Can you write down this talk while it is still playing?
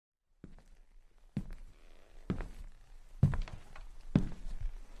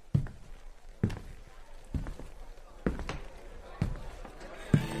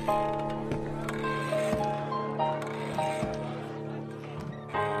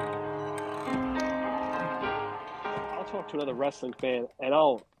talk to another wrestling fan, and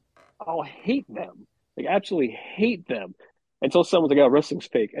I'll hate them, like absolutely hate them, until someone's like, "Oh, wrestling's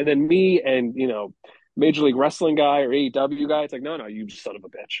fake," and then me and Major League Wrestling guy or AEW guy, it's like, "No, no, you son of a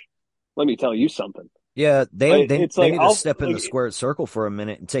bitch. Let me tell you something." Yeah, But it's they like need to I'll step in the like squared circle for a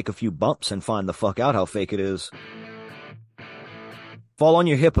minute and take a few bumps and find the fuck out how fake it is. Fall on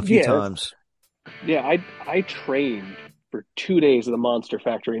your hip a few yeah, times. yeah. I trained for 2 days at the Monster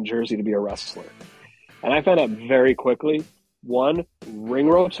Factory in Jersey to be a wrestler, and I found out very quickly: one, ring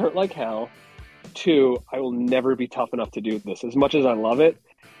ropes hurt like hell. Two, I will never be tough enough to do this. As much as I love it,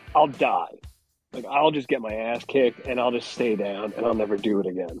 I'll die. Like I'll just get my ass kicked and I'll just stay down and I'll never do it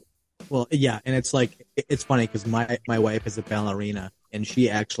again. Well, yeah, and it's like it's funny because my wife is a ballerina, and she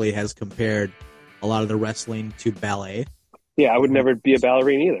actually has compared a lot of the wrestling to ballet. Yeah, I would never be a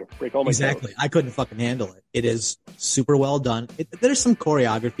ballerina either. Break all my Exactly. toes. I couldn't fucking handle it. It is super well done. There's some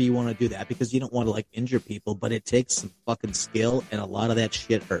choreography you want to do that because you don't want to like injure people, but it takes some fucking skill, and a lot of that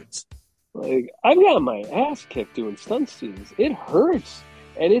shit hurts. Like I've got my ass kicked doing stunt scenes. It hurts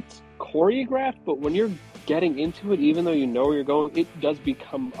and it's choreographed, but when you're getting into it, even though you know where you're going, it does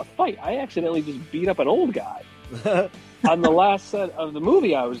become a fight. I accidentally just beat up an old guy on the last set of the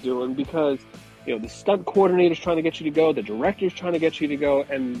movie I was doing because the stunt coordinator's trying to get you to go, the director's trying to get you to go,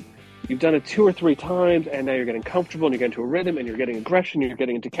 and you've done it 2 or 3 times, and now you're getting comfortable, and you're getting into a rhythm, and you're getting aggression, you're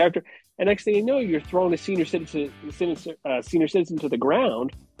getting into character, and next thing you know, you're throwing a senior citizen to the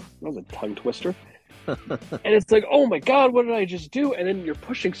ground. That was a tongue twister. And it's like, oh my God, what did I just do? And then you're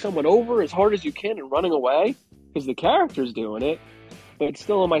pushing someone over as hard as you can and running away because the character's doing it, but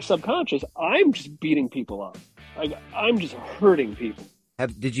still in my subconscious, I'm just beating people up. Like I'm just hurting people.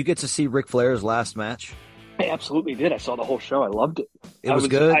 Did you get to see Ric Flair's last match? I absolutely did. I saw the whole show. I loved it. It was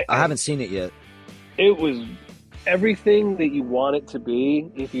good. I haven't seen it yet. It was everything that you want it to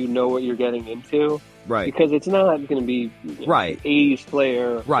be if you know what you're getting into. Right. Because it's not going to be right 80s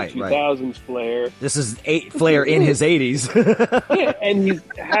Flair, right, 2000s Flair. This is Flair in his 80s. Yeah, and he's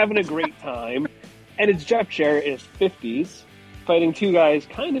having a great time. And it's Jeff Jarrett in his 50s fighting two guys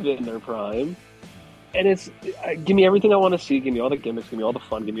kind of in their prime. And it's give me everything I want to see. Give me all the gimmicks. Give me all the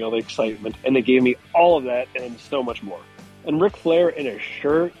fun. Give me all the excitement. And they gave me all of that and so much more. And Ric Flair in a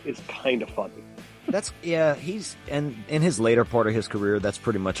shirt is kind of funny. He's and in his later part of his career, that's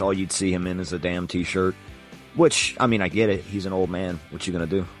pretty much all you'd see him in is a damn t-shirt. Which, I mean, I get it. He's an old man. What you gonna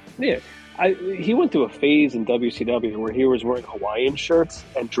do? Yeah. He went through a phase in WCW where he was wearing Hawaiian shirts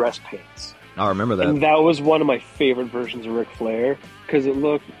and dress pants. I remember that. And that was one of my favorite versions of Ric Flair because it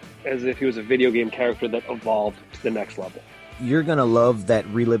looked as if he was a video game character that evolved to the next level. You're gonna love that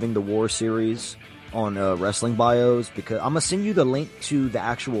Reliving the War series on Wrestling Bios because I'm gonna send you the link to the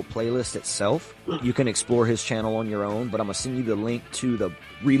actual playlist itself. You can explore his channel on your own, but I'm gonna send you the link to the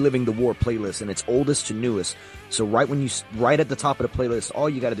Reliving the War playlist, and it's oldest to newest. So right at the top of the playlist, all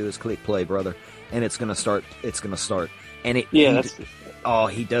you got to do is click play, brother, and it's gonna start. And he does it all.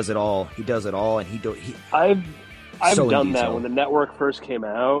 He does it all, and I've so done that when the network first came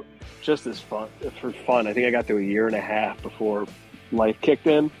out, just as fun for fun. I think I got through a year and a half before life kicked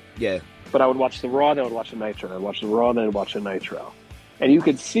in. Yeah. But I would watch the Raw, then I would watch the Nitro. I'd watch the Raw, then I'd watch the Nitro. And you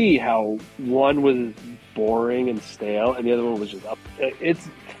could see how one was boring and stale, and the other one was just up. It's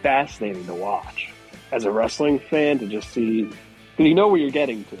fascinating to watch as a wrestling fan to just see, because you know where you're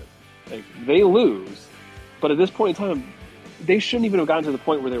getting to. Like, they lose, but at this point in time, they shouldn't even have gotten to the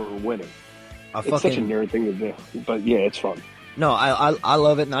point where they were winning. It's such a nerd thing to do, but yeah, it's fun. No, I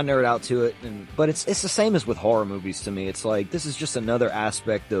love it, and I nerd out to it. But it's the same as with horror movies to me. It's like this is just another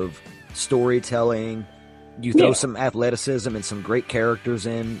aspect of storytelling. You throw some athleticism and some great characters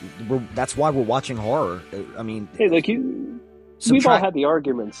in. That's why we're watching horror. I mean, hey, we've all had the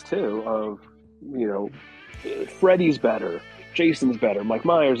arguments too of Freddy's better, Jason's better, Mike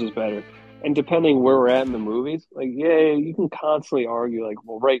Myers is better, and depending where we're at in the movies, you can constantly argue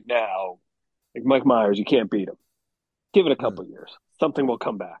well, right now, Mike Myers, you can't beat him. Give it a couple years. Something will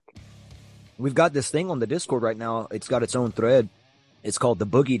come back. We've got this thing on the Discord right now. It's got its own thread. It's called the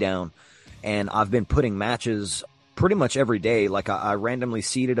Boogie Down. And I've been putting matches pretty much every day. I randomly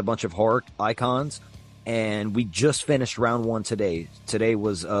seeded a bunch of horror icons. And we just finished round 1 today. Today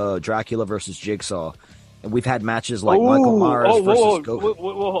was Dracula versus Jigsaw. And we've had matches like Michael Myers versus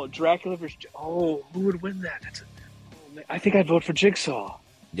Ghost. Dracula versus... who would win that? I think I'd vote for Jigsaw.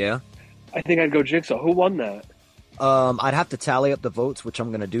 Yeah? I think I'd go Jigsaw. Who won that? I'd have to tally up the votes, which I'm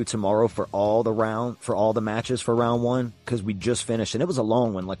going to do tomorrow for all the matches for round 1, because we just finished, and it was a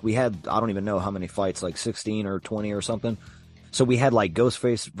long one. We had, I don't even know how many fights, 16 or 20 or something. So we had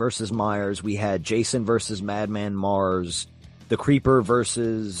Ghostface versus Myers, we had Jason versus Madman Mars, the Creeper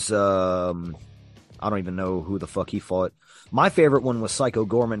versus, I don't even know who the fuck he fought. My favorite one was Psycho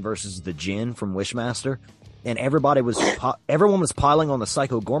Gorman versus the Djinn from Wishmaster, and everyone was piling on the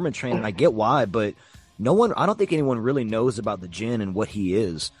Psycho Gorman train, and I get why, but I don't think anyone really knows about the Djinn and what he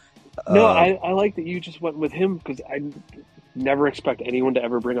is. No, I like that you just went with him because I never expect anyone to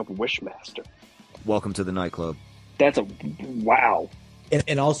ever bring up Wishmaster. Welcome to the nightclub. That's a wow.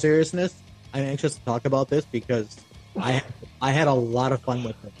 In all seriousness, I'm anxious to talk about this because I had a lot of fun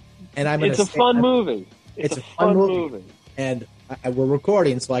with it, and it's a fun movie. It's a fun movie. And we're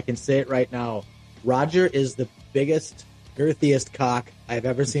recording, so I can say it right now. Roger is the biggest, girthiest cock I've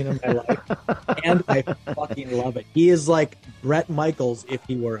ever seen in my life, and I fucking love it. He is like Bret Michaels if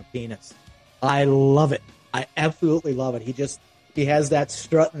he were a penis. I love it. I absolutely love it. He has that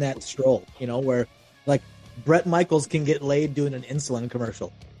strut and that stroll, where like Bret Michaels can get laid doing an insulin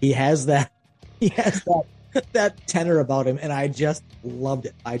commercial. He has that that tenor about him, and I just loved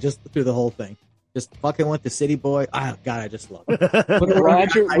it. I just threw the whole thing. Just fucking went to City Boy. Oh God, I just love it.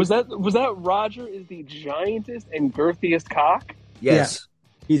 Roger, was that Roger is the giantest and girthiest cock? Yes.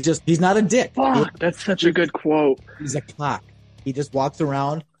 Yeah. He's not a dick. Fuck, that's such a good quote. He's a cock. He just walks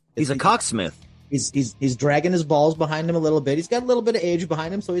around. He's a cocksmith. He's dragging his balls behind him a little bit. He's got a little bit of age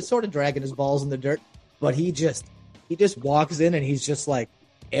behind him, so he's sort of dragging his balls in the dirt. But he just walks in and he's just like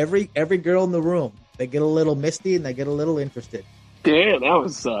every girl in the room. They get a little misty and they get a little interested. Damn, that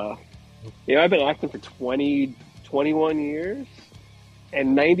was I've been acting for 21 years,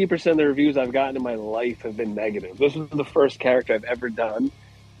 and 90% of the reviews I've gotten in my life have been negative. This was the first character I've ever done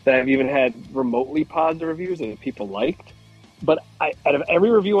that I've even had remotely positive reviews that people liked. But out of every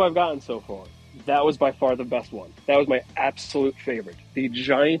review I've gotten so far, that was by far the best one. That was my absolute favorite. The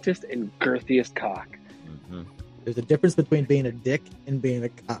giantest and girthiest cock. Mm-hmm. There's a difference between being a dick and being a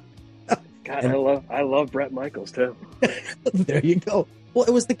cock. God, I love Bret Michaels too. There you go. Well,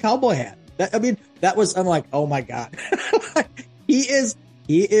 it was the cowboy hat. I'm like, oh my God. He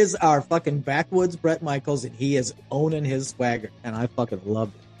is our fucking backwoods Bret Michaels, and he is owning his swagger, and I fucking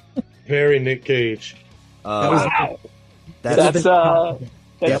loved it. Very Nick Cage. Wow.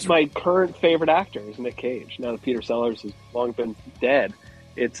 That's my current favorite actor is Nick Cage. Now that Peter Sellers has long been dead,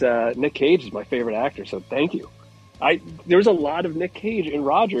 it's Nick Cage is my favorite actor. So thank you. There's a lot of Nick Cage in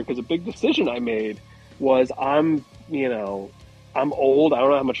Roger because a big decision I made was I'm old. I don't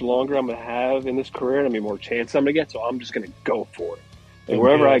know how much longer I'm going to have in this career and how many more chances I'm going to get. So I'm just going to go for it. And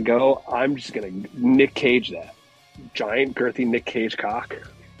wherever I go, I'm just going to Nick Cage that giant girthy Nick Cage cock.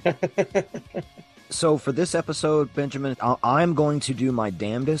 So for this episode, Benjamin, I'm going to do my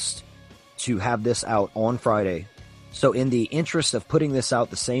damnedest to have this out on Friday. So in the interest of putting this out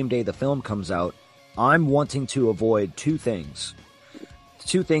the same day the film comes out, I'm wanting to avoid two things.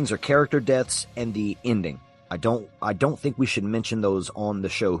 Two things are character deaths and the ending. I don't think we should mention those on the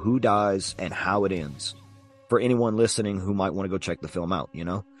show, who dies and how it ends, for anyone listening who might want to go check the film out,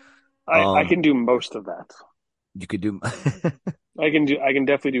 I can do most of that. You could do I can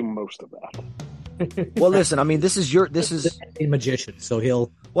definitely do most of that. Well, listen, I mean, this is a magician, so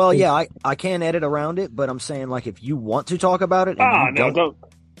he'll. Well, yeah, I can edit around it, but I'm saying, like, if you want to talk about it, don't.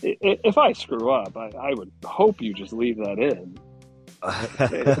 If I screw up, I would hope you just leave that in.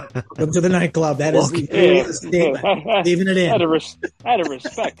 Welcome to the nightclub. That is leaving it in. Out of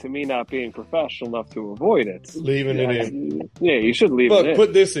respect to me not being professional enough to avoid it, leaving it in. Yeah, you should leave it in.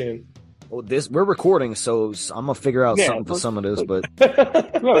 Put this in. Well, we're recording, so I'm gonna figure out something for some of this. But just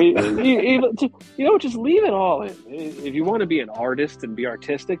leave it all in. If you want to be an artist and be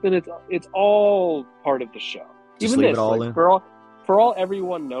artistic, then it's all part of the show. Just Even leave this, it all like, in. For all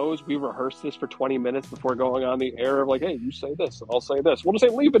everyone knows, we rehearsed this for 20 minutes before going on the air of like, hey, you say this, and I'll say this. We'll just say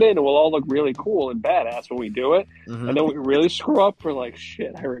leave it in, and we'll all look really cool and badass when we do it. Mm-hmm. And then we really screw up. We're like,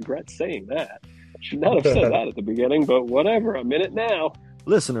 shit, I regret saying that. Should not have said that at the beginning, but whatever. I'm in it now.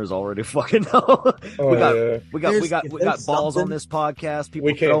 Listeners already fucking know. We got balls on this podcast.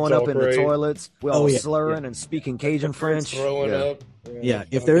 People throwing up in the toilets. We all slurring and speaking Cajun French. Throwing up. Yeah,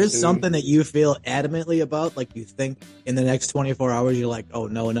 if there is something that you feel adamantly about, like you think in the next 24 hours, you're like, oh,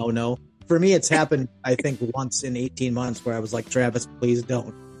 no. For me, it's happened, I think, once in 18 months where I was like, Travis, please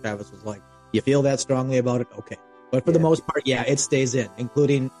don't. Travis was like, you feel that strongly about it? Okay. But for the most part, yeah, it stays in,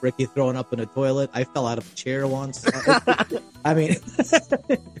 including Ricky throwing up in a toilet. I fell out of a chair once. I mean,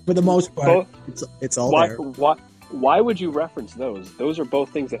 for the most part, it's all there. Why would you reference those? Those are both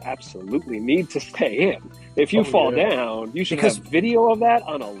things that absolutely need to stay in. If you fall down, you should have video of that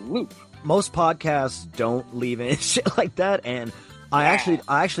on a loop. Most podcasts don't leave in shit like that, and I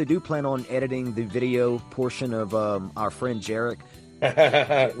actually do plan on editing the video portion of our friend Jarek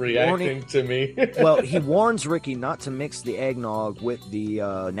Reacting to me. Well, he warns Ricky not to mix the eggnog with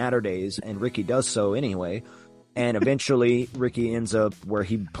the Natter Days, and Ricky does so anyway. And eventually, Ricky ends up where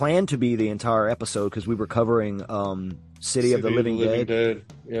he planned to be the entire episode because we were covering City of the Living Dead.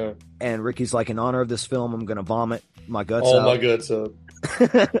 Yeah. And Ricky's like, in honor of this film, I'm going to vomit my guts All out. my guts up.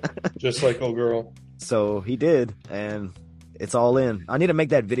 Just like old girl. So he did, and it's all in. I need to make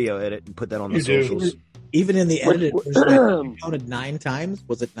that video edit and put that on the You do. socials. Even in the edited version, counted 9 times.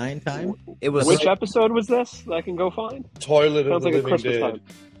 Was it 9 times? It was Which episode was this that I can go find? Toilet of Sounds the like a Living Christmas Dead. time.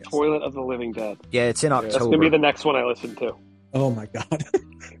 Toilet of the Living Dead. yeah, it's in That's October. going to be the next one I listen to. Oh my god!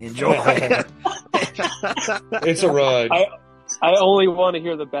 Enjoy. It's a ride. I only want to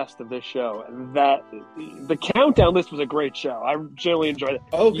hear the best of this show. And that the countdown list was a great show. I generally enjoyed it.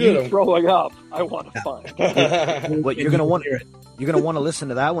 Oh, You good. throwing up, I want to find. What you're gonna want? You're gonna want to listen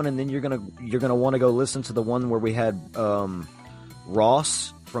to that one, and then you're gonna want to go listen to the one where we had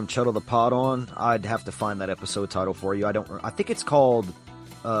Ross from Chuddle the Pod on. I'd have to find that episode title for you. I think it's called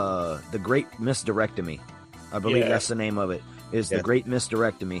The Great Misdirectomy. I believe Yeah. that's the name of it. Is Yeah. The Great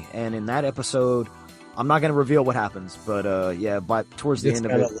Misdirectomy, and in that episode, I'm not gonna reveal what happens, but yeah, by towards the It's end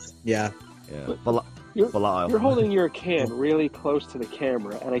of it, kinda- yeah. yeah, You're, Belial. you're holding your can really close to the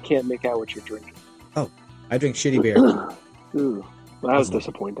camera, and I can't make out what you're drinking. I drink shitty beer. Ooh, that was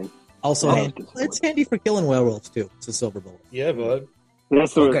disappointing. Also, Oh. it's handy for killing werewolves too. It's a silver bullet. Yeah, bud.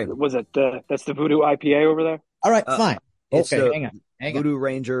 That's the Okay. was it? That's the Voodoo IPA over there. All right, Uh, fine. it's Okay, the hang on. Voodoo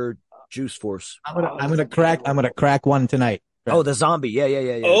Ranger Juice Force. I'm gonna crack one tonight. Oh, the zombie. Yeah.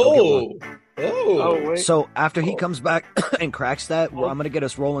 Go get one. Oh. wait. So after he comes back and cracks that, I'm gonna get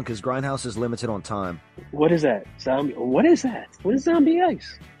us rolling because Grindhouse is limited on time. What is that? Zombie? What is that? What is Zombie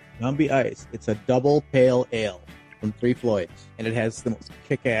Ice? Zombie Ice. It's a double pale ale from Three Floyds, and it has the most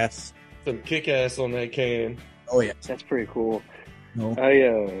kick-ass. Some kick ass on that can. Oh yeah. That's pretty cool. No.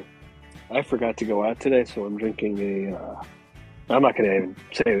 I forgot to go out today, so I'm drinking a. I'm not gonna even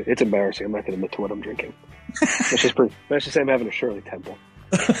say it. It's embarrassing. I'm not gonna admit to what I'm drinking. Let's just say I'm having a Shirley Temple.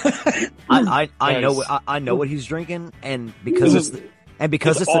 I know Nice. I know what he's drinking, and because it's the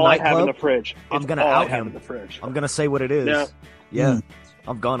all I have in the nightclub, fridge. I'm It's gonna all I out have him. in the fridge. I'm gonna say what it is. Yeah. Yeah, Mm.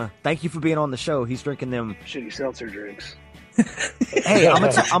 I'm gonna. Thank you for being on the show. He's drinking them. Shitty seltzer drinks. Hey, I'm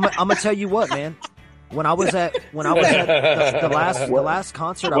gonna tell you what, man. When I was at the last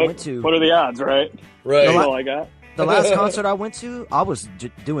concert I went to, What are the odds, right? Right. That's all I got. the last concert I went to, I was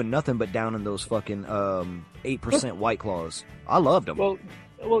doing nothing but downing those fucking 8% White Claws. I loved them. Well,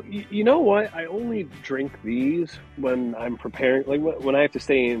 you know what? I only drink these when I'm preparing, like when I have to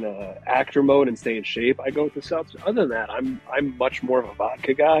stay in actor mode and stay in shape. I go with the seltzer. Other than that, I'm much more of a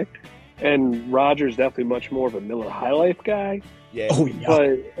vodka guy, and Roger's definitely much more of a Miller High Life guy. Yeah. Oh yeah. But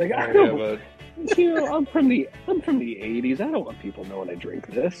like, I Yeah, don't, bud. you know, I'm from the '80s. I don't want people knowing I drink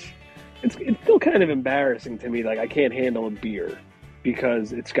this. It's still kind of embarrassing to me. Like I can't handle a beer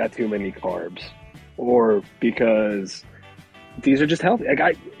because it's got too many carbs, or because these are just healthy.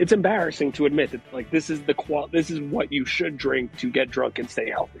 Like it's embarrassing to admit that like this is what you should drink to get drunk and stay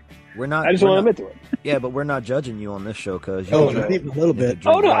healthy. We're not. I just we're want to not- admit to it. Yeah, but we're not judging you on this show because you Oh, don't not even a little bit.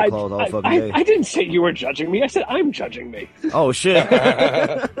 Oh no, White Claws all fucking day. I didn't say you were judging me. I said I'm judging me. Oh shit!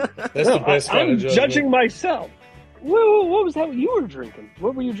 That's the best kind I'm of judgment. judging myself. What was that you were drinking?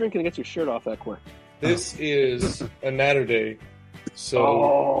 What were you drinking to get your shirt off that quick? This is a Natter Day. So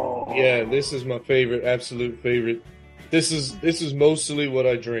Oh. yeah, this is my favorite, absolute favorite. This is mostly what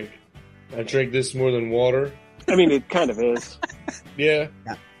I drink. I drink this more than water. I mean, it kind of is. Yeah.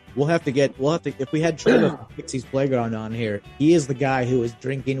 We'll have to if we had Trevor from Pixie's Playground on here, he is the guy who is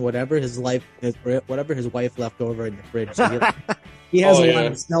drinking whatever his wife left over in the fridge. So he has Oh, a yeah. lot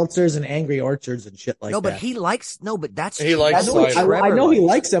of seltzers and Angry Orchards and shit like No, that. but he likes. No, but that's. He likes that's what cider. I Trevor know he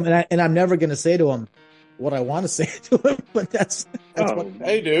likes. likes them, and I'm never going to say to him what I want to say to him. But that's Oh, what.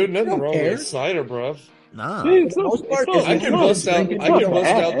 Hey, dude, nothing don't wrong care. with cider, bruv. Nah. Dude, it's not, most part, it's not, I it's can not bust out. it's I not can bust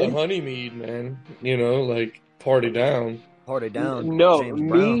out bad. the honey mead, man. You know, like party down. Party down. No, James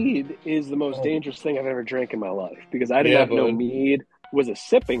Brown. mead is the most Oh. dangerous thing I've ever drank in my life because I did Yeah, not know bud. mead was a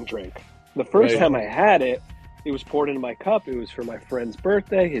sipping drink. The first Right. time I had it, it was poured into my cup. It was for my friend's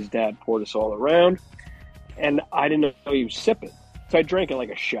birthday. His dad poured us all around, and I didn't know you sip it. So I drank it like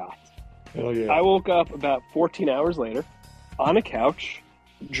a shot. Hell yeah. I woke up about 14 hours later on a couch,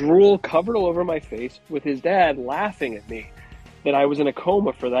 drool covered all over my face, with his dad laughing at me that I was in a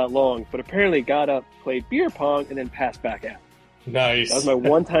coma for that long, but apparently got up, played beer pong, and then passed back out. Nice. That was my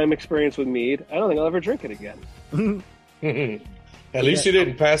one-time experience with mead. I don't think I'll ever drink it again. At least you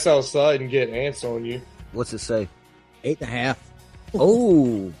didn't pass outside and get ants on you. What's it say? 8.5.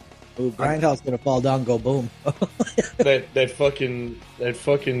 Oh, Ooh, Grindhouse gonna fall down, go boom. that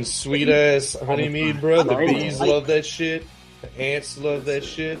fucking sweet ass honey mead, bro. The bees love that shit. The ants love that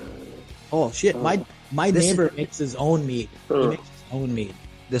shit. Oh shit! My neighbor makes his own mead. He makes his own mead.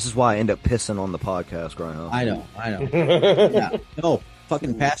 This is why I end up pissing on the podcast, Grindhouse. I know. Yeah. No,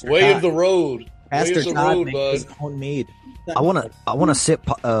 fucking Pastor Way Todd. of the road. Pastor Way of the Todd road, makes bud. his own mead. I wanna sip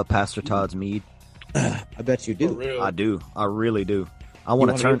Pastor Todd's mead. I bet you For do. real. I do. I really do. I You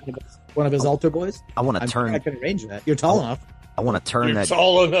want wanna to turn. be one of his altar boys. I want to I'm sure turn. I can arrange that. You're tall enough. I want to turn You're that.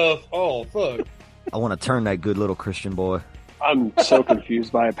 tall enough. Oh fuck. I want to turn that good little Christian boy. I'm so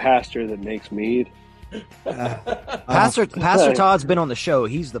confused by a pastor that makes mead. Pastor Todd's been on the show.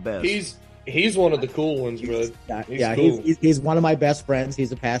 He's the best. He's one of the cool ones, bro. Yeah, cool. he's one of my best friends.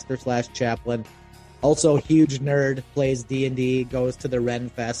 He's a pastor / chaplain. Also, huge nerd. Plays D&D. Goes to the Ren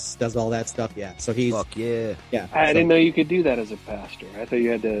Fest. Does all that stuff. Yeah. So he's Fuck yeah. yeah. I so- didn't know you could do that as a pastor. I thought you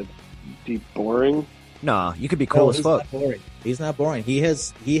had to be boring. Nah, you could be No, cool as he's fuck. not boring. He's not boring. He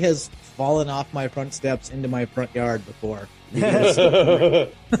has fallen off my front steps into my front yard before.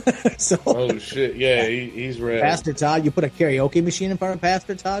 So, Oh shit! Yeah, he's rad. Pastor Todd, you put a karaoke machine in front of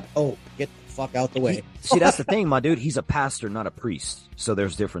Pastor Todd? Oh, get the fuck out the way. See, that's the thing, my dude. He's a pastor, not a priest. So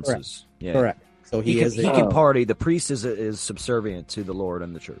there's differences. Yeah. Correct. So He is can party. The priest is subservient to the Lord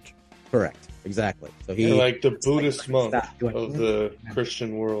and the church. correct. Exactly. So he You're like the Buddhist monk Stop doing- of the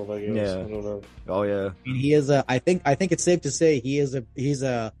Christian world, I guess. Yeah. I don't know. Oh yeah. I mean, he is a. I think it's safe to say he's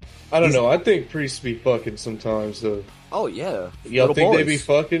a. I don't know. I think priests be fucking sometimes, though. Oh yeah. Y'all Little think they boys. be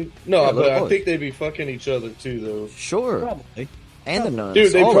fucking? No, Yeah, but little I boys. think they be fucking each other too, though. Sure. Probably. And the nuns.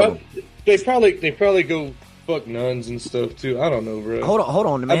 Dude, all of them. they probably go fuck nuns and stuff too. I don't know, bro. Hold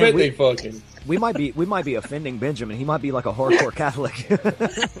on, man. I bet we, they fucking. we might be offending Benjamin. He might be like a hardcore Catholic.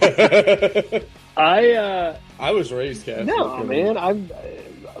 I was raised Catholic. no, and- man. I'm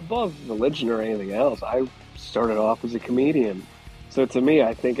above religion or anything else. I started off as a comedian, so to me,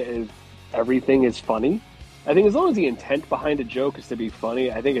 I think everything is funny. I think as long as the intent behind a joke is to be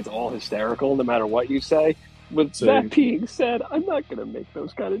funny, I think it's all hysterical, no matter what you say. With Same. that being said, I'm not going to make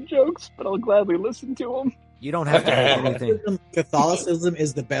those kind of jokes, but I'll gladly listen to them. You don't have to make anything. Catholicism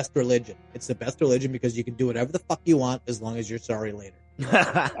is the best religion. It's the best religion because you can do whatever the fuck you want as long as you're sorry later.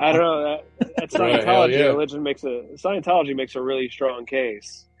 I don't know. That Right, hell Scientology yeah. religion Scientology makes a really strong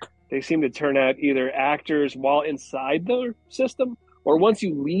case. They seem to turn out either actors while inside the system, or once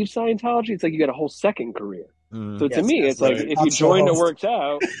you leave Scientology, it's like you got a whole second career. Mm. So to Yes, me, yes, it's like right. if Talk you show join, it host. works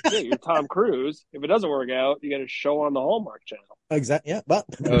out. Yeah, you're Tom Cruise. If it doesn't work out, you got a show on the Hallmark Channel. Exactly. Yeah, but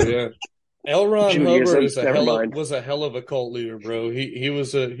Oh yeah. L. Ron Judaism, Hubbard is never mind. was a hell of a cult leader, bro. He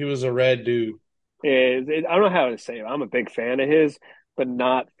was a rad dude. I don't know how to say it. I'm a big fan of his, but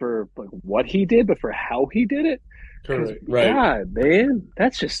not for like what he did, but for how he did it. 'Cause, Correct. Right. God, man,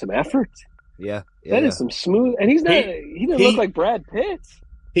 that's just some effort. Yeah. That is some smooth, and he's not. He didn't he- look like Brad Pitt.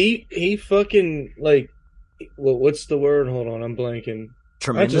 He fucking like what's the word? Hold on, I'm blanking.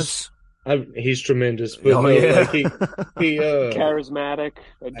 tremendous. He's tremendous, but Oh, no, yeah. like he Charismatic,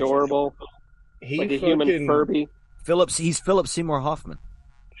 adorable, he like a fucking human Furby. He's Philip Seymour Hoffman.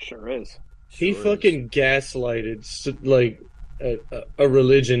 Sure is. he Sure is. fucking gaslighted like a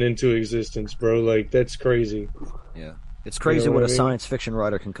religion into existence, bro. Like that's crazy, Yeah. It's crazy know what what a I mean? science fiction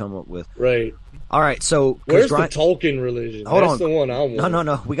writer can come up with. right? All right, so 'cause Where's Grind- the Tolkien religion? Hold That's on. the one I want.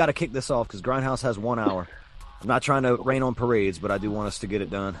 No. We got to kick this off because Grindhouse has 1 hour. I'm not trying to rain on parades, but I do want us to get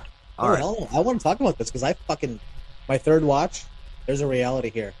it done. All right. hell, I want to talk about this because my third watch. There's a reality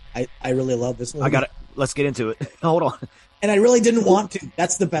here. I really love this movie. I got it. Let's get into it. Hold on. and I really didn't want to.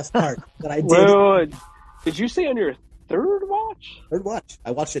 That's the best part. But I did. Well, did you say on your third watch? Third watch.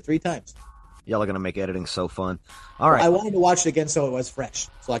 I watched it 3 times. Y'all are going to make editing so fun. All right. I wanted to watch it again so it was fresh,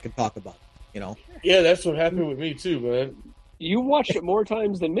 so I could talk about it. You know. Yeah, that's what happened with me too, man. You watched it more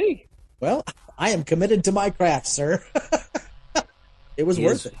times than me. Well, I am committed to my craft, sir. It was He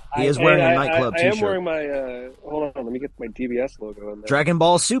worth is, it. he is wearing I- a nightclub I am t-shirt. wearing my. Hold on, let me get my DBS logo in there. Dragon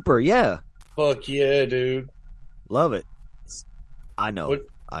Ball Super, yeah. Fuck yeah, dude. Love it. I know. What-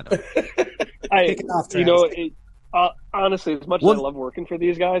 I know. I, Kick it off, you know, honestly, as much as What- I love working for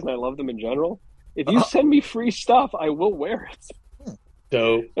these guys and I love them in general, if you Uh-huh. send me free stuff, I will wear it.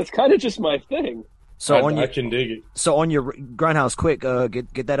 Dope. That's kind of just my thing. So I, on I your can dig it. Grindhouse, quick,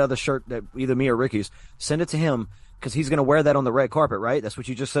 get that other shirt that either me or Ricky's. Send it to him because he's going to wear that on the red carpet, right? That's what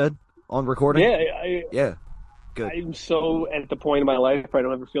you just said on recording. Yeah, Yeah. Good. I'm so at the point in my life where I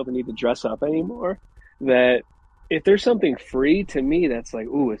don't ever feel the need to dress up anymore. That if there's something free to me, that's like,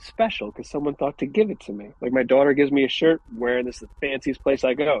 ooh, it's special because someone thought to give it to me. Like my daughter gives me a shirt, wearing this is the fanciest place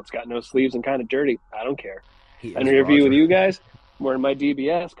I go. It's got no sleeves and kind of dirty. I don't care. He An is interview with Roger. you guys, I'm wearing my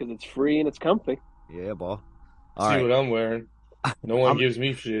DBS because it's free and it's comfy. Yeah, boy. All See right. what I'm wearing. No one I'm- gives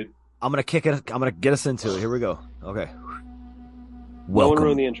me shit. I'm gonna kick it. I'm gonna get us into it. Here we go. Okay. No one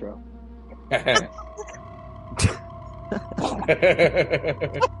ruin Welcome. the intro.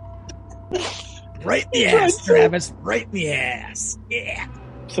 Right in the ass, Travis. Right in the ass. Yeah.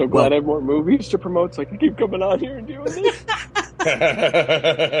 So glad I have more movies to promote so I can keep coming on here and doing this.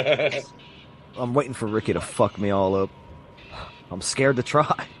 I'm waiting for Ricky to fuck me all up. I'm scared to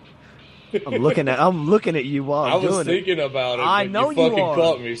try. I'm looking at you while I I'm was doing it. thinking about it. I but know you you fucking are.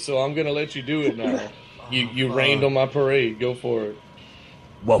 caught me, so I'm gonna let you do it now. You rained on my parade. Go for it.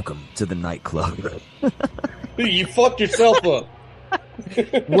 Welcome to the nightclub, You fucked yourself up.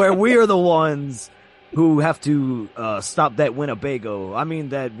 where we are the ones who have to stop that Winnebago. I mean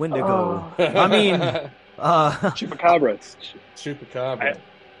that Wendigo. I mean Chupacabras. Chupacabra.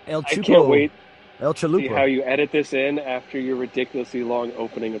 El I Chupo. can't wait El to see how Chalupa. you edit this in after your ridiculously long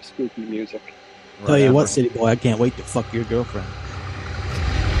opening of spooky music. Tell you what, City Boy, I can't wait to fuck your girlfriend.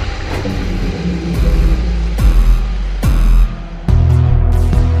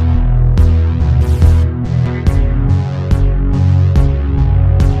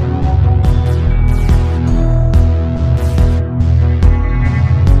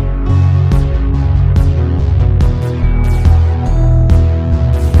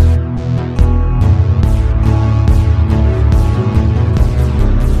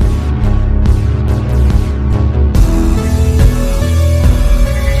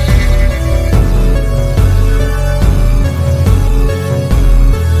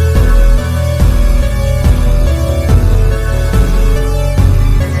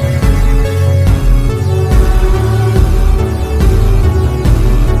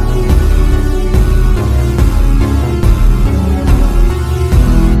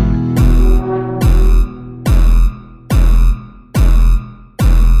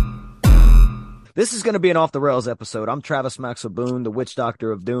 This is going to be an off the rails episode. I'm Travis Maxwell Boone, the Witch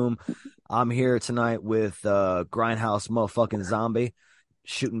Doctor of Doom. I'm here tonight with Grindhouse motherfucking Zombie,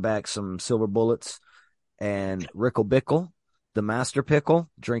 shooting back some silver bullets, and Rickle Bickle, the Master Pickle,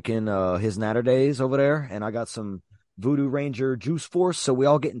 drinking his Natter Days over there, and I got some Voodoo Ranger Juice Force, so we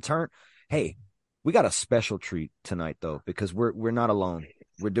all getting turned. Hey, we got a special treat tonight though, because we're not alone.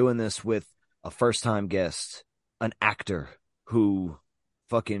 We're doing this with a first time guest, an actor who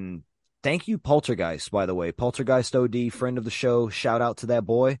fucking. Thank you, Poltergeist, by the way. Poltergeist OD, friend of the show. Shout out to that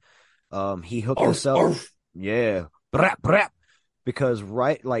boy. He hooked us up. Arf. Yeah. Brap, brap. Because,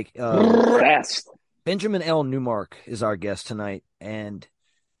 right, like, Fast. Benjamin L. Newmark is our guest tonight. And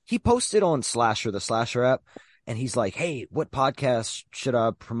he posted on Slasher, the Slasher app. And he's like, hey, what podcast should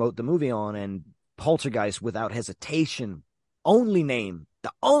I promote the movie on? And Poltergeist, without hesitation, only name,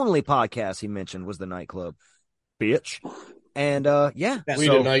 the only podcast he mentioned was The Nightclub. Bitch. And yeah, We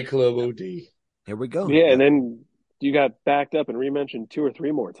so the nightclub OD. here we go. Yeah, and then you got backed up and re-mentioned 2 or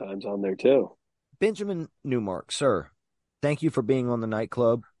 3 more times on there too. Benjamin Newmark, sir, thank you for being on the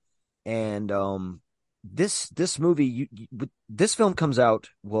nightclub. And this movie, this film comes out.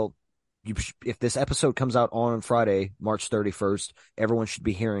 Well, if this episode comes out on Friday, March 31st, everyone should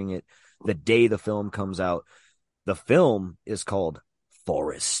be hearing it the day the film comes out. The film is called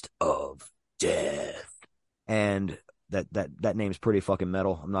Forest of Death, and that name's pretty fucking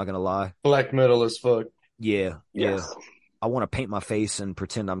metal. I'm not gonna lie. Black metal as fuck. Yeah. Yes. I want to paint my face and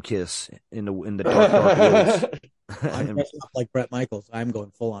pretend I'm Kiss in the dark woods. I'm dressing up like Bret Michaels. I'm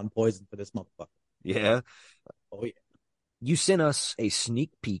going full on Poison for this motherfucker. Yeah. Oh yeah. You sent us a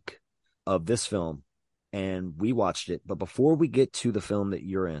sneak peek of this film, and we watched it. But before we get to the film that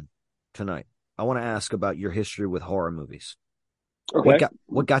you're in tonight, I want to ask about your history with horror movies. Okay.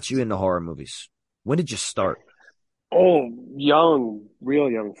 What got you into horror movies? When did you start? Oh, young, real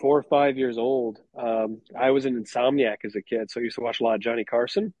young, 4 or 5 years old. I was an insomniac as a kid, so I used to watch a lot of Johnny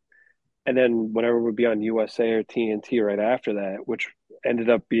Carson. And then whenever it would be on USA or TNT right after that, which ended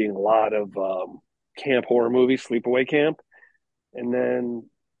up being a lot of camp horror movies, Sleepaway Camp. And then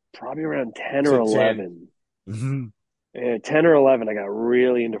probably around 10 or So 11. 10. And 10 or 11, I got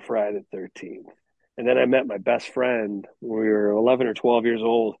really into Friday the 13th. And then I met my best friend when we were 11 or 12 years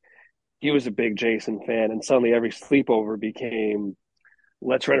old. He was a big Jason fan, and suddenly every sleepover became,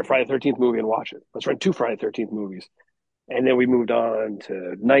 let's rent a Friday the 13th movie and watch it. Let's rent 2 Friday the 13th movies. And then we moved on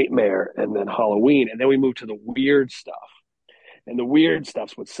to Nightmare and then Halloween. And then we moved to the weird stuff. And the weird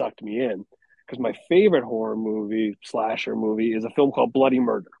stuff's what sucked me in. Because my favorite horror movie, slasher movie, is a film called Bloody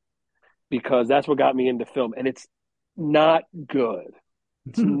Murder. Because that's what got me into film. And it's not good.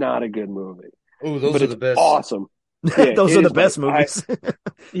 It's not a good movie. Oh, those but are it's the best. awesome. Yeah, Those it are the is my best movies.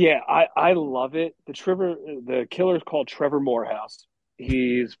 I love it. The killer is called Trevor Morehouse.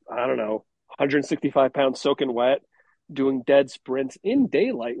 He's, I don't know, 165 pounds soaking wet, doing dead sprints in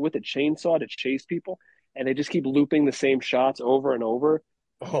daylight with a chainsaw to chase people, and they just keep looping the same shots over and over.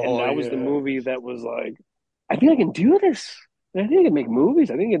 And Oh that was the yeah. movie that was like, I think I can do this. I think I can make movies.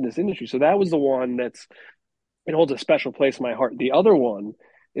 I think in this industry. So that was the one that's it holds a special place in my heart. The other one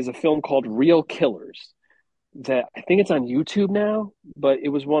is a film called Real Killers that I think it's on YouTube now, but it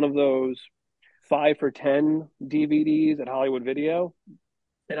was one of those 5 for 10 DVDs at Hollywood Video,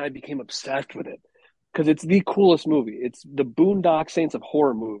 and I became obsessed with it because it's the coolest movie. It's the Boondock Saints of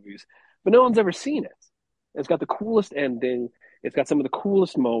horror movies, but no one's ever seen it. It's got the coolest ending. It's got some of the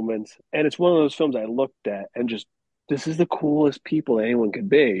coolest moments, and it's one of those films I looked at and just this is the coolest people anyone could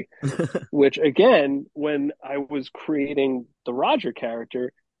be. Which again, when I was creating the Roger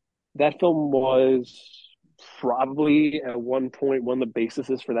character, that film was probably at one point one of the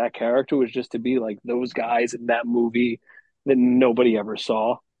bases for that character was just to be like those guys in that movie that nobody ever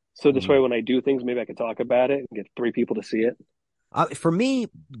saw. So this way, Mhm. when I do things, maybe I can talk about it and get 3 people to see it. For me,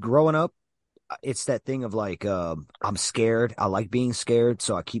 growing up, it's that thing of like I'm scared. I like being scared,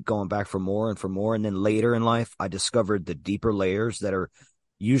 so I keep going back for more and for more. And then later in life, I discovered the deeper layers that are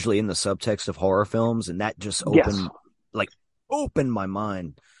usually in the subtext of horror films, and that just Yes, like opened my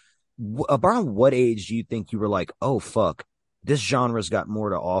mind. Around what age do you think you were like, oh fuck, this genre's got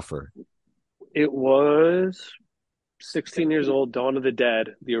more to offer? it was 16 years old, Dawn of the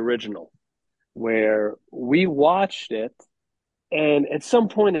Dead, the original, where we watched it. And at some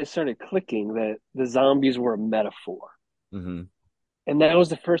point, it started clicking that the zombies were a metaphor. Hmm. And that was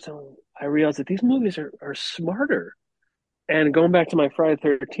the first time I realized that these movies are smarter. And going back to my Friday the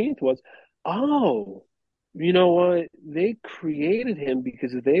 13th was, oh, you know what? They created him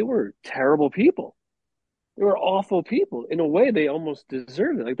because they were terrible people. They were awful people. In a way, they almost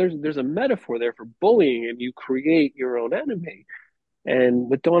deserved it. Like there's a metaphor there for bullying, and you create your own enemy. And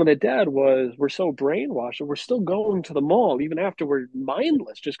with Dawn of the Dead was we're so brainwashed and we're still going to the mall even after we're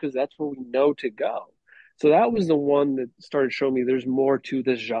mindless just because that's where we know to go. So that was the one that started showing me there's more to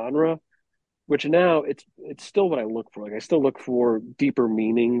this genre, which now it's still what I look for. Like I still look for deeper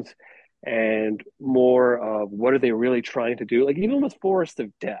meanings and more of what are they really trying to do. Like even with Forest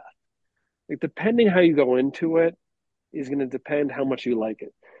of Death, like depending how you go into it is going to depend how much you like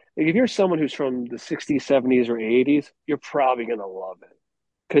it. Like if you're someone who's from the 60s, 70s, or 80s, you're probably going to love it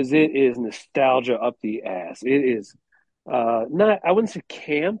because it is nostalgia up the ass. It is not, I wouldn't say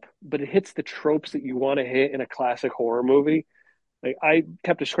camp, but it hits the tropes that you want to hit in a classic horror movie. Like I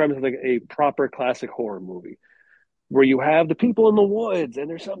kept describing it like a proper classic horror movie where you have the people in the woods and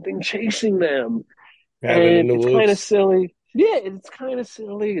there's something chasing them Cabin in and the it's kind of Woods. silly. Yeah, it's kind of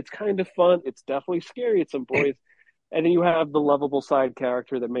silly. It's kind of fun. It's definitely scary at some points. And then you have the lovable side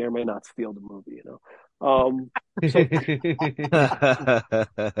character that may or may not steal the movie, you know. So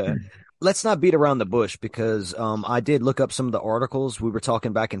Let's not beat around the bush because I did look up some of the articles. We were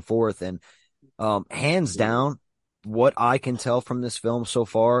talking back and forth, and hands down, what I can tell from this film so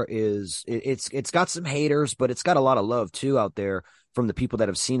far is it's got some haters, but it's got a lot of love too out there from the people that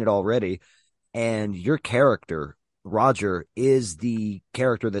have seen it already. And your character, Roger, is the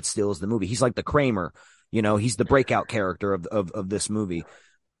character that steals the movie. He's like the Kramer, he's the breakout character of this movie.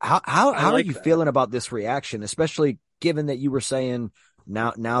 I How are like you that. feeling about this reaction, especially given that you were saying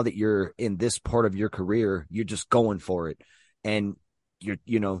now that you're in this part of your career, you're just going for it, and you're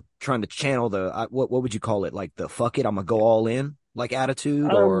trying to channel the what would you call it, like the fuck it, I'm gonna go all in like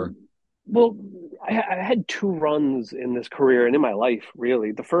attitude, or Um, well, I had 2 runs in this career and in my life,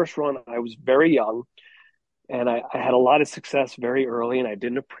 really. The first run, I was very young and I had a lot of success very early and I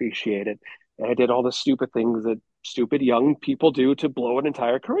didn't appreciate it. And I did all the stupid things that stupid young people do to blow an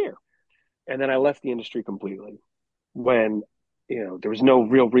entire career. And then I left the industry completely when, there was no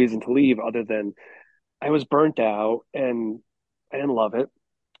real reason to leave other than I was burnt out and I didn't love it.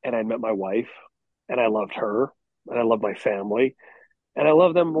 And I met my wife and I loved her and I loved my family and I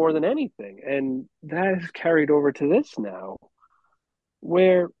love them more than anything. And that has carried over to this now,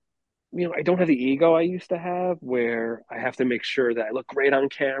 where I don't have the ego I used to have, where I have to make sure that I look great on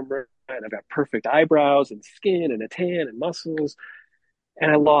camera and I've got perfect eyebrows and skin and a tan and muscles, and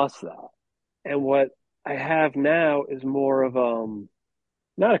I lost that. And what I have now is more of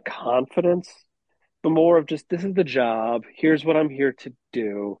not a confidence, but more of just this is the job. Here's what I'm here to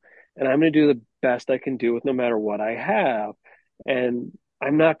do, and I'm going to do the best I can do with no matter what I have. And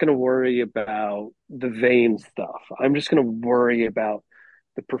I'm not going to worry about the vain stuff. I'm just going to worry about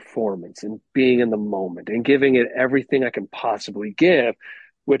the performance and being in the moment and giving it everything I can possibly give,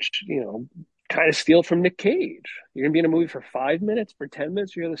 which, kind of steal from Nick Cage. You're gonna be in a movie for 5 minutes, for 10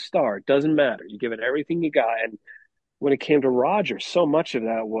 minutes, you're the star. It doesn't matter. You give it everything you got. And when it came to Roger, so much of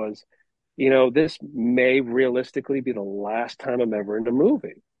that was, this may realistically be the last time I'm ever in a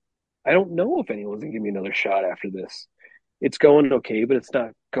movie. I don't know if anyone's gonna give me another shot after this. It's going okay, but it's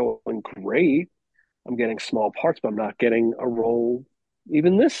not going great. I'm getting small parts, but I'm not getting a role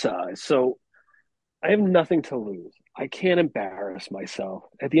even this size. So I have nothing to lose. I can't embarrass myself.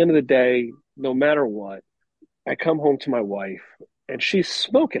 At the end of the day, no matter what, I come home to my wife and she's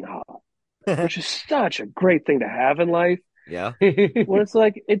smoking hot, which is such a great thing to have in life. Yeah. When it's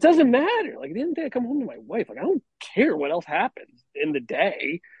like, it doesn't matter. Like, at the end of the day, I come home to my wife. Like, I don't care what else happens in the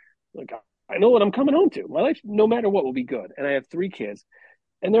day. Like, I know what I'm coming home to. My life, no matter what, will be good. And I have 3 kids,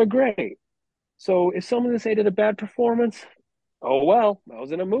 and they're great. So if someone says they did a bad performance, oh, well, I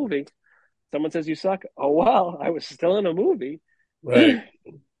was in a movie. Someone says you suck, oh, well, I was still in a movie. Right.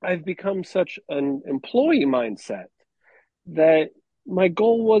 I've become such an employee mindset that my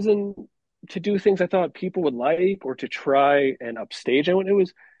goal wasn't to do things I thought people would like or to try and upstage. It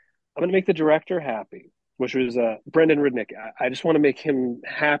was, I'm going to make the director happy, which was Brendan Rudnick. I just want to make him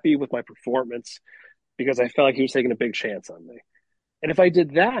happy with my performance because I felt like he was taking a big chance on me. And if I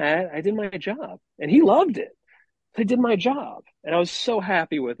did that, I did my job. And he loved it. I did my job. And I was so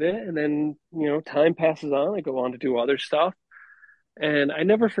happy with it. And then, time passes on. I go on to do other stuff. And I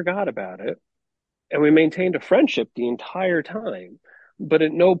never forgot about it. And we maintained a friendship the entire time. But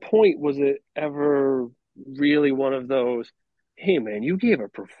at no point was it ever really one of those, hey, man, you gave a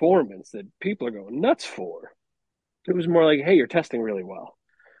performance that people are going nuts for. It was more like, hey, you're testing really well.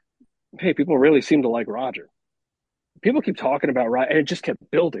 Hey, people really seem to like Roger. People keep talking about Roger, and it just kept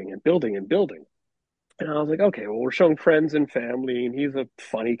building and building and building. And I was like, okay, well, we're showing friends and family, and he's a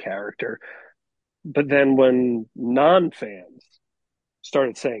funny character. But then when non-fans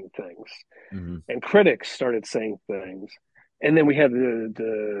started saying things, and critics started saying things, and then we had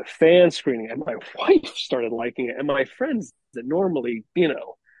the fan screening, and my wife started liking it, and my friends that normally, you're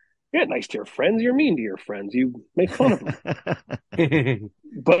not nice to your friends, you're mean to your friends, you make fun of them.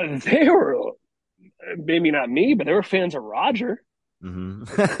 But they were, maybe not me, but they were fans of Roger. And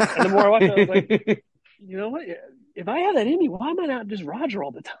the more I watched it, I was like, you know what? If I have that in me, why am I not just Roger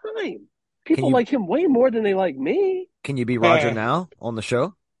all the time? People like him way more than they like me. Can you be Roger now on the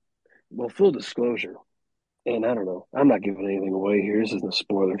show? Well, full disclosure, and I don't know, I'm not giving anything away here. This isn't a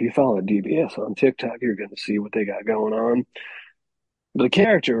spoiler. If you follow DBS on TikTok, you're going to see what they got going on. But the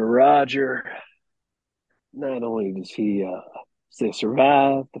character of Roger, not only does he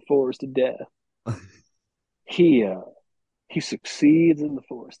survive the forest of death, he succeeds in the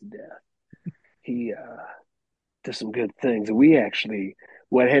forest of death. He does some good things. And we actually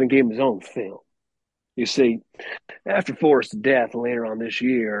went ahead and gave him his own film. You see, after Forest of Death later on this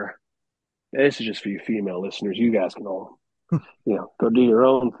year, this is just for you female listeners. You guys can all, go do your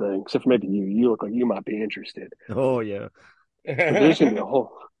own thing. Except for maybe you. You look like you might be interested. Oh, yeah. But there's gonna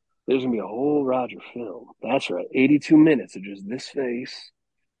be a whole Roger film. That's right. 82 minutes of just this face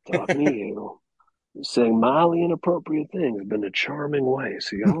talking to you, saying mildly inappropriate things, but in a charming way.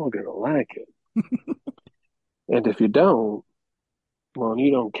 So y'all are gonna like it. And if you don't, well,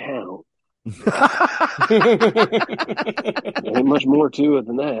 you don't count. There ain't much more to it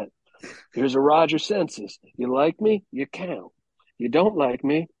than that. Here's a Roger census. You like me? You count. You don't like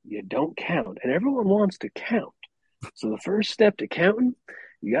me? You don't count. And everyone wants to count. So the first step to counting,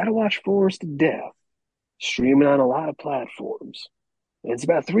 you got to watch Forest of Death, streaming on a lot of platforms. And it's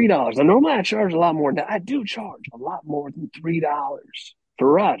about $3. Now, normally I charge a lot more. Now, I do charge a lot more than $3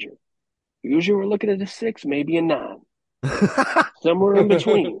 for Roger. Usually we're looking at a 6, maybe a 9. Somewhere in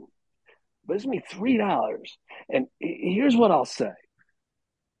between. But it's going to be $3. And here's what I'll say.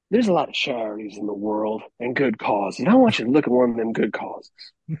 There's a lot of charities in the world and good causes. And I want you to look at one of them good causes.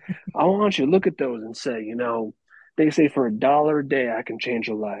 I want you to look at those and say, they say for $1 a day, I can change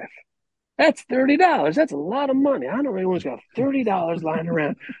a life. That's $30. That's a lot of money. I know anyone's got $30 lying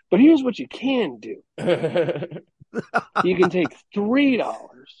around. But here's what you can do. You can take $3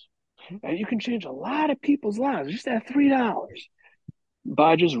 and you can change a lot of people's lives just at $3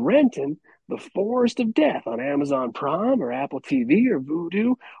 by just renting The Forest of Death on Amazon Prime or Apple TV or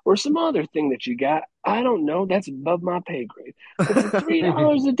Vudu or some other thing that you got. I don't know. That's above my pay grade. But for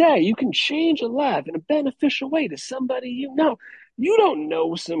 $3 a day, you can change a life in a beneficial way to somebody you know. You don't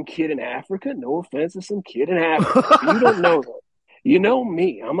know some kid in Africa. No offense to some kid in Africa. You don't know them. You know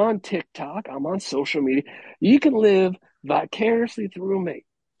me. I'm on TikTok. I'm on social media. You can live vicariously through me.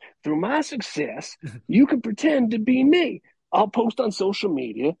 Through my success, you can pretend to be me. I'll post on social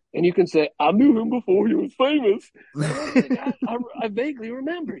media, and you can say, I knew him before he was famous. I vaguely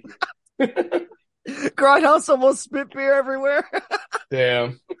remember you. Grindhouse almost spit beer everywhere.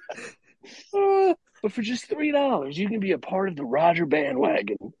 Damn. But for just $3, you can be a part of the Roger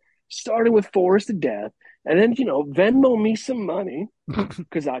bandwagon, starting with Forest of Death, and then, Venmo me some money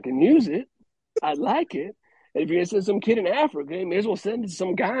because I can use it. I like it. And if you're going to send some kid in Africa, you may as well send it to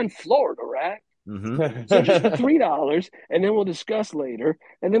some guy in Florida, right? Mm-hmm. So just for $3, and then we'll discuss later.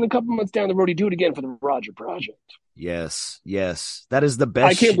 And then a couple months down the road, you do it again for the Roger Project. Yes. That is the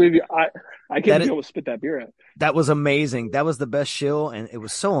best. I can't believe you. I can't believe you almost spit that beer out. That was amazing. That was the best shill, and it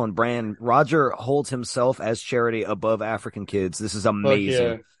was so on brand. Roger holds himself as charity above African kids. This is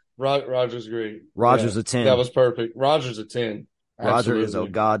amazing. Yeah. Roger's great. Roger's a 10. That was perfect. Roger's a 10. Roger Absolutely. is a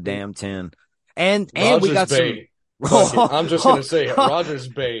goddamn 10. And Roger's we got Bay. I'm just going to say it. Roger's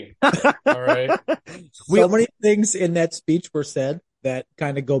Bay. All right. So many things in that speech were said that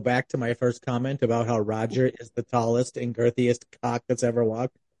kind of go back to my first comment about how Roger is the tallest and girthiest cock that's ever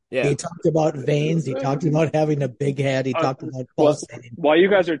walked. Yeah. He talked about veins. He talked about having a big head. He talked about pulsating. While you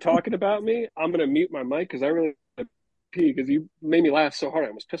guys are talking about me, I'm going to mute my mic because I really want to pee because you made me laugh so hard I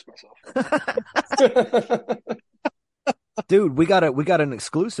almost pissed myself. Dude, we got an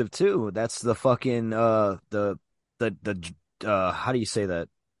exclusive too. That's the fucking the how do you say that?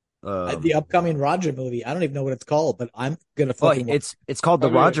 The upcoming Roger movie. I don't even know what it's called, but I'm gonna fucking. It's called the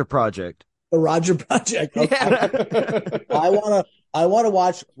Roger Project. The Roger Project. Okay. Yeah. I wanna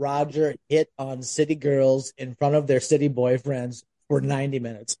watch Roger hit on city girls in front of their city boyfriends for 90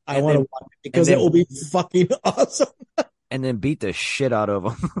 minutes. I want to watch it because it will be fucking awesome. And then beat the shit out of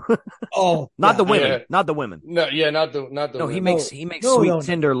them. Not the women. Yeah. Not the women. No, not the. No, he makes sweet,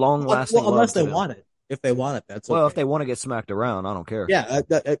 tender, long lasting. Well, unless they want it. If they want it, that's okay. Well, if they want to get smacked around, I don't care. Yeah,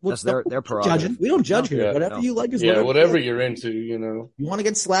 that's their prerogative. We don't judge here. Whatever you like is whatever you're into. You want to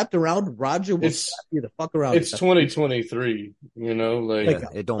get slapped around, Roger will slap you the fuck around. It's 2023.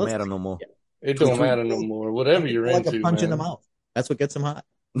 It don't matter no more. It don't matter no more. Whatever you're into, like a punch in the mouth. That's what gets them hot.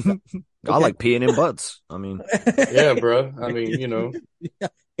 Okay. I like peeing in butts. I mean, yeah, bro. I mean,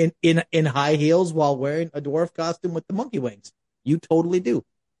 in high heels while wearing a dwarf costume with the monkey wings. You totally do.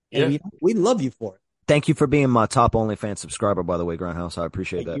 And we love you for it. Thank you for being my top OnlyFans subscriber, by the way, Grindhouse. I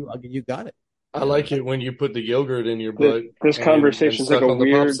appreciate that. You got it. I like it when you put the yogurt in your butt. This conversation took a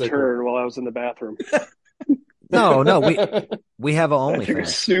weird turn while I was in the bathroom. No, we have an OnlyFans. Took a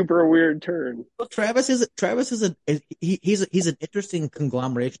super weird turn. Well, Travis is he's an interesting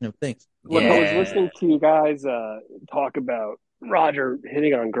conglomeration of things. When I was listening to you guys talk about Roger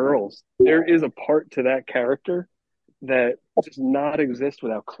hitting on girls, there is a part to that character that does not exist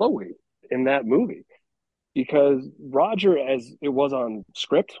without Chloe in that movie. Because Roger, as it was on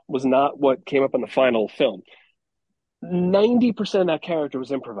script, was not what came up in the final film. 90% of that character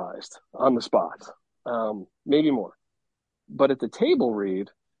was improvised on the spot. Maybe more. But at the table read,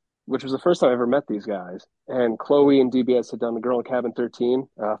 which was the first time I ever met these guys, and Chloe and DBS had done The Girl in Cabin 13,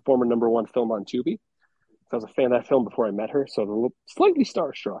 former #1 film on Tubi. So I was a fan of that film before I met her, so I was slightly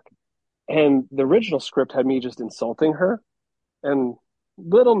starstruck. And the original script had me just insulting her and a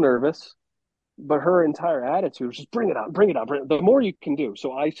little nervous, but her entire attitude was just bring it up. The more you can do.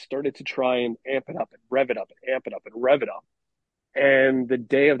 So I started to try and amp it up and rev it up and amp it up and rev it up. And the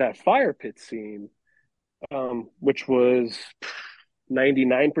day of that fire pit scene, which was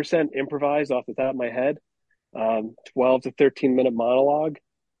 99% improvised off the top of my head, 12 to 13 minute monologue,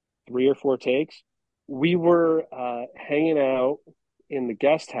 3 or 4 takes. We were hanging out in the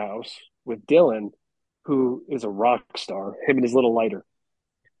guest house with Dylan, who is a rock star, him and his little lighter.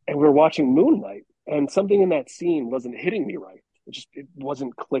 And we were watching Moonlight, and something in that scene wasn't hitting me right. It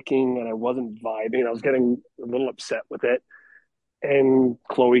wasn't clicking, and I wasn't vibing. I was getting a little upset with it. And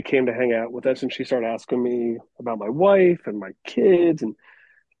Chloe came to hang out with us, and she started asking me about my wife and my kids, and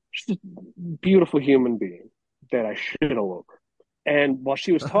she's a beautiful human being that I shit all over. And while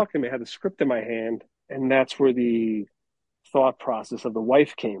she was talking to me, I had the script in my hand, and that's where the thought process of the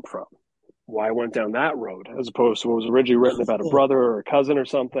wife came from. Why I went down that road as opposed to what was originally written about a brother or a cousin or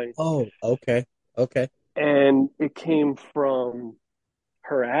something. Oh, okay. And it came from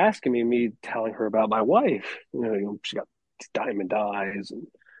her asking me telling her about my wife. She got diamond eyes and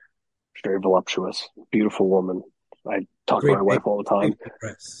she's very voluptuous, beautiful woman. I talk to my wife all the time.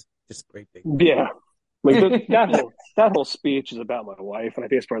 Just great big. Yeah. Like that whole speech is about my wife, and I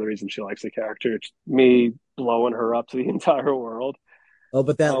think it's part of the reason she likes the character. It's me blowing her up to the entire world. Oh,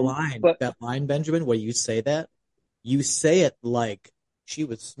 but that line, Benjamin, where you say that, you say it like she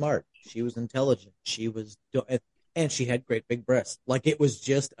was smart, she was intelligent, and she had great big breasts. Like it was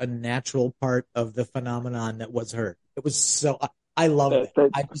just a natural part of the phenomenon that was her. It was so. I love That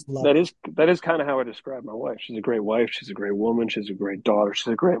that. that I just love that it. is kind of how I describe my wife. She's a great wife. She's a great woman. She's a great daughter.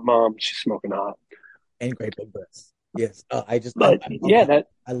 She's a great mom. She's smoking hot. And great big breasts. Yes. But I love yeah, that. that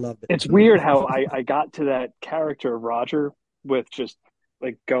I love it. it's weird how I got to that character of Roger with just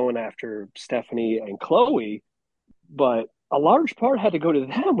like going after Stephanie and Chloe, but a large part had to go to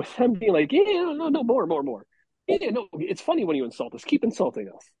them with them being like, yeah, no, no, more, more, more. Yeah, no, it's funny when you insult us. Keep insulting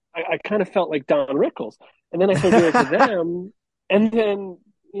us. I kind of felt like Don Rickles. And then I started doing it to them. And then,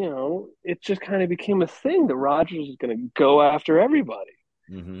 it just kind of became a thing that Rogers is going to go after everybody.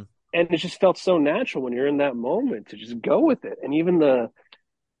 Hmm. And it just felt so natural when you're in that moment to just go with it. And even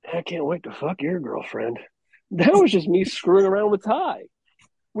I can't wait to fuck your girlfriend. That was just me screwing around with Ty.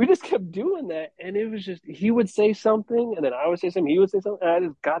 We just kept doing that, and it was just he would say something, and then I would say something, he would say something, and I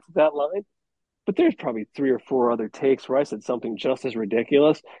just got to that line. But there's probably three or four other takes where I said something just as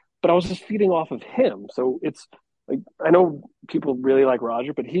ridiculous, but I was just feeding off of him. So it's like I know people really like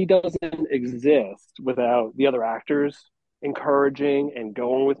Roger, but he doesn't exist without the other actors encouraging and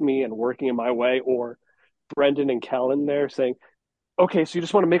going with me and working in my way, or Brendan and Kellen there saying, okay, so you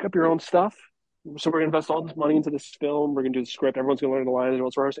just want to make up your own stuff? So we're going to invest all this money into this film. We're going to do the script. Everyone's going to learn the lines.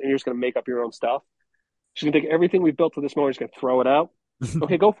 Everyone's rehearse, and you're just going to make up your own stuff. She's going to take everything we've built to this moment. She's going to throw it out.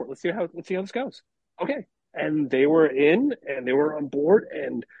 Okay, go for it. Let's see how this goes. Okay, and they were in, and they were on board,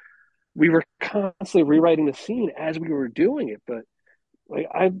 and we were constantly rewriting the scene as we were doing it. But like,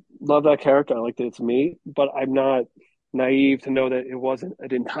 I love that character. I like that it's me, but I'm not naive to know that it wasn't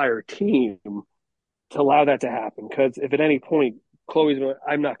an entire team to allow that to happen. Because if at any point Chloe's been like,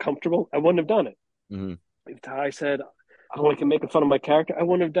 I'm not comfortable, I wouldn't have done it. Hmm. If Ty said, I don't like him making fun of my character, I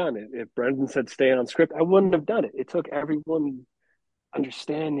wouldn't have done it. If Brendan said stay on script, I wouldn't have done it. It took everyone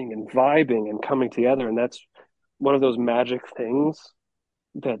understanding and vibing and coming together. And that's one of those magic things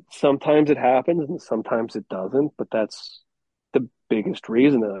that sometimes it happens and sometimes it doesn't. But that's the biggest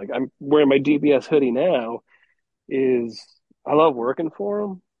reason that like, I'm wearing my DBS hoodie now is I love working for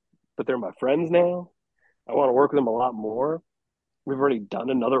them, but they're my friends now. I want to work with them a lot more. We've already done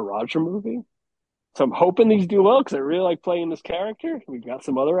another Roger movie. So I'm hoping these do well because I really like playing this character. We've got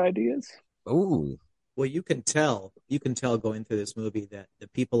some other ideas. Ooh. Well, you can tell going through this movie that the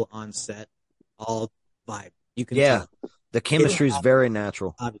people on set all vibe. You can Yeah. tell. The chemistry is very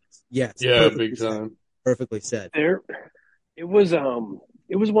natural. Obvious. Yes. Yeah, Perfectly big said. time. Perfectly said. There, it was one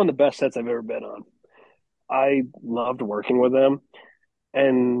of the best sets I've ever been on. I loved working with them,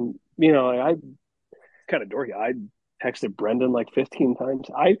 and I kind of dorky. I texted Brendan like 15 times.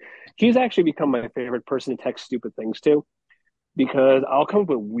 He's actually become my favorite person to text stupid things to because I'll come up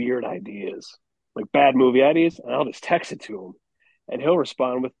with weird ideas, like bad movie ideas, and I'll just text it to him, and he'll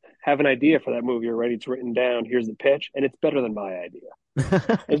respond with, "Have an idea for that movie already? It's written down. Here's the pitch, and it's better than my idea."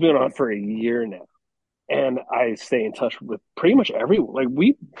 It's been on for a year now, and I stay in touch with pretty much everyone.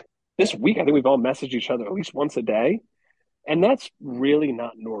 Like this week, I think we've all messaged each other at least once a day, and that's really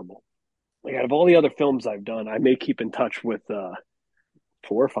not normal. Like out of all the other films I've done, I may keep in touch with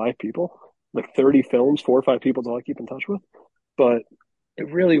four or five people. Like 30 films, four or five people is all I keep in touch with. But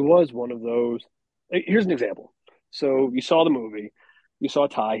it really was one of those. Here's an example. So you saw the movie, you saw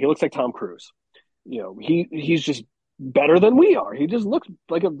Ty. He looks like Tom Cruise. He's just better than we are. He just looks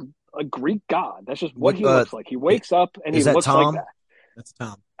like a Greek god. That's just what he looks like. He wakes up and he Is that looks Tom? like that. That's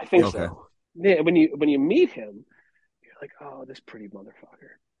Tom. I think Okay. so. Yeah, when you meet him, you're like, oh, this pretty motherfucker.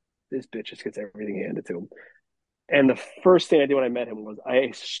 This bitch just gets everything handed to him. And the first thing I did when I met him was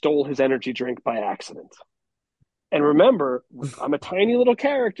I stole his energy drink by accident. And remember, I'm a tiny little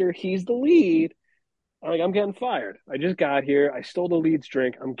character. He's the lead. I'm getting fired. I just got here. I stole the lead's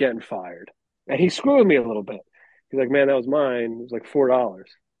drink. I'm getting fired. And he screwed me a little bit. He's like, man, that was mine. It was like $4.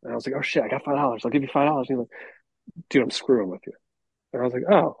 And I was like, oh shit, I got $5. I'll give you $5. And he's like, dude, I'm screwing with you. And I was like,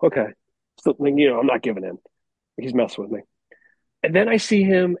 oh, okay. So, I'm not giving in. He's messing with me. And then I see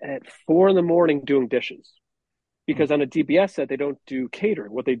him at 4 a.m. doing dishes because on a DBS set, they don't do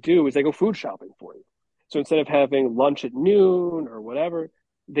catering. What they do is they go food shopping for you. So instead of having lunch at noon or whatever,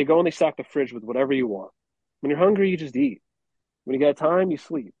 they go and they stock the fridge with whatever you want. When you're hungry, you just eat. When you got time, you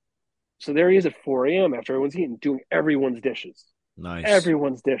sleep. So there he is at 4 a.m. after everyone's eating, doing everyone's dishes. Nice.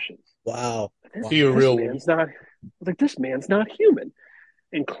 Everyone's dishes. Wow. He a real one. man's not. I was like, this man's not human.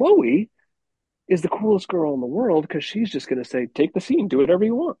 And Chloe is the coolest girl in the world because she's just going to say, take the scene, do whatever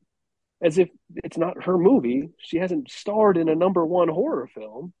you want. As if it's not her movie. She hasn't starred in a #1 horror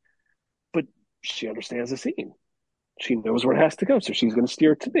film, but she understands the scene. She knows where it has to go, so she's going to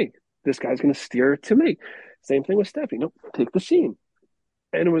steer it to me. This guy's going to steer it to me. Same thing with Stephanie. No, take the scene.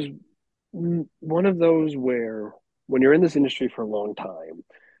 And it was one of those where when you're in this industry for a long time,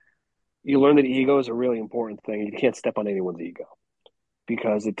 you learn that ego is a really important thing. You can't step on anyone's ego.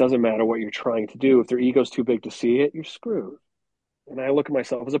 because it doesn't matter what you're trying to do. If their ego's too big to see it, you're screwed. And I look at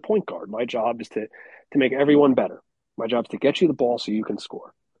myself as a point guard. My job is to make everyone better. My job is to get you the ball so you can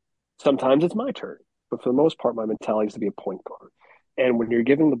score. Sometimes it's my turn, but for the most part, my mentality is to be a point guard. And when you're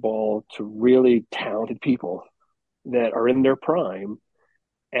giving the ball to really talented people that are in their prime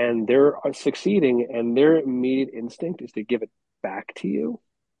and they're succeeding, and their immediate instinct is to give it back to you,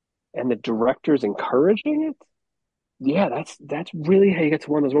 and the director's encouraging it, yeah, that's really how you get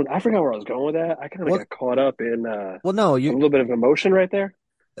to one of those ones. I forgot where I was going with that. I kind of Well, got caught up in well, no, a little bit of emotion right there.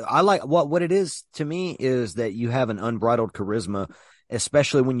 I like what it is to me is that you have an unbridled charisma,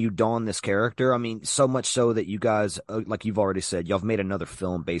 especially when you don this character. I mean, so much so that you guys, like you've already said, y'all have made another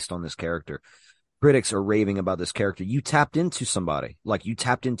film based on this character. Critics are raving about this character. You tapped into somebody, like you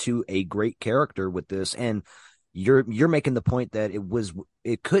tapped into a great character with this, and you're making the point that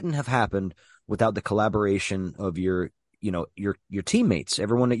it couldn't have happened without the collaboration of your teammates,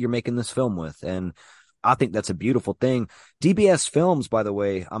 everyone that you're making this film with. And I think that's a beautiful thing. DBS Films, by the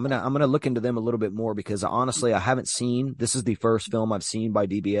way, I'm gonna look into them a little bit more because honestly, I haven't seen. This is the first film I've seen by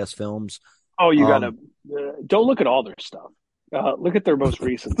DBS Films. Oh, you gotta don't look at all their stuff. Look at their most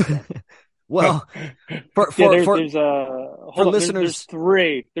recent stuff. Well, for listeners, There's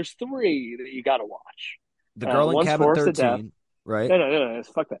three that you gotta watch. The Girl in Cabin 13, right? No,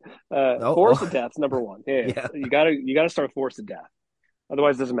 fuck that. Force of Death's number one. Yeah. You gotta start with Force of Death.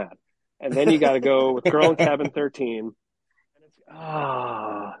 Otherwise, it doesn't matter. And then you gotta go with Girl in Cabin 13.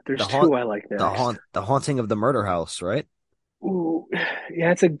 There's two I like next. The Haunting of the Murder House, right? Ooh,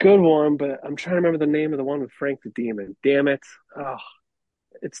 yeah, it's a good one, but I'm trying to remember the name of the one with Frank the Demon. Damn it. Oh,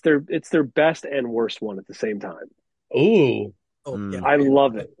 it's their best and worst one at the same time. Ooh. Yeah. I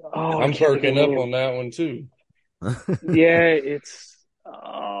love it. Oh, I'm perking up on that one too. Yeah, it's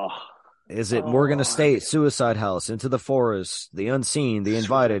Is it Morgan Estate, Suicide House, Into the Forest, The Unseen, The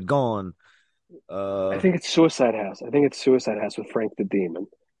Invited, Gone? I think it's Suicide House. I think it's Suicide House with Frank the Demon.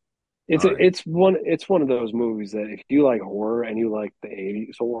 It's one of those movies that if you like horror and you like the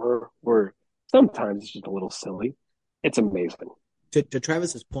 80s horror, where sometimes it's just a little silly, it's amazing. To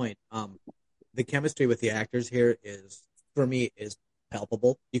Travis's point, the chemistry with the actors here is, for me, is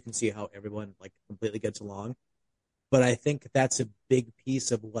palpable. You can see how everyone like completely gets along. But I think that's a big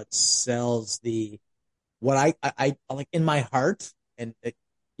piece of what sells what I like in my heart, and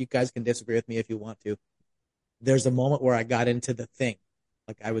you guys can disagree with me if you want to. There's a moment where I got into The Thing,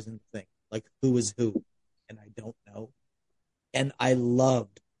 like I was in The Thing, like who is who, and I don't know. And I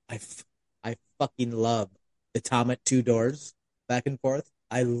fucking loved the Tom at two doors back and forth.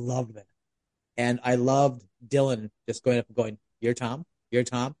 I loved that, and I loved Dylan just going up and going, "You're Tom,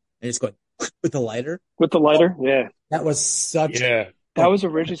 and just going with the lighter. Yeah. That was such. Yeah. That was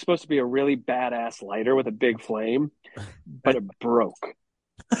originally supposed to be a really badass lighter with a big flame, but it broke.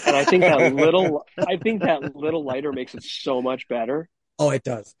 And I think that little lighter makes it so much better. Oh, it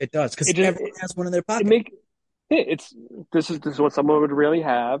does. Because everyone has one in their pocket. This is what someone would really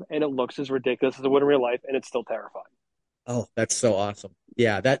have, and it looks as ridiculous as it would in real life, and it's still terrifying. Oh, that's so awesome.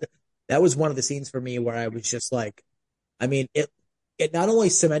 Yeah, that was one of the scenes for me where I was just like, I mean, it not only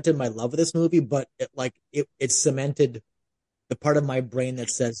cemented my love of this movie, but it cemented the part of my brain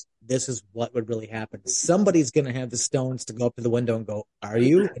that says this is what would really happen. Somebody's going to have the stones to go up to the window and go, "Are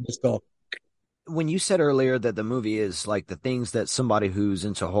you?" And just go. When you said earlier that the movie is like the things that somebody who's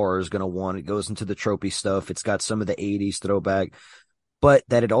into horror is going to want, it goes into the tropey stuff. It's got some of the 80s throwback, but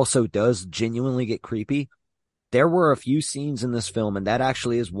that it also does genuinely get creepy. There were a few scenes in this film, and that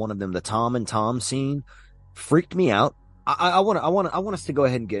actually is one of them. The Tom and Tom scene freaked me out. I want us to go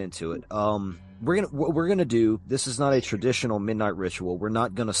ahead and get into it. We're gonna do. This is not a traditional midnight ritual. We're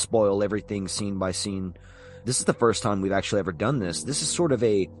not gonna spoil everything scene by scene. This is the first time we've actually ever done this. This is sort of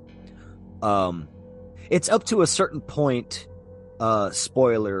a, it's up to a certain point,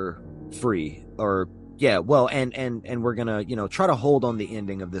 spoiler free, or yeah. Well, and we're gonna try to hold on the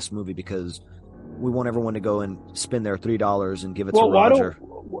ending of this movie because we want everyone to go and spend their $3 and give it to Roger.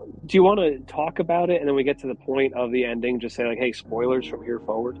 Do you want to talk about it and then we get to the point of the ending? Just say like, "Hey, spoilers from here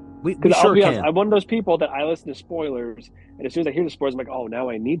forward." We sure can. Honest, I'm one of those people that I listen to spoilers, and as soon as I hear the spoilers, I'm like, "Oh, now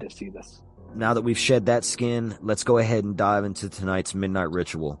I need to see this." Now that we've shed that skin, let's go ahead and dive into tonight's midnight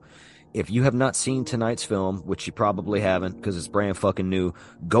ritual. If you have not seen tonight's film, which you probably haven't because it's brand fucking new,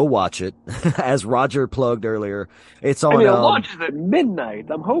 go watch it. As Roger plugged earlier, it's on. It launches at midnight.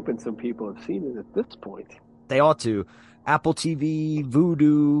 I'm hoping some people have seen it at this point. They ought to. Apple TV,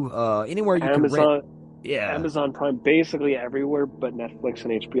 Vudu, anywhere you can rent. Yeah, Amazon Prime, basically everywhere, but Netflix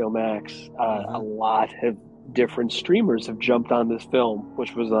and HBO Max. A lot of different streamers have jumped on this film,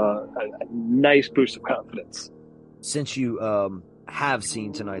 which was a nice boost of confidence. Since you have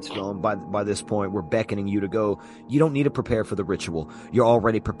seen tonight's film, by this point, we're beckoning you to go. You don't need to prepare for the ritual. You're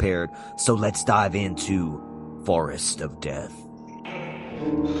already prepared. So let's dive into Forest of Death.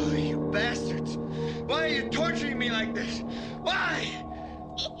 Oh, you bastards! Why are you torturing me like this? Why?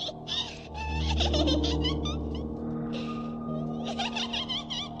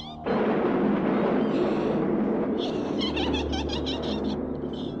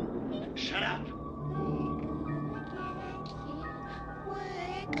 Shut up!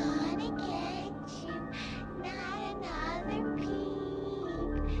 We're gonna get you, not another peep.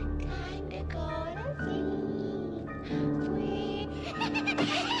 Time to go to sleep.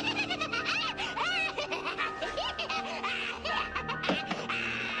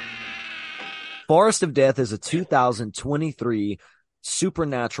 Forest of Death is a 2023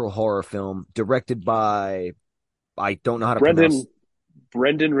 supernatural horror film directed by, I don't know how to pronounce.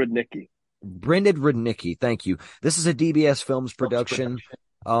 Brendan Rudnicki. Brendan Rudnicki, thank you. This is a DBS Films production.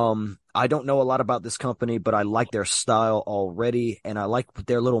 I don't know a lot about this company, but I like their style already, and I like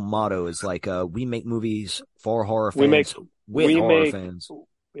their little motto is like, we make movies for horror fans, fans.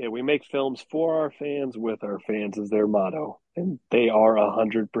 Yeah, we make films for our fans, with our fans is their motto. And they are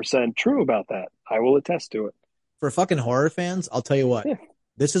 100% true about that. I will attest to it. For fucking horror fans, I'll tell you what. Yeah.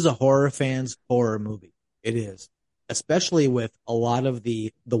 This is a horror fans horror movie. It is. Especially with a lot of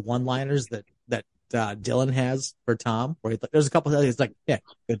the one-liners that Dylan has for Tom, where there's a couple of he's like, yeah,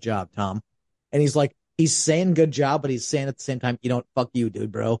 good job, Tom. And he's like, he's saying good job, but he's saying at the same time, fuck you,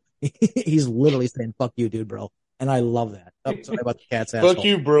 dude, bro. He's literally saying, fuck you, dude, bro. And I love that. Oh, sorry about the cat's asshole. Fuck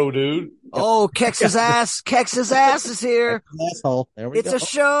you, bro, dude. Oh, Kex's ass is here. Asshole. There we go. It's a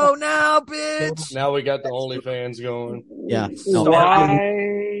show now, bitch. Now we got the OnlyFans going. Yeah. No,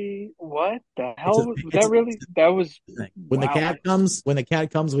 Why? What the hell? That was when the cat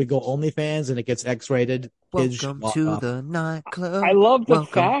comes, we go OnlyFans and it gets X-rated. Welcome to the nightclub. I love the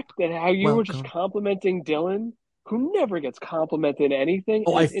fact that how you were just complimenting Dylan, who never gets complimented anything,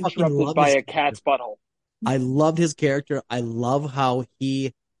 I is interrupted by a cat's butthole. I loved his character. I love how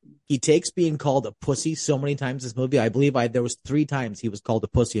he takes being called a pussy so many times in this movie. I believe there was 3 times he was called a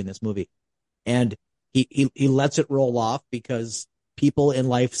pussy in this movie. And he lets it roll off because people in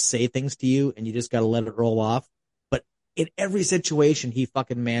life say things to you and you just got to let it roll off. But in every situation, he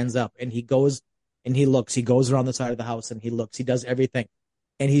fucking mans up and he goes and he looks. He goes around the side of the house and he looks. He does everything.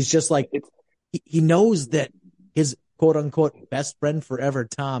 And he's just like, he knows that his quote unquote best friend forever,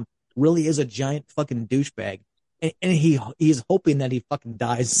 Tom, really is a giant fucking douchebag, and he's hoping that he fucking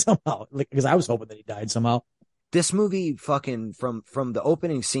dies somehow. Because I was hoping that he died somehow. This movie, fucking from the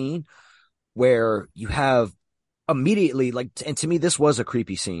opening scene, where you have immediately and to me this was a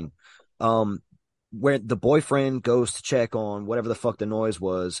creepy scene, where the boyfriend goes to check on whatever the fuck the noise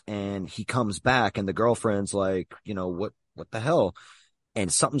was, and he comes back, and the girlfriend's like, what the hell,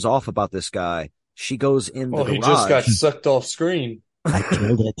 and something's off about this guy. She goes in the garage. He just got sucked off screen. I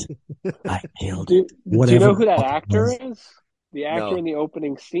killed it. I killed it. Do you know who that actor is? The actor in the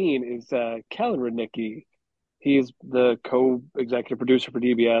opening scene is Kellen Rudnicki. He's the co-executive producer for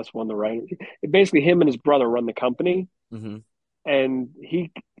DBS, one of the writers. Basically, him and his brother run the company. Mm-hmm. And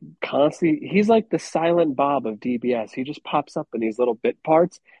he's like the silent Bob of DBS. He just pops up in these little bit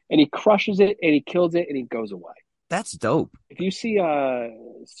parts, and he crushes it, and he kills it, and he goes away. That's dope. If you see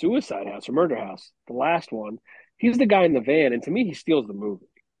Suicide House or Murder House, the last one, he's the guy in the van, and to me, he steals the movie.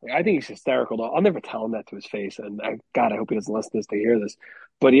 I think he's hysterical. I'll never tell him that to his face, and I hope he doesn't listen to this to hear this.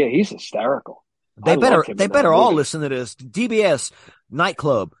 But yeah, he's hysterical. They better all listen to this. DBS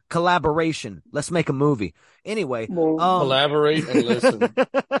nightclub collaboration. Let's make a movie. Anyway, collaborate and listen.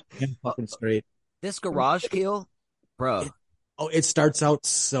 Fucking straight. This garage kill, bro. It starts out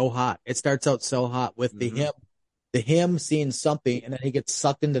so hot. With the him seeing something, and then he gets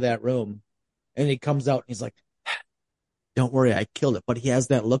sucked into that room, and he comes out and he's like, "Don't worry, I killed it." But he has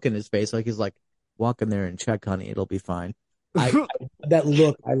that look in his face, like he's like, "Walk in there and check, honey. It'll be fine." That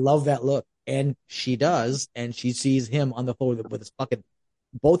look, I love that look. And she does, and she sees him on the floor with his fucking,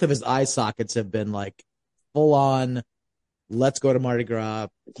 both of his eye sockets have been like full on, let's go to Mardi Gras.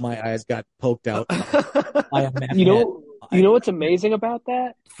 My eyes got poked out. You know what's amazing about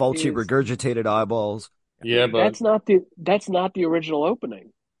that? Faulty regurgitated eyeballs. Yeah, but that's not the original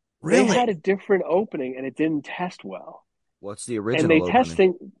opening. Really? They had a different opening, and it didn't test well. What's the original opening? And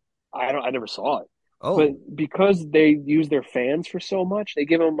testing. I never saw it. Oh. But because they use their fans for so much, they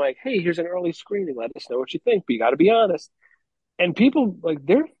give them like, hey, here's an early screening. Let us know what you think, but you got to be honest. And people, like,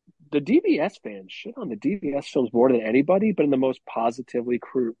 the DBS fans shit on the DBS films more than anybody, but in the most positively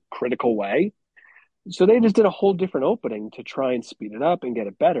critical way. So they just did a whole different opening to try and speed it up and get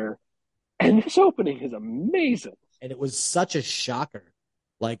it better. And this opening is amazing. and it was such a shocker.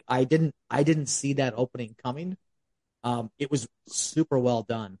 Like I didn't see that opening coming. It was super well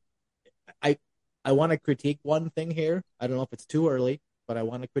done. I want to critique one thing here. I don't know if it's too early, but I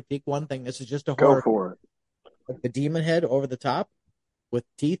want to critique one thing. This is just a horror. Go for it. Like the demon head over the top with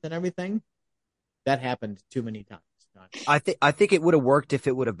teeth and everything. That happened too many times. I think it would have worked if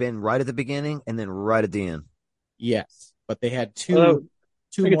it would have been right at the beginning and then right at the end. Yes, but they had I two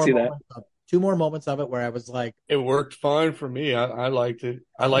can more see that. moments of, two more moments of it where I was like, It worked fine for me. I liked it.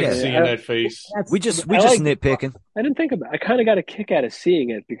 I liked Yeah. seeing that face. We just I like- nitpicking. I didn't think about it. I kind of got a kick out of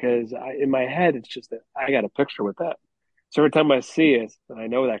seeing it because in my head, it's just that I got a picture with that. So every time I see it, I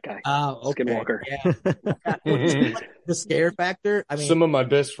know that guy. oh, okay. Skinwalker. Yeah. The scare factor. I mean, Some of my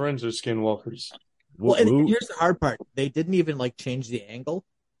best friends are skinwalkers. well, and here's the hard part. They didn't even like change the angle.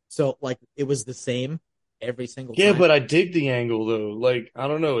 So like it was the same every single Yeah, time. but I dig the angle though. Like, I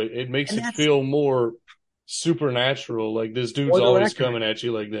don't know. It makes And it that's- feel more supernatural. Like this dude's For the always record. coming at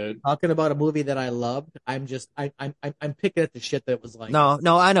you like that. Talking about a movie that I loved, I'm picking at the shit that was like. No,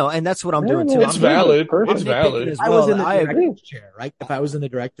 I know, and that's what I'm doing No, too. no, It's I'm valid. perfect. It's nitpicking valid. as I was well. in the I agree. director's chair, right? If I was in the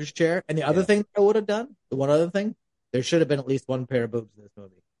director's chair, and the other thing I would have done, the one other thing, there should have been at least one pair of boobs in this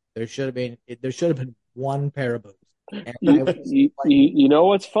movie. There should have been one pair of boobs. And I was You know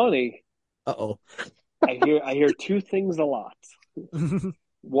what's funny? uh-oh. I hear two things a lot.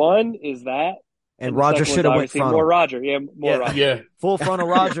 One is that, And the Roger second should one's have went obviously frontal. more Roger. Yeah, more Yeah. Roger. Yeah. Full frontal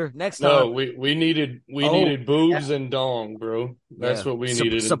Roger. Next time. No, we needed boobs and dong, bro. That's Yeah. what we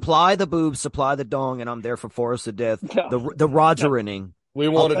needed. Supply the boobs, supply the dong, and I'm there for Forest of Death. No. The Roger-ining. We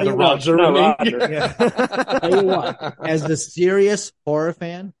wanted tell the you what, Roger. no, ring. Roger. Yeah. Tell you what, as a serious horror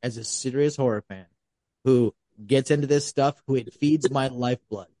fan, who gets into this stuff, who it feeds my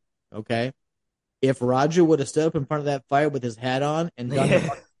lifeblood, okay? If Roger would have stood up in front of that fire with his hat on and done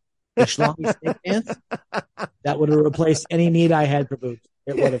the schlongy snake dance, that would have replaced any need I had for boobs.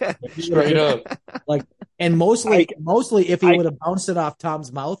 It would have. Straight up. Like, and mostly if he I- would have bounced it off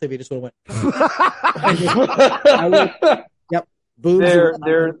Tom's mouth, if he just would have boobs. There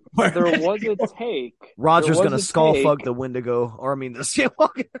was a take. Roger's There was gonna a skull take. fuck the Wendigo, or I mean the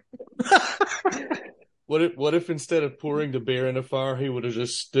Skinwalker. What if instead of pouring the beer in the fire, he would have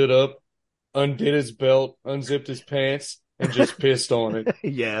just stood up, undid his belt, unzipped his pants, and just pissed on it?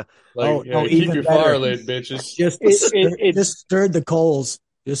 Yeah. Like, Oh, keep even your better. fire lit, bitches. Just stirred the coals.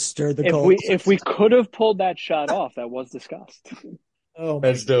 Just stirred the coals. If we could have pulled that shot off, that was discussed. Oh my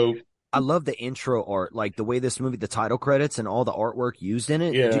That's dope. I love the intro art, like the way this movie, the title credits and all the artwork used in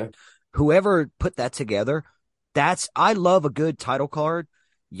it. Yeah. Dude, whoever put that together, I love a good title card.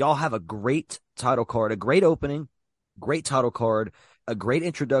 Y'all have a great title card, a great opening, great title card, a great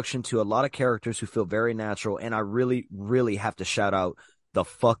introduction to a lot of characters who feel very natural. And I really, really have to shout out the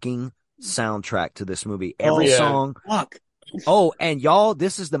fucking soundtrack to this movie. Every yeah. song. fuck. Oh, and y'all,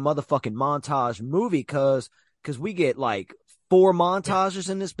 this is the motherfucking montage movie cause we get like 4 montages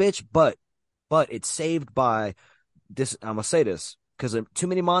in this bitch, but it's saved by this. I'm gonna say this because too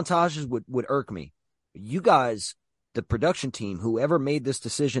many montages would irk me. You guys, the production team, whoever made this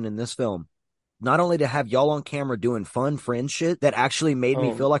decision in this film, not only to have y'all on camera doing fun friend shit that actually made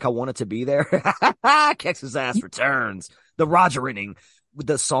me feel like I wanted to be there. Kex's ass returns. The Rogering.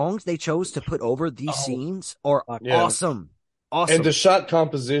 The songs they chose to put over these scenes are Yeah. awesome. Awesome. And the shot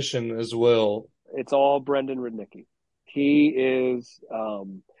composition as well. It's all Brendan Rudnicki. He is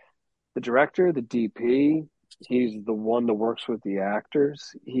the director, the DP. He's the one that works with the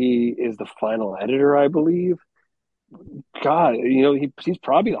actors. He is the final editor, I believe. God, he's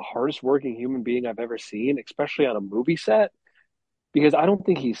probably the hardest working human being I've ever seen, especially on a movie set, because I don't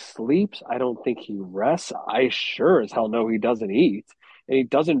think he sleeps. I don't think he rests. I sure as hell know he doesn't eat, and he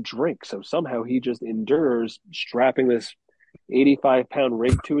doesn't drink. So somehow he just endures strapping this 85-pound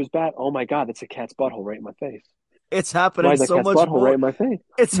rig to his back. Oh my God, that's a cat's butthole right in my face. It's Why happening is that so cat's much butthole more. right in my face?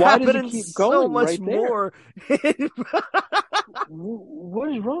 It's Why does it happening keep so going much right there? more.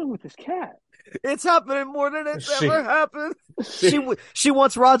 What is wrong with this cat? It's happening more than it's She- ever happened. She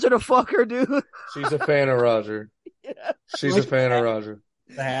wants Roger to fuck her, dude. She's a fan of Roger. Yeah. She's a fan of Roger.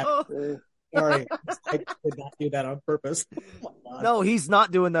 That. Oh, Sorry, I did not do that on purpose. Oh my God. no, he's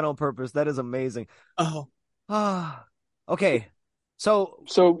not doing that on purpose. That is amazing. Oh, Okay, so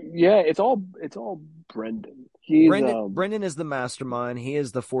Yeah, it's all Brendan. He's Brendan is the mastermind. He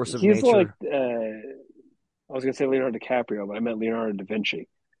is the force of he's nature. like I was gonna say Leonardo DiCaprio, but I meant Leonardo da Vinci.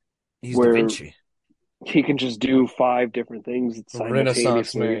 He's where- Da Vinci. He can just do 5 different things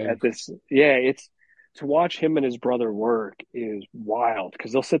Renaissance simultaneously man. at this. Yeah, it's to watch him and his brother work is wild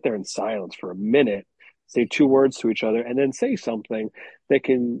because they'll sit there in silence for a minute, say two words to each other, and then say something that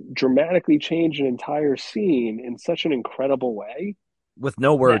can dramatically change an entire scene in such an incredible way. With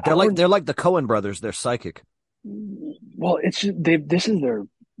no word. Yeah, They're like the Coen brothers. They're psychic. Well, it's just, this is the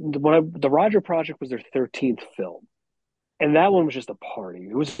Roger Project was their 13th film. And that one was just a party.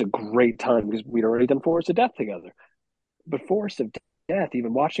 It was a great time because we'd already done Forest of Death together. But Forest of Death,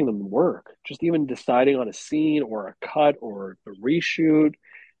 even watching them work, just even deciding on a scene or a cut or a reshoot,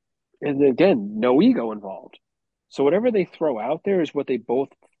 and again, no ego involved. So whatever they throw out there is what they both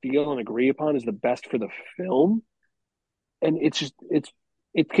feel and agree upon is the best for the film. And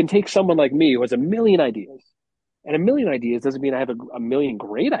it can take someone like me who has a million ideas. And a million ideas doesn't mean I have a million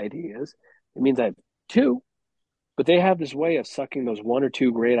great ideas. It means I have two. But they have this way of sucking those one or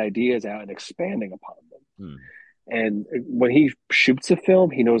two great ideas out and expanding upon them. And when he shoots a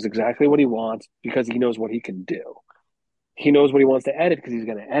film, he knows exactly what he wants because he knows what he can do. He knows what he wants to edit because he's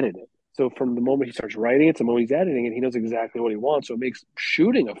going to edit it. So from the moment he starts writing it to the moment he's editing it, he knows exactly what he wants. So it makes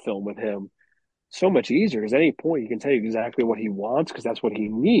shooting a film with him so much easier because at any point he can tell you exactly what he wants because that's what he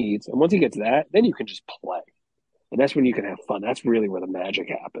needs. And once he gets that, then you can just play. And that's when you can have fun. That's really where the magic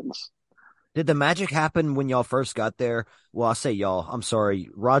happens. Did the magic happen when y'all first got there? Well, I'll say y'all. I'm sorry.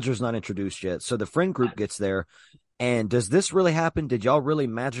 Roger's not introduced yet. So the friend group gets there. And does this really happen? Did y'all really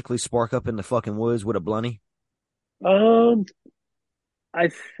magically spark up in the fucking woods with a blunty? I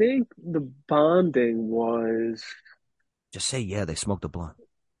think the bonding was... Just say, yeah, they smoked a blunt.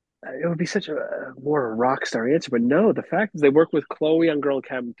 It would be such a more rock star answer, but no, the fact is they work with Chloe on Girl in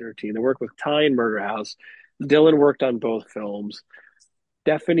Cabin 13. They work with Ty in Murder House. Dylan worked on both films.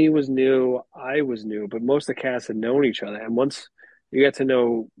 Stephanie was new. I was new, but most of the cast had known each other. And once you get to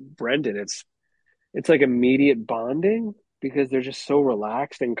know Brendan, it's like immediate bonding because they're just so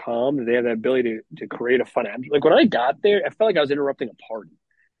relaxed and calm that they have that ability to create a fun atmosphere. Like when I got there, I felt like I was interrupting a party.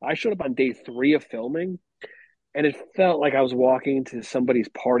 I showed up on day 3 of filming, and it felt like I was walking to somebody's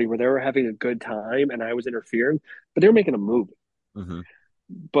party where they were having a good time and I was interfering, but they were making a movie. Mm-hmm.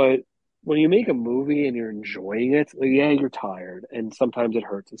 But when you make a movie and you're enjoying it, like, yeah, you're tired and sometimes it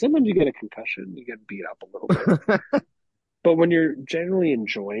hurts. And sometimes you get a concussion, you get beat up a little bit. But when you're generally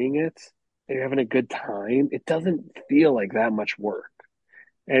enjoying it and you're having a good time, it doesn't feel like that much work.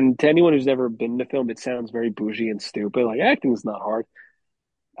 And to anyone who's never been to film, it sounds very bougie and stupid. Like acting's not hard.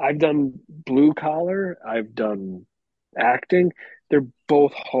 I've done blue collar, I've done acting. They're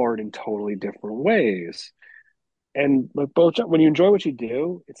both hard in totally different ways. And like both, when you enjoy what you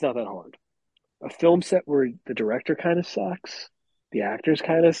do, it's not that hard. A film set where the director kind of sucks, the actors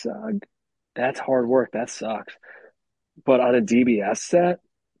kind of suck, that's hard work. That sucks. But on a DBS set,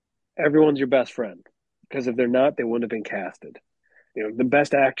 everyone's your best friend because if they're not, they wouldn't have been casted. You know, the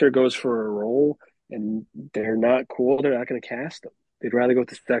best actor goes for a role and they're not cool, they're not going to cast them. They'd rather go with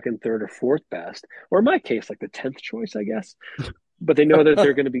the second, third, or fourth best, or in my case, like the 10th choice, I guess. But they know that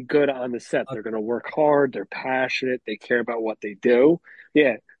they're going to be good on the set. They're going to work hard. They're passionate. They care about what they do.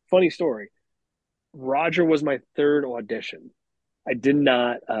 Yeah, funny story. Roger was my third audition. I did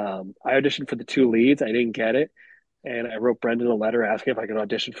not. I auditioned for the 2 leads. I didn't get it, and I wrote Brendan a letter asking if I could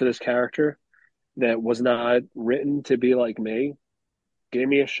audition for this character that was not written to be like me. Gave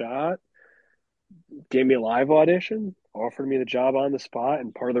me a shot. Gave me a live audition. Offered me the job on the spot.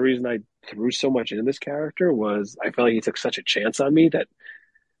 And part of the reason I threw so much into this character was I felt like he took such a chance on me that,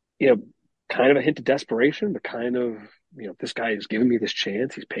 you know, kind of a hint of desperation, but kind of, you know, this guy is giving me this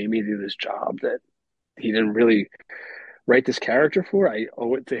chance. He's paying me to do this job that he didn't really write this character for. I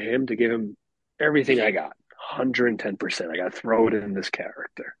owe it to him to give him everything I got. 110%. I got to throw it in this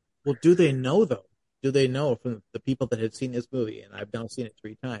character. Well, do they know, though? Do they know from the people that have seen this movie, and I've now seen it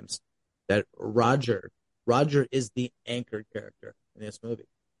 3 times, that Roger is the anchored character in this movie?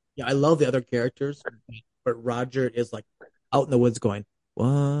 Yeah, I love the other characters, but Roger is like out in the woods going,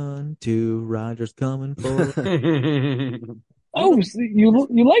 1, 2, Roger's coming for. Oh, so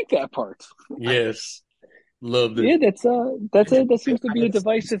you like that part? Yes, loved it. Yeah, that seems to be a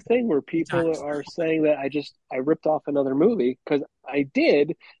divisive thing where people are saying that I ripped off another movie because I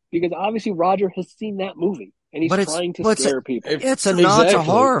did, because obviously Roger has seen that movie and he's trying to scare people. It's a nod to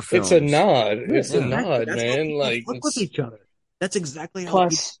horror films. It's a nod. It's a Exactly. nod, That's man. what Like fuck with each other. That's exactly how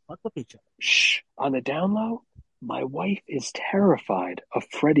Plus- we fuck with each other. Shh, on the down low, my wife is terrified of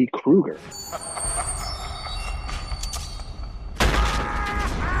Freddy Krueger.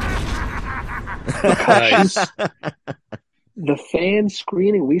 nice. The fan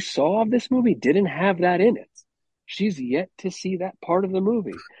screening we saw of this movie didn't have that in it. She's yet to see that part of the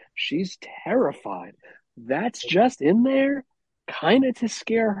movie. She's terrified. That's just in there kind of to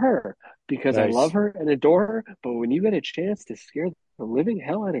scare her because I Nice. love her and adore her. But when you get a chance to scare the living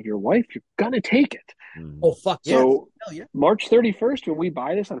hell out of your wife, you're gonna take it. Mhm. Oh fuck yes. So Hell yeah. March 31st, when we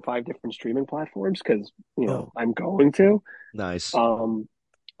buy this on 5 different streaming platforms, because Oh. I'm going to, Nice. I'm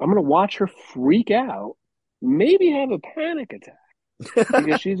gonna watch her freak out, maybe have a panic attack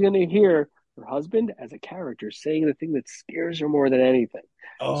because she's gonna hear her husband as a character saying the thing that scares her more than anything.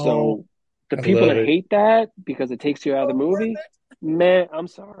 Oh. So the I people love that it. hate that because it takes you out of the So worth movie, it. man, I'm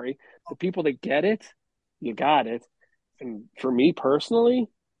sorry. The people that get it, you got it. And for me personally,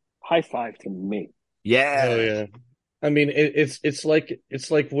 high five to me. Hell Yeah. yeah. I mean, it's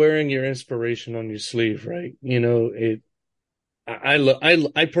like wearing your inspiration on your sleeve, right? You know,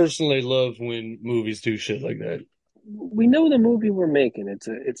 I personally love when movies do shit like that. We know the movie we're making.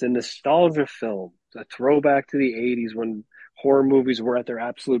 It's a nostalgia film. It's a throwback to the 80s when horror movies were at their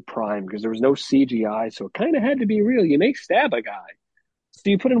absolute prime because there was no CGI, so it kind of had to be real. You may stab a guy. So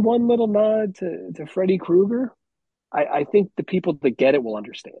you put in one little nod to Freddy Krueger. I think the people that get it will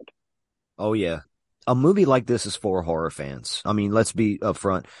understand. Oh yeah. A movie like this is for horror fans. I mean, let's be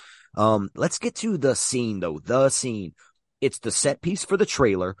upfront. Let's get to the scene though. The scene. It's the set piece for the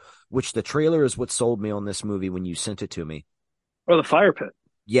trailer, which the trailer is what sold me on this movie when you sent it to me. Or the fire pit.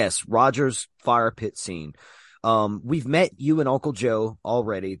 Yes, Roger's fire pit scene. We've met you and Uncle Joe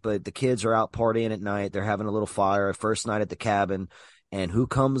already, but the kids are out partying at night. They're having a little fire, first night at the cabin, and who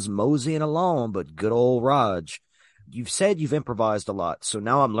comes moseying along but good old Raj? You've said you've improvised a lot, so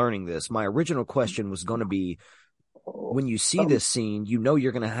now I'm learning this. My original question was going to be, when you see this scene, you know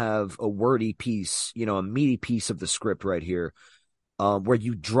you're going to have a wordy piece, a meaty piece of the script right here, where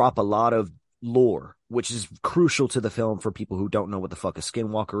you drop a lot of lore, which is crucial to the film for people who don't know what the fuck a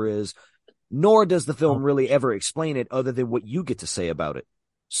skinwalker is, nor does the film really ever explain it other than what you get to say about it.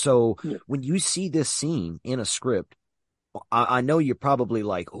 So Yeah. when you see this scene in a script, I know you're probably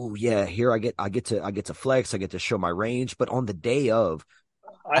like, oh yeah, here I get to flex, I get to show my range, but on the day of,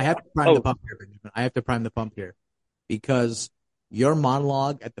 I have to prime the pump here, Benjamin. I have to prime the pump here because your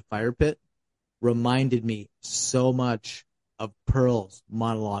monologue at the fire pit reminded me so much of Pearl's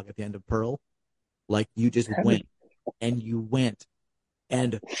monologue at the end of Pearl. Like you just went and you went,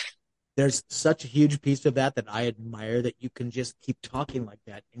 and there's such a huge piece of that I admire that you can just keep talking like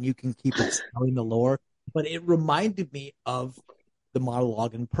that and you can keep telling the lore. But it reminded me of the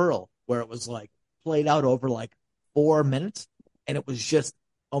monologue in Pearl, where it was like played out over like 4 minutes, and it was just,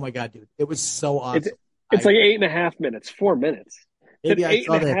 oh my god, dude, it was so awesome. It's like 8.5 minutes, 4 minutes. It's Maybe an I eight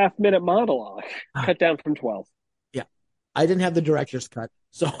saw and a that. half minute monologue, cut down from 12. Yeah, I didn't have the director's cut,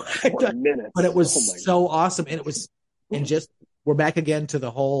 so 4 minutes. but it was Oh my so awesome, and just we're back again to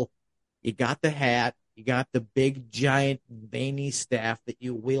the whole. You got the hat, you got the big giant veiny staff that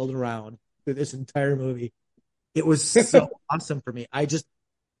you wheeled around through this entire movie. It was so awesome for me. I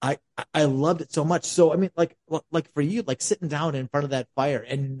loved it so much. So I mean, like for you, like sitting down in front of that fire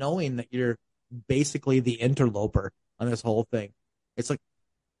and knowing that you're basically the interloper on this whole thing. It's like,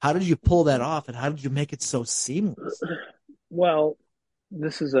 how did you pull that off, and how did you make it so seamless? Well,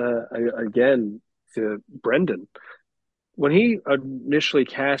 this is again to Brendan. When he initially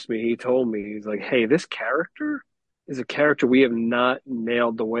cast me, he told me, he's like, "Hey, this character is a character we have not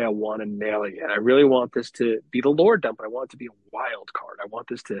nailed the way I want to nail it yet. I really want this to be the lore dump. I want it to be a wild card. I want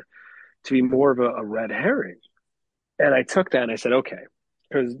this to be more of a red herring." And I took that and I said, okay,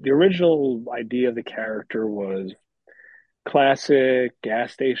 because the original idea of the character was classic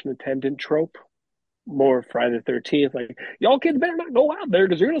gas station attendant trope, more Friday the 13th, like, y'all kids better not go out there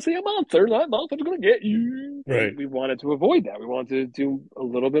because you're going to see a monster. That monster's going to get you. Right. We wanted to avoid that. We wanted to do a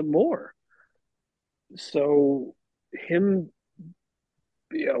little bit more. So him,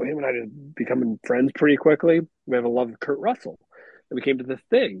 him and I just becoming friends pretty quickly. We have a love of Kurt Russell. And we came to the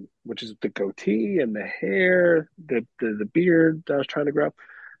thing, which is the goatee and the hair, the beard that I was trying to grow.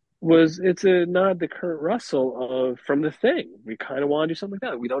 It's a nod to Kurt Russell from the thing. We kind of want to do something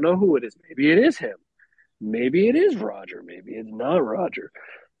like that. We don't know who it is. Maybe it is him. Maybe it is Roger. Maybe it's not Roger.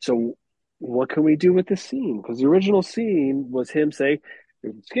 So what can we do with this scene? Because the original scene was him saying,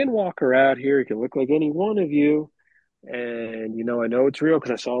 "There's a skinwalker out here. He can look like any one of you. And, I know it's real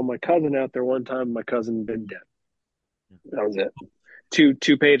because I saw my cousin out there one time. My cousin had been dead." That was it.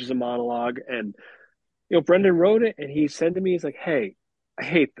 Two pages of monologue. And, Brendan wrote it and he said to me, he's like, "Hey, I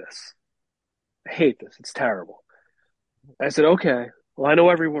hate this. I hate this. It's terrible." I said, "Okay, well, I know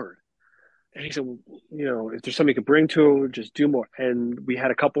every word." And he said, "Well, if there's something you could bring to it, just do more." And we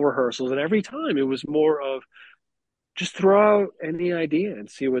had a couple rehearsals, and every time it was more of just throw out any idea and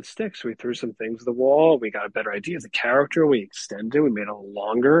see what sticks. We threw some things at the wall. We got a better idea of the character. We extended it. We made it a little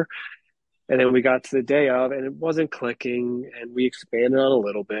longer. And then we got to the day of, and it wasn't clicking, and we expanded on a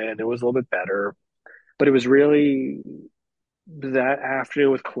little bit, and it was a little bit better. But it was really that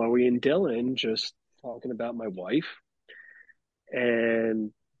afternoon with Chloe and Dylan, just talking about my wife,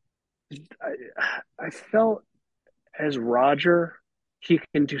 and I felt as Roger, he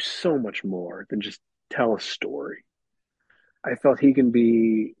can do so much more than just tell a story. I felt he can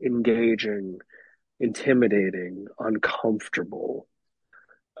be engaging, intimidating, uncomfortable.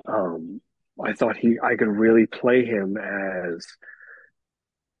 Um, I thought I could really play him as.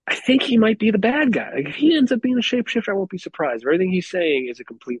 I think he might be the bad guy. Like if he ends up being a shapeshifter, I won't be surprised. Everything he's saying is a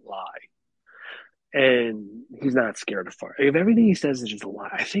complete lie, and he's not scared of fire. If everything he says is just a lie,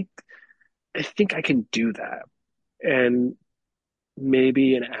 I think I can do that. And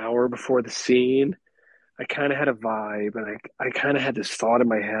maybe an hour before the scene, I kind of had a vibe, and I kind of had this thought in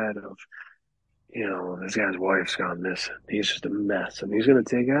my head of, this guy's wife's gone missing. He's just a mess, and he's going to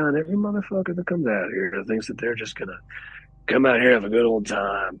take on every motherfucker that comes out here that thinks that they're just going to come out here, have a good old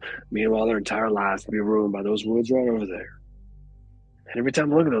time. Meanwhile, their entire lives will be ruined by those woods right over there. And every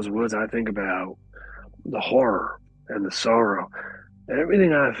time I look at those woods, I think about the horror and the sorrow and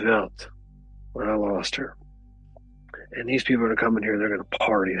everything I felt when I lost her. And these people are coming here, they're going to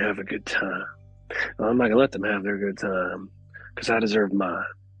party and have a good time. Well, I'm not going to let them have their good time because I deserve mine.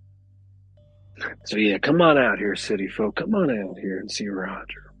 So, yeah, come on out here, city folk. Come on out here and see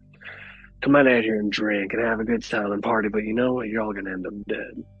Roger. Come on out here and drink and have a good time and party. But you know what? You're all going to end up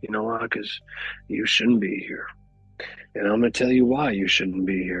dead. You know why? Because you shouldn't be here. And I'm going to tell you why you shouldn't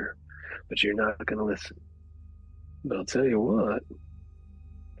be here. But you're not going to listen. But I'll tell you what.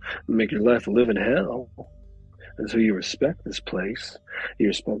 Make your life a living hell. And so you respect this place. You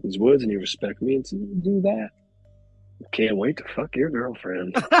respect these woods and you respect me. And so you do that. Can't wait to fuck your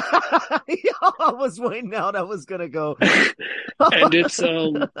girlfriend. I was waiting how that was going to go. And it's,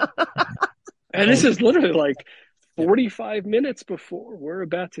 and this is literally like 45 minutes before we're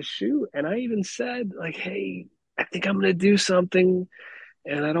about to shoot. And I even said, like, hey, I think I'm going to do something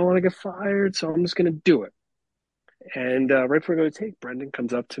and I don't want to get fired. So I'm just going to do it. And right before I go to take, Brendan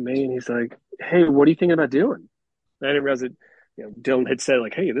comes up to me and he's like, hey, what are you thinking about doing? And I didn't realize that, Dylan had said,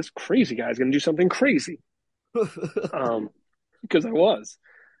 like, hey, this crazy guy's going to do something crazy. Because I was.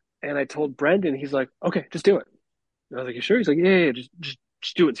 And I told Brendan, he's like, okay, just do it. And I was like, you sure? He's like, yeah,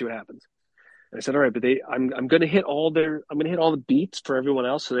 just do it and see what happens. And I said, all right, but I'm gonna hit all the beats for everyone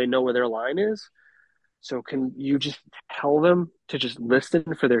else so they know where their line is. So can you just tell them to just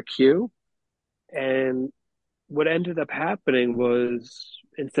listen for their cue? And what ended up happening was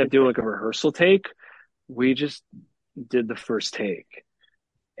instead of doing like a rehearsal take, we just did the first take.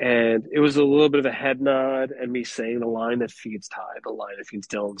 And it was a little bit of a head nod and me saying the line that feeds Ty, the line that feeds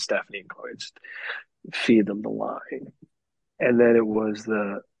Dylan, Stephanie, and Chloe. Just feed them the line. And then it was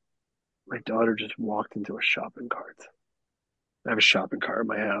my daughter just walked into a shopping cart. I have a shopping cart in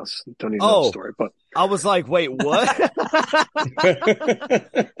my house. Don't even know the story, but I was like, wait, what?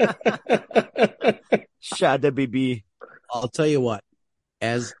 Shada BB. I'll tell you what,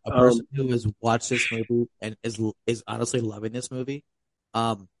 as a person who has watched this movie and is honestly loving this movie,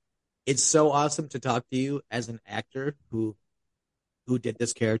 it's so awesome to talk to you as an actor who did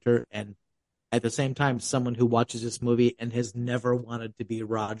this character, and at the same time, someone who watches this movie and has never wanted to be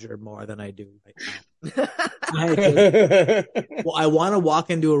Roger more than I do right now. I want to walk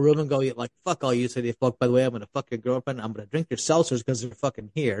into a room and go, like, fuck all you city folk. By the way, I'm going to fuck your girlfriend. I'm going to drink your seltzers because they're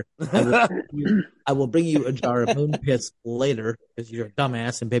fucking here. I will bring you a jar of moon piss later because you're a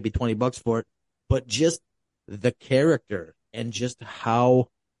dumbass and pay me $20 for it. But just the character and just how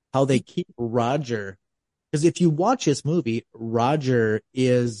they keep Roger. Because if you watch this movie, Roger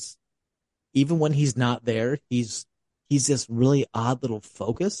is, even when he's not there, he's this really odd little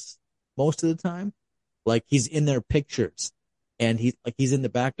focus most of the time. Like he's in their pictures and he's in the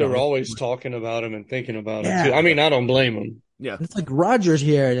background. They're always talking about him and thinking about him too. I mean, I don't blame him. Yeah. And it's like Roger's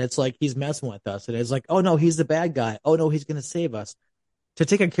here and it's like he's messing with us. And it's like, oh no, he's the bad guy. Oh no, he's gonna save us. To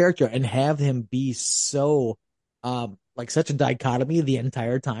take a character and have him be so like such a dichotomy the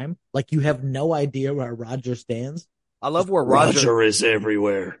entire time. Like you have no idea where Roger stands. I love where Roger is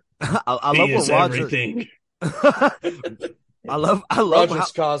everywhere. I love where Roger. Everything. I love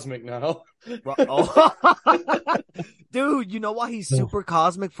Roger's cosmic now. Dude, you know why he's super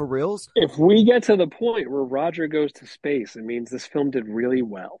cosmic for reals? if we get to the point where Roger goes to space, it means this film did really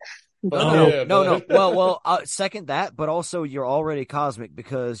well. No. Well, second that, but also you're already cosmic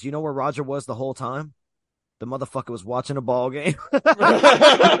because you know where Roger was the whole time? The motherfucker was watching a ball game.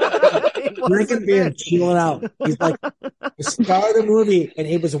 Drinking beer and chilling out. He's like the star of the movie, and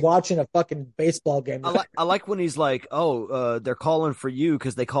he was watching a fucking baseball game. I like when he's like, they're calling for you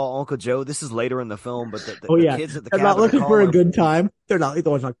because they call Uncle Joe. This is later in the film, but the kids at the they're cabin not looking are for a calling. good time. They're not. They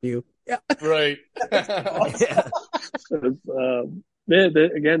don't talk to you. Yeah. Right. Yeah. Again,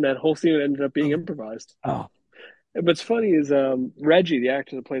 that whole scene ended up being improvised. Oh, And what's funny is Reggie, the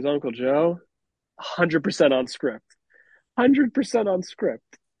actor that plays Uncle Joe, 100% on script. 100% on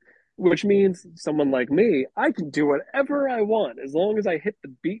script. Which means someone like me, I can do whatever I want as long as I hit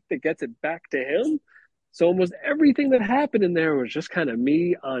the beat that gets it back to him. So almost everything that happened in there was just kind of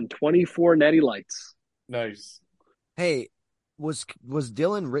me on 24 natty lights. Nice. Hey, was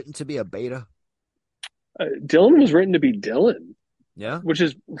Dylan written to be a beta? Dylan was written to be Dylan, Yeah. which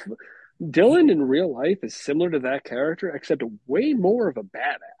is Dylan in real life is similar to that character, except way more of a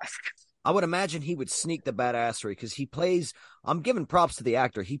badass. I would imagine he would sneak the badassery because he plays. I'm giving props to the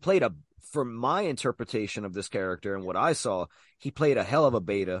actor. He played from my interpretation of this character and what I saw, he played a hell of a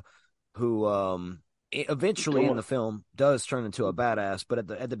beta who eventually in the film does turn into a badass.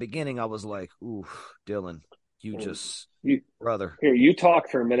 But at the beginning, I was like, ooh, Dylan, brother. Here, you talk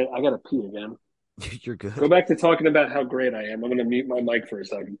for a minute. I got to pee again. You're good. Go back to talking about how great I am. I'm going to mute my mic for a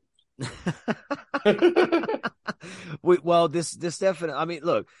second. Well, this definitely. I mean,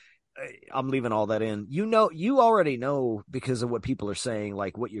 look. I'm leaving all that in. You already know because of what people are saying,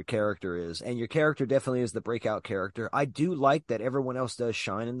 like what your character is, and your character definitely is the breakout character. I do like that everyone else does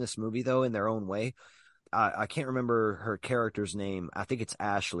shine in this movie, though, in their own way. I can't remember her character's name. I think it's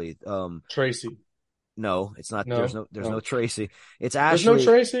Ashley. Tracy. No, it's not. No. There's no Tracy. It's Ashley. There's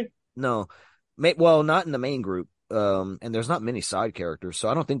no Tracy? No. Well, not in the main group. And there's not many side characters, so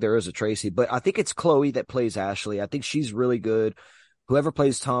I don't think there is a Tracy. But I think it's Chloe that plays Ashley. I think she's really good. Whoever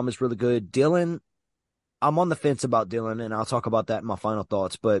plays Tom is really good. Dylan, I'm on the fence about Dylan, and I'll talk about that in my final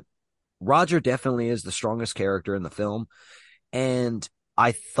thoughts. But Roger definitely is the strongest character in the film. And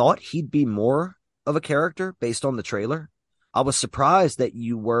I thought he'd be more of a character based on the trailer. I was surprised that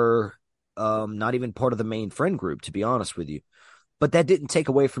you were not even part of the main friend group, to be honest with you. But that didn't take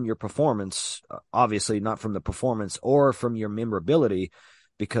away from your performance, obviously not from the performance or from your memorability,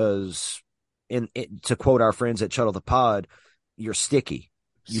 because to quote our friends at Shuttle the Pod, you're sticky.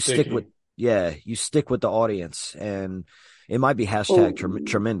 You stick with the audience, and it might be hashtag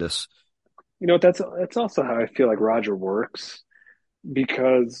tremendous. You know, that's also how I feel like Roger works,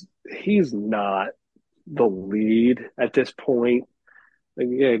 because he's not the lead at this point. Like,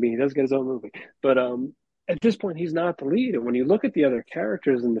 yeah, I mean, he does get his own movie, but at this point, he's not the lead. And when you look at the other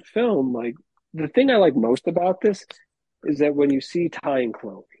characters in the film, like the thing I like most about this is that when you see Ty and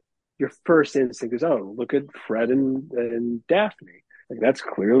Chloe, your first instinct is, oh, look at Fred and Daphne. Like, that's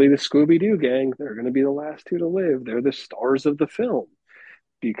clearly the Scooby-Doo gang. They're going to be the last two to live. They're the stars of the film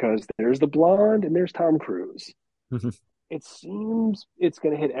because there's the blonde and there's Tom Cruise. It seems it's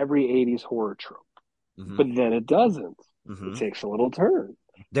going to hit every 80s horror trope, but then it doesn't. It takes a little turn.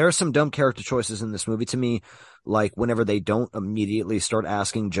 There are some dumb character choices in this movie to me, like whenever they don't immediately start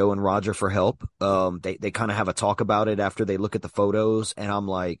asking Joe and Roger for help. They kind of have a talk about it after they look at the photos, and I'm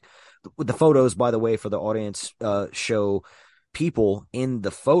like, the photos, by the way, for the audience, show people in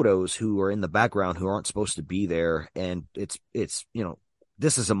the photos who are in the background who aren't supposed to be there, and it's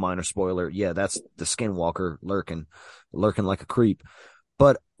this is a minor spoiler. Yeah, that's the Skinwalker lurking like a creep,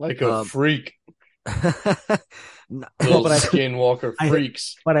 but like a freak. Well, but Skinwalker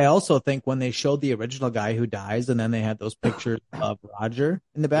freaks. But I also think when they showed the original guy who dies, and then they had those pictures of Roger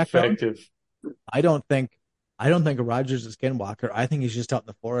in the background, Effective. I don't think Roger's a Skinwalker. I think he's just out in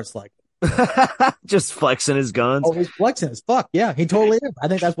the forest, like just flexing his guns. Oh, he's flexing his fuck. Yeah, he totally is. I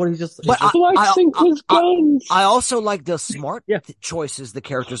think that's what he's just. But flexing his guns. I also like the smart choices the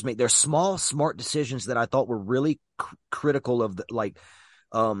characters make. They're small, smart decisions that I thought were really critical of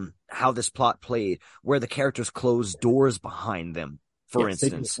how this plot played, where the characters close doors behind them. For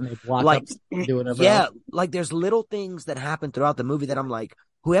instance, like there's little things that happen throughout the movie that I'm like,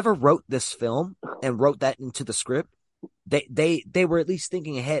 whoever wrote this film and wrote that into the script, they were at least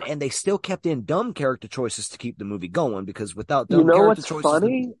thinking ahead, and they still kept in dumb character choices to keep the movie going, because without dumb character choices,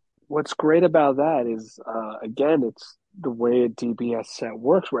 funny? What's great about that is again, it's the way a DBS set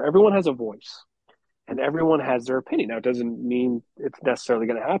works, where everyone has a voice and everyone has their opinion. Now, it doesn't mean it's necessarily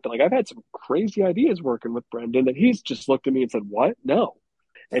going to happen. Like, I've had some crazy ideas working with Brendan that he's just looked at me and said, "What? No."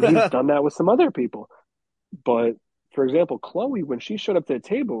 And he's done that with some other people. But for example, Chloe, when she showed up to the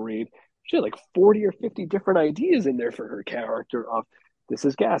table read, she had like 40 or 50 different ideas in there for her character of, this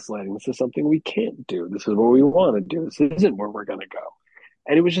is gaslighting. This is something we can't do. This is what we want to do. This isn't where we're going to go.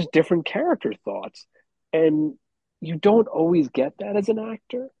 And it was just different character thoughts. And you don't always get that as an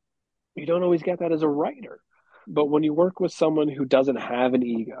actor. You don't always get that as a writer. But when you work with someone who doesn't have an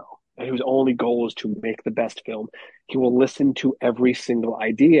ego and whose only goal is to make the best film, he will listen to every single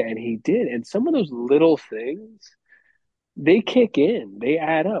idea. And he did. And some of those little things they kick in, they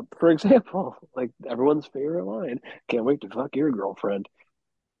add up. For example, like everyone's favorite line, "Can't wait to fuck your girlfriend."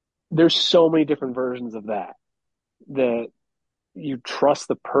 There's so many different versions of that. That you trust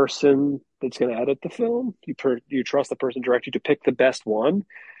the person that's going to edit the film. You trust the person direct you to pick the best one,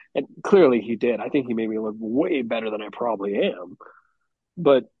 and clearly he did. I think he made me look way better than I probably am.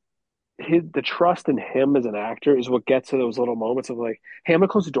 But the trust in him as an actor is what gets to those little moments of like, "Hey, I'm gonna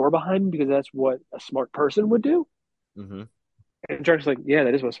close the door behind me because that's what a smart person would do." Hmm. And the director's like, "Yeah,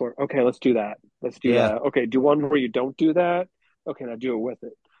 that is what's smart. Okay, let's do that. Let's do Yeah. that. Okay, do one where you don't do that. Okay, now do it with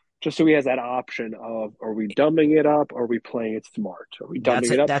it." Just so he has that option of, are we dumbing it up? Or are we playing it smart? Are we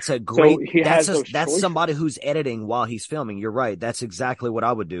dumbing it up? That's a So great, he has those that's choices. somebody who's editing while he's filming. You're right. That's exactly what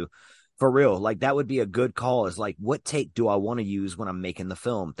I would do. For real. Like that would be a good call, is like, what take do I want to use when I'm making the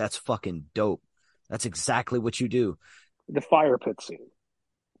film? That's fucking dope. That's exactly what you do. The fire pit scene.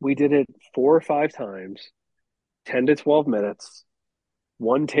 We did it 4 or 5 times, 10 to 12 minutes,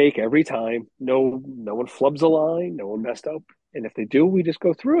 one take every time. No one flubs a line. No one messed up. And if they do, we just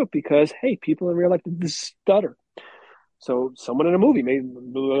go through it because, hey, people in real life stutter. So someone in a movie may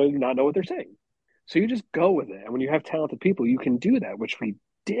not know what they're saying. So you just go with it. And when you have talented people, you can do that, which we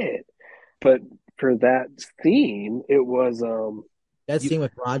did. But for that scene, it was That You, scene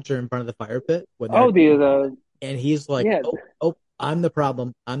with Roger in front of the fire pit when oh they're and he's like, yeah. oh, I'm the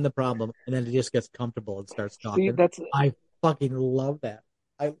problem, and then he just gets comfortable and starts See, talking. that's I fucking love that.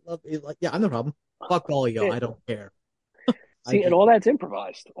 I love it. Like, yeah, I'm the problem. Fuck all of y'all. I don't care. see, and all that's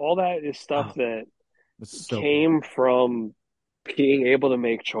improvised. All that is stuff Oh, that it's so good. came from being able to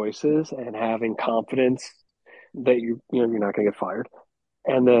make choices and having confidence that you're not going to get fired.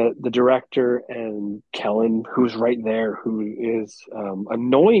 And the director and Kellen, who's right there, who is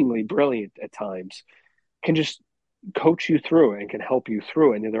annoyingly brilliant at times, can just coach you through it and can help you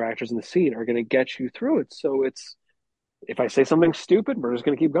through it. And the other actors in the scene are going to get you through it. So it's, if I say something stupid, we're just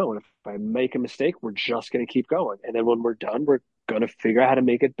going to keep going. If I make a mistake, we're just going to keep going. And then when we're done, we're going to figure out how to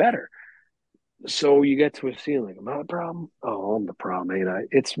make it better. So you get to a scene like, am I the problem? Oh, I'm the problem, ain't I?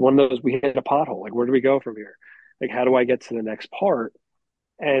 It's one of those, we hit a pothole. Like, where do we go from here? Like, how do I get to the next part?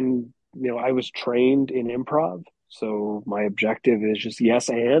 And, I was trained in improv. So my objective is just yes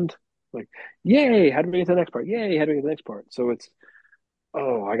and. Like, yay, how do we get to the next part? Yay, how do we get to the next part? So it's,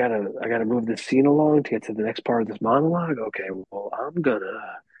 oh, I gotta move the scene along to get to the next part of this monologue. Okay, well,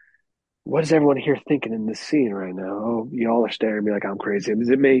 what is everyone here thinking in this scene right now? Oh, y'all are staring at me like I'm crazy. Is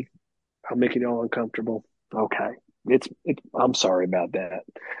it me? I'm making y'all uncomfortable. Okay. I'm sorry about that.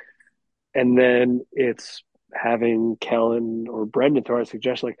 And then it's having Kellen or Brendan throw out a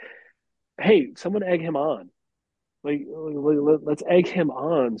suggestion like, hey, someone egg him on. Like, let's egg him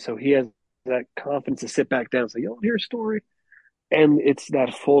on so he has that confidence to sit back down and say, you don't hear a story. And it's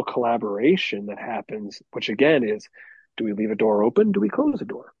that full collaboration that happens, which again is, do we leave a door open? Do we close a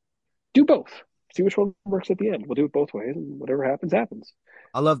door? Do both. See which one works at the end. We'll do it both ways, and whatever happens, happens.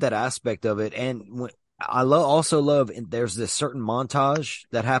 I love that aspect of it. And also love, there's this certain montage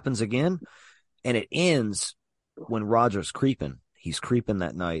that happens again, and it ends when Roger's creeping. He's creeping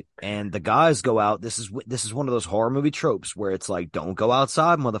that night, and the guys go out. This is one of those horror movie tropes where it's like, don't go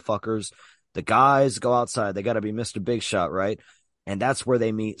outside, motherfuckers. The guys go outside. They got to be Mr. Big Shot, right? And that's where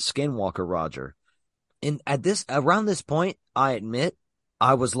they meet Skinwalker Roger. And around this point, I admit,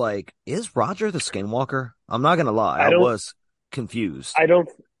 I was like, is Roger the Skinwalker? I'm not gonna lie, I was confused. I don't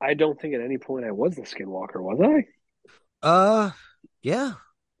think at any point I was the Skinwalker, was I? Yeah.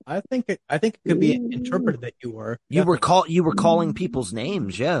 I think it could be interpreted that you were. You were calling people's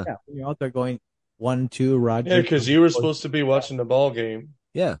names, yeah. Yeah, you're out there going 1, 2, Roger. Yeah, because you were supposed to be watching the ball game.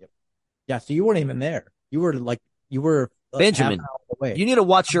 Yeah. Yeah, so you weren't even there. You were Benjamin. half an hour away. You need to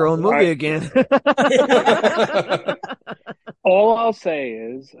watch your own movie again. All I'll say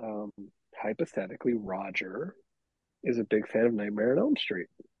is, hypothetically, Roger is a big fan of Nightmare on Elm Street.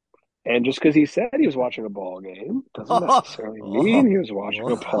 And just because he said he was watching a ball game doesn't necessarily mean he was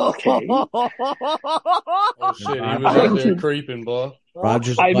watching a ball game. Oh shit, he was out there creeping, boy.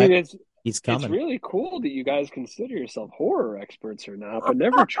 Roger's I mean, he's it's coming. really cool that you guys consider yourself horror experts or not, but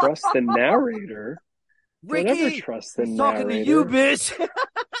never trust the narrator. Don't ever Ricky, trust the he's narrator. talking to you, bitch.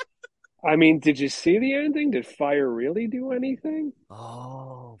 I mean, did you see the ending? Did fire really do anything?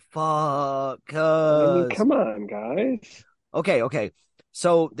 Oh, fuck. I mean, come on, guys. Okay.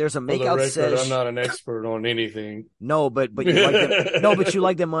 So there's a For the makeout record, session. I'm not an expert on anything. No, but you like them. No, but you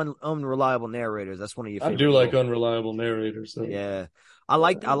like them unreliable narrators. That's one of your I favorite. do like unreliable narrators. So. Yeah, I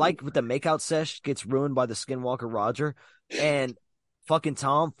like with the makeout sesh gets ruined by the Skinwalker Roger, and fucking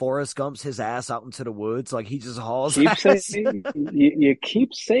Tom Forrest Gumps his ass out into the woods, like he just hauls Keep ass. saying you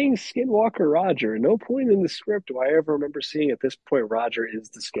keep saying Skinwalker Roger. No point in the script do I ever remember seeing at this point Roger is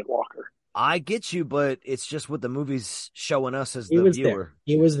the Skinwalker. I get you, but it's just what the movie's showing us as He the was viewer. there.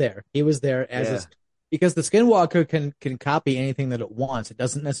 He was there. He was there as Yeah. his, because the Skinwalker can copy anything that it wants. It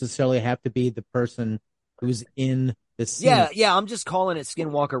doesn't necessarily have to be the person who's in the scene. Yeah, I'm just calling it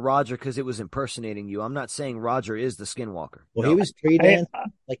Skinwalker Roger because it was impersonating you. I'm not saying Roger is the Skinwalker. Well, No. he was tree dancing,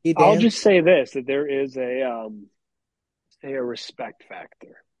 like he danced. I'll just say this: that there is a respect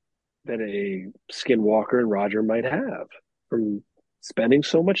factor that a Skinwalker and Roger might have from spending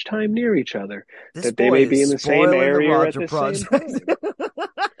so much time near each other This that they boy may is be in the same spoiling the area at Roger the Project. same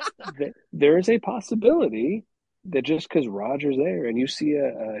time. There is a possibility that just because Roger's there and you see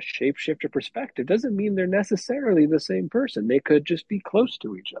a shapeshifter perspective doesn't mean they're necessarily the same person. They could just be close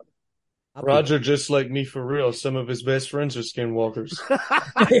to each other. Roger, just like me for real. Some of his best friends are skinwalkers.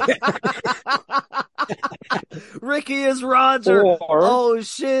 Ricky is Roger. Or- Oh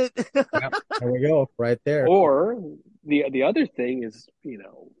shit. There we go, right there. Or the other thing is, a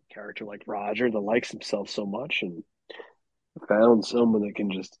character like Roger that likes himself so much and found someone that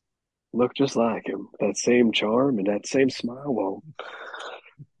can just look just like him, that same charm and that same smile. Well,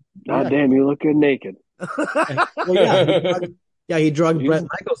 Yeah. damn, you look good naked. Well, he drugged Brett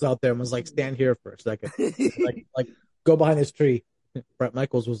Michaels out there and was like, "Stand here for a second, like go behind this tree." Brett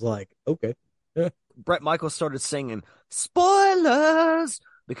Michaels was like, "Okay." Brett Michaels started singing spoilers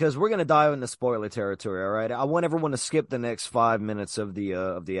because we're gonna dive into spoiler territory. All right, I want everyone to skip the next 5 minutes of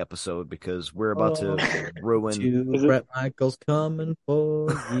the episode because we're about to ruin. Is it- Brett Michaels coming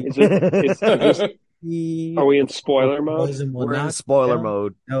for you. Is it, are we in spoiler mode? We're in spoiler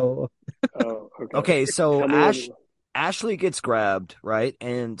mode. No. Oh, okay. Okay, so Tell me Ashley gets grabbed, right?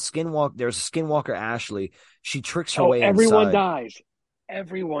 And there's a Skinwalker Ashley. She tricks her Oh, way everyone inside. dies.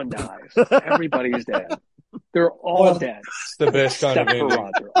 Everyone dies. Everybody's dead. They're all dead. It's the best kind of Except for ending.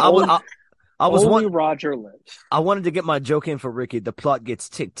 Roger. I was Only one. Roger lives. I wanted to get my joke in for Ricky. The plot gets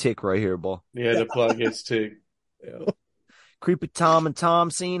tick right here, boy. Yeah, the plot gets ticked. Creepy Tom and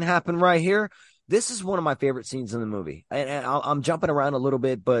Tom scene happen right here. This is one of my favorite scenes in the movie. And I'm jumping around a little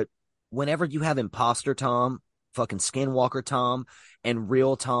bit, but whenever you have imposter Tom, fucking Skinwalker Tom, and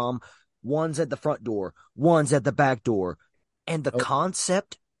real Tom, one's at the front door, one's at the back door. And the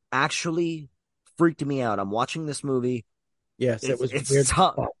concept actually freaked me out. I'm watching this movie. Yes, it was It's weird.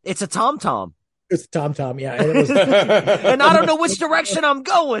 it's a Tom. It's Tom. Yeah, and it was. And I don't know which direction I'm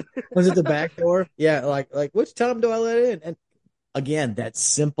going. Was it the back door? Yeah, like which Tom do I let in? And again, that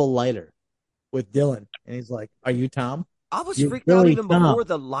simple lighter with Dylan, and he's like, "Are you Tom?" I was You're freaked out really even Tom. before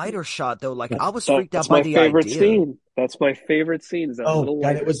the lighter shot, though. Like I was freaked out That's by my the favorite idea. scene. That's my favorite scene. Is that little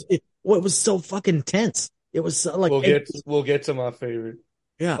God, lighter. it was so fucking tense. It was so, like We'll get to my favorite.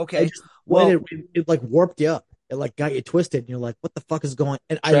 yeah. Okay, It like warped you up. It like got you twisted, and you're like, "What the fuck is going?"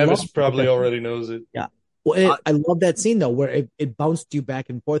 And Travis probably already knows it. Well, I love that scene though, where it bounced you back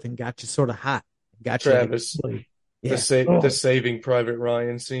and forth and got you sort of hot. Got you, Travis, like, yeah. the Saving Private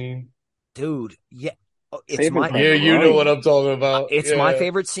Ryan scene. dude. Yeah, it's Saving my Private Yeah, you know what I'm talking about. It's Yeah. my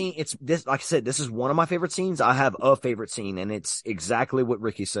favorite scene. It's this, like I said, this is one of my favorite scenes. I have a favorite scene, and it's exactly what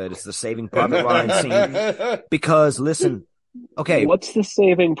Ricky said. It's the Saving Private Ryan scene. Because listen, okay, What's the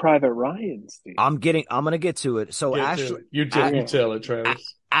Saving Private Ryan, Steve? I'm gonna get to it. So Get to Ashley, it. You tell it,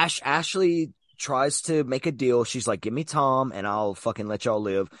 Travis. Ashley tries to make a deal. She's like, "Give me Tom, and I'll fucking let y'all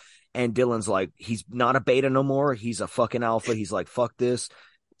live." And Dylan's like, "He's not a beta no more. He's a fucking alpha." He's like, "Fuck this."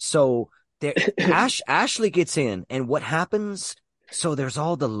 So there, Ashley gets in, and what happens? So there's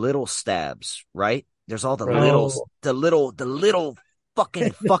all the little stabs, right? There's all the Right. little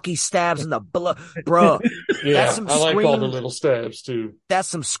fucking fucky stabs in the blood, bruh. Yeah, That's some I like all the Scream- little stabs too. That's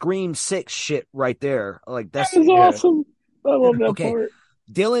some Scream 6 shit right there. Like that's That was awesome. I love that Okay. part.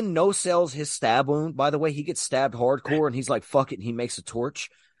 Dylan no sells his stab wound. By the way, he gets stabbed hardcore and he's like, fuck it. And he makes a torch.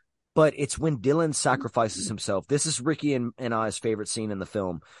 But it's when Dylan sacrifices himself. This is Ricky and I's favorite scene in the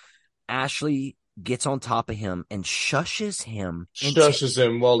film. Ashley gets on top of him and shushes him. Shushes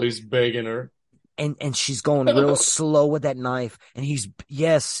him while he's begging her. And she's going real slow with that knife. And he's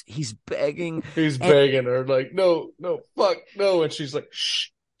begging. He's And- begging her like, no, fuck, no. And she's like, shh.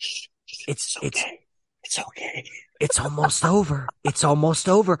 It's okay. It's almost over. It's almost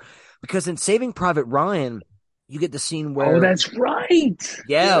over. Because in Saving Private Ryan, you get the scene where. Oh, that's right.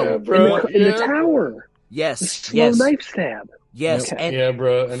 Yeah. bro. In the tower. The Yes. slow Yes. knife stab. Yes. Okay. And Yeah,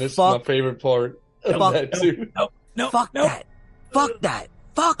 bro. And it's Fuck. my favorite part of Fuck. that too. fuck that. Fuck that.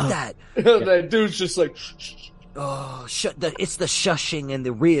 Fuck that. That dude's just like, Oh, it's the shushing and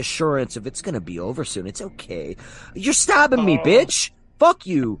the reassurance of it's going to be over soon. It's okay. You're stabbing me, Oh. bitch. fuck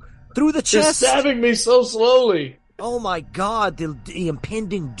you through the You're chest. stabbing me so slowly. Oh my God, the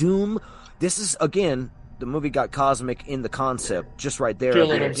impending doom. This is, again, the movie got cosmic in the concept, just right there.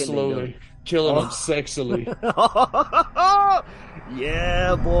 Killing The him impending slowly. doom. Killing him Oh. sexily.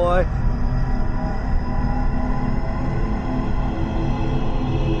 Yeah, boy.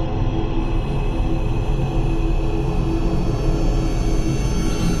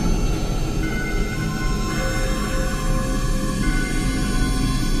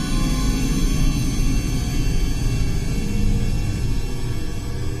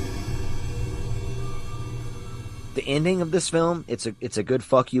 The ending of this film, it's a good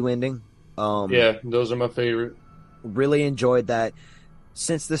fuck you ending. Yeah, those are my favorite. Really enjoyed that.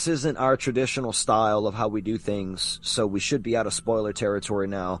 Since this isn't our traditional style of how we do things, so we should be out of spoiler territory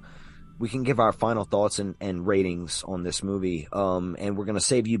now, we can give our final thoughts and ratings on this movie. And we're going to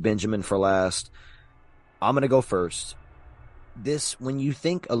save you, Benjamin, for last. I'm going to go first. This, when you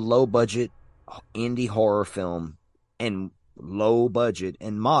think a low budget indie horror film and low budget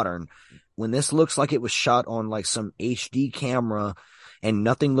and modern, when this looks like it was shot on like some HD camera and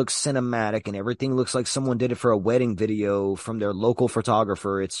nothing looks cinematic and everything looks like someone did it for a wedding video from their local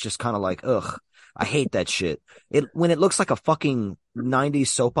photographer, it's just kind of like, ugh, I hate that shit. When it looks like a fucking 90s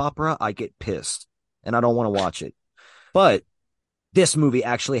soap opera, I get pissed and I don't want to watch it. But this movie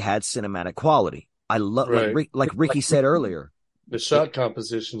actually had cinematic quality. I love, Right. like Ricky said earlier, The shot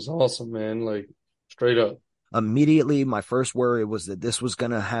composition's awesome, man. Like, straight up. immediately my first worry was that this was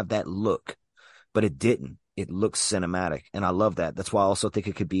going to have that look, but it didn't. It looks cinematic, and I love that. That's why I also think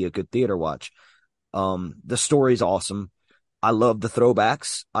it could be a good theater watch. The story's awesome. I love the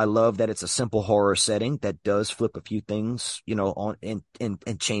throwbacks. I love that it's a simple horror setting that does flip a few things, on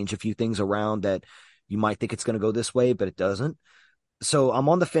and change a few things around that you might think it's going to go this way, but it doesn't. So I'm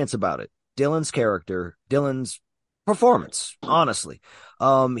on the fence about it. Dylan's performance, honestly.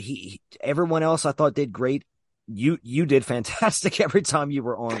 Everyone else I thought did great. You did fantastic every time you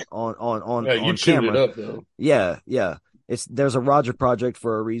were on Yeah, you on chewed camera. it up, though. Yeah. There's a Roger project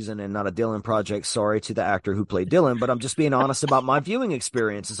for a reason and not a Dylan project. Sorry to the actor who played Dylan, but I'm just being honest about my viewing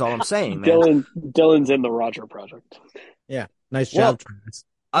experience is all I'm saying, man. Dylan's in the Roger project. Yeah, nice job, Travis.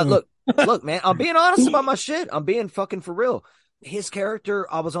 Look, man, I'm being honest about my shit. I'm being fucking for real. His character,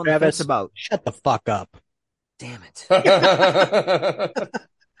 I was on the Travis, fence about. shut the fuck up. Damn it.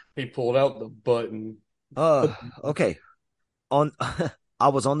 He pulled out the button. Okay. I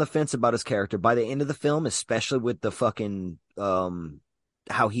was on the fence about his character. By the end of the film, especially with the fucking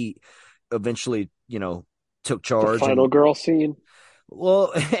how he eventually, took charge. The final girl scene.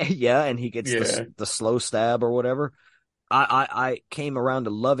 Well, yeah, and he gets Yeah. the slow stab or whatever. I came around to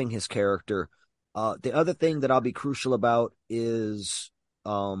loving his character. The other thing that I'll be crucial about is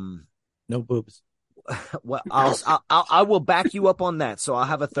No boobs. well, I will back you up on that. So I'll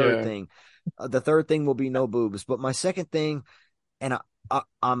have a third Yeah. thing. The third thing will be no boobs. But my second thing, and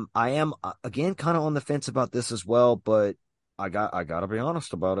I am again kind of on the fence about this as well, but I gotta be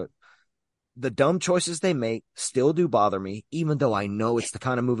honest about it. The dumb choices they make still do bother me, even though I know it's the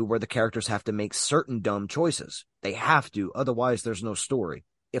kind of movie where the characters have to make certain dumb choices. They have to, otherwise there's no story.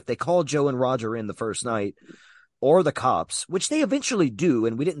 If they call Joe and Roger in the first night, or the cops, which they eventually do,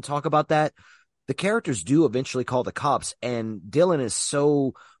 and we didn't talk about that, the characters do eventually call the cops, and Dylan is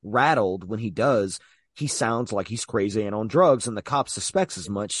so rattled when he does, he sounds like he's crazy and on drugs, and the cop suspects as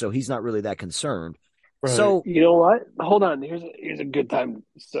much, so he's not really that concerned. Right. So, You know what? Hold on. Here's a good time.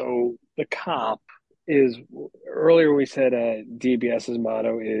 So the cop is earlier we said DBS's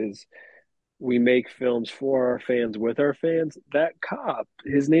motto is we make films for our fans with our fans. That cop,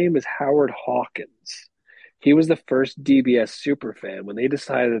 his name is Howard Hawkins. He was the first DBS super fan. When they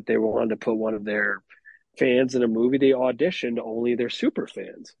decided that they wanted to put one of their fans in a movie, they auditioned only their super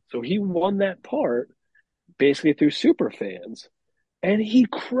fans. So he won that part basically through super fans, and he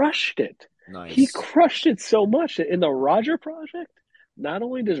crushed it. nice. He crushed it so much that in the Roger project, not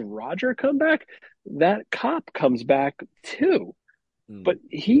only does Roger come back, that cop comes back too. Mm. But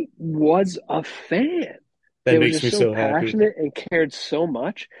he was a fan. That They were makes just me so so happy. passionate and cared so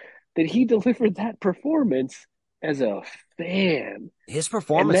much that he delivered that performance as a fan. His And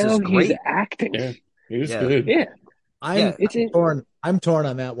performance now is great. he's acting. Yeah, he was Yeah. good. Yeah. Yeah, It's I'm torn. I'm torn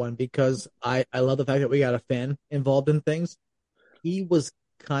on that one because I love the fact that we got a fan involved in things. He was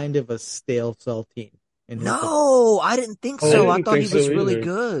kind of a stale saltine. In his No, I didn't think Oh, so. I I didn't thought he think was so really either.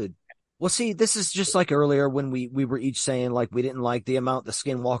 good. Well, see, this is just like earlier when we were each saying like we didn't like the amount the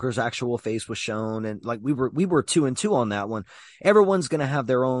Skinwalker's actual face was shown, and like we were 2 and 2 on that one. Everyone's gonna have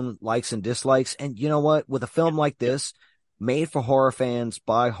their own likes and dislikes, and you know what? With a film like this, made for horror fans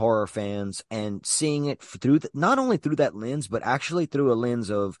by horror fans, and seeing it through not only through that lens, but actually through a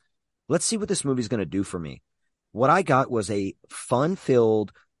lens of, let's see what this movie's going to do for me. What I got was a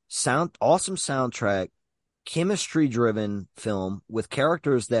fun-filled, awesome soundtrack, chemistry-driven film with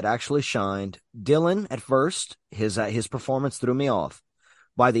characters that actually shined. Dylan, at first, his performance threw me off.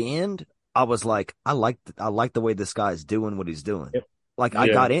 By the end, I was like, I like the way this guy's doing what he's doing. Yep. Like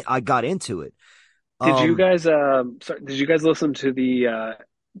Yeah. I got into it. Did you guys did you guys listen to the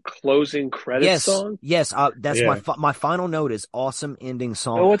closing credits Yes, song? yes. That's Yeah. my final note is awesome ending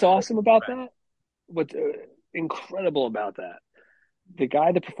song. You know what's awesome about that? What's incredible about that? The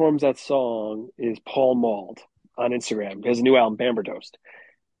guy that performs that song is Paul Mald on Instagram. He has a new album, Bamber Toast.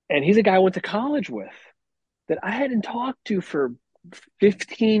 And he's a guy I went to college with that I hadn't talked to for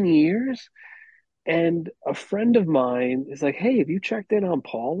 15 years. And a friend of mine is like, hey, have you checked in on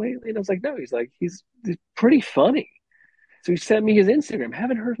Paul lately? And I was like, no. He's like, he's pretty funny. So he sent me his Instagram. I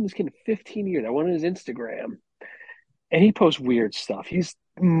haven't heard from this kid in 15 years. I went on his Instagram and he posts weird stuff. He's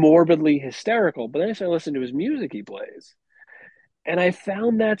morbidly hysterical. But then I started listening to his music he plays. And I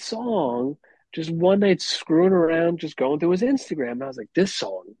found that song just one night screwing around, just going through his Instagram. And I was like, this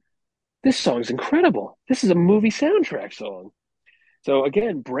song's incredible. This is a movie soundtrack song. So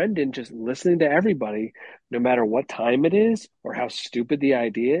again, Brendan just listening to everybody, no matter what time it is or how stupid the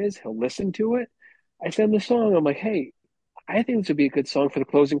idea is, he'll listen to it. I send the song. I'm like, hey, I think this would be a good song for the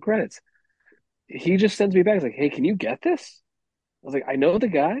closing credits. He just sends me back. He's like, hey, can you get this? I was like, I know the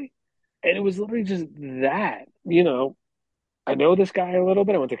guy. And it was literally just that, I know this guy a little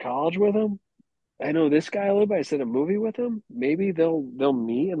bit. I went to college with him. I know this guy a little bit. I did a movie with him. Maybe they'll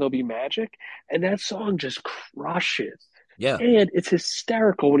meet and there'll be magic. And that song just crushes. Yeah. And it's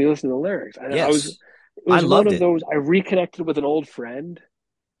hysterical when you listen to the lyrics. It Yes. was I one loved of it. those. I reconnected with an old friend,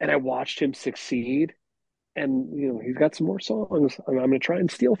 and I watched him succeed. And he's got some more songs. I'm going to try and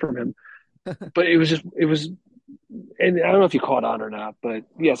steal from him. But it was, and I don't know if you caught on or not, but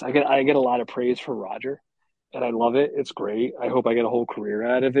yes, I get a lot of praise for Roger, and I love it. It's great. I hope I get a whole career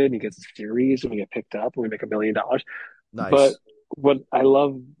out of it, and he gets a series, and we get picked up, and we make $1 million. Nice. But what I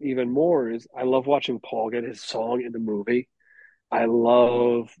love even more is I love watching Paul get his song in the movie. I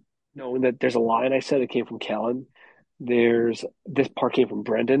love knowing that there's a line I said that came from Kellen. This part came from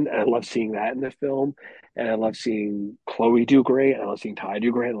Brendan, and I love seeing that in the film. And I love seeing Chloe do great, and I love seeing Ty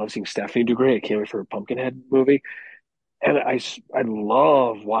do great, and I love seeing Stephanie do great. I can't wait for a Pumpkinhead movie. And I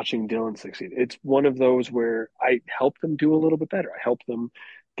love watching Dylan succeed. It's one of those where I help them do a little bit better. I help them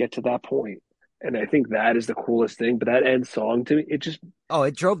get to that point. And I think that is the coolest thing. But that end song to me,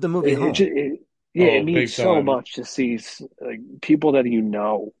 it drove the movie home. It means big so time. much to see people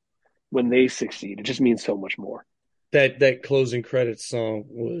that when they succeed. It just means so much more. That closing credits song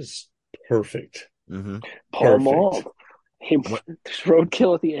was perfect. Mm-hmm. Paul Perfect. Mald. There's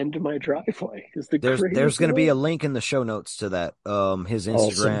roadkill at the end of my driveway. There's going to be a link in the show notes to that, his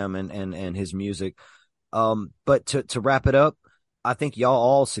Instagram Awesome. and his music. But to wrap it up, I think y'all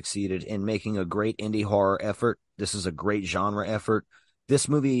all succeeded in making a great indie horror effort. This is a great genre effort. This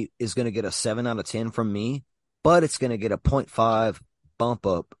movie is going to get a 7 out of 10 from me, but it's going to get a 0.5 bump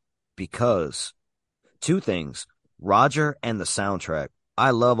up because two things: Roger and the soundtrack.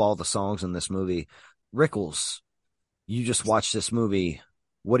 I love all the songs in this movie. Rickles, you just watched this movie.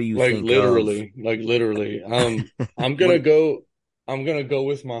 What do you think? Literally. I'm gonna go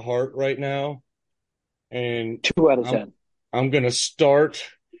with my heart right now, and 2 out of 10. I'm gonna start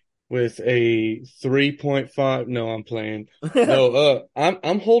with a 3.5. No, I'm playing. No,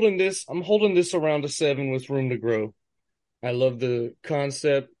 I'm holding this around a 7 with room to grow. I love the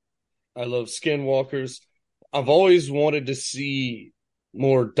concept. I love skinwalkers. I've always wanted to see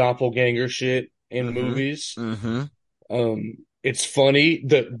more doppelganger shit in movies. Mm-hmm. It's funny.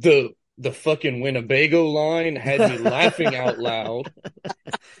 The fucking Winnebago line had me laughing out loud.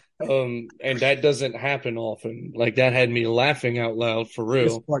 And that doesn't happen often. Like, that had me laughing out loud for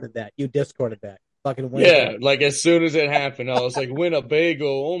real. You discorded that. Fucking Yeah, like as soon as it happened, I was like, Winnebago,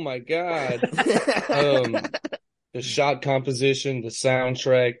 oh my God. The shot composition, the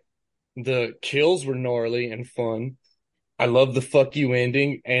soundtrack, the kills were gnarly and fun. I love the fuck you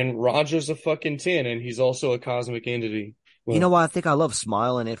ending, and Roger's a fucking 10, and he's also a cosmic entity. You know why I think I love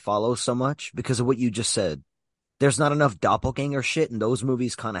Smile and It Follows so much? Because of what you just said. There's not enough doppelganger shit, and those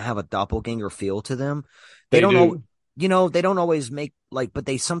movies kind of have a doppelganger feel to them. They don't know, they don't always make but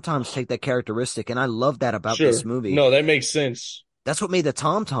they sometimes take that characteristic, and I love that about this movie. No, that makes sense. That's what made the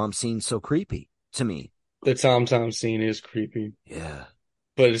Tom Tom scene so creepy to me. The Tom Tom scene is creepy. Yeah.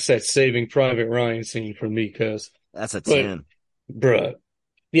 But it's that Saving Private Ryan scene for me, cuz. That's a 10. Bruh.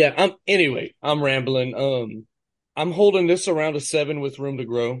 Yeah, I'm rambling. I'm holding this around a 7 with room to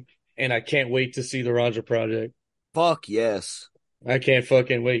grow, and I can't wait to see the Roger Project. Fuck yes. I can't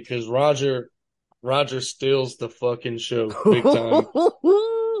fucking wait because Roger steals the fucking show big time.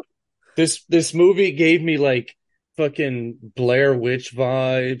 This movie gave me like fucking Blair Witch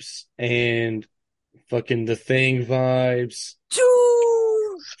vibes and fucking The Thing vibes.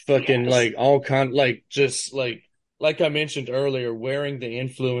 Fucking like all kind like just like I mentioned earlier, wearing the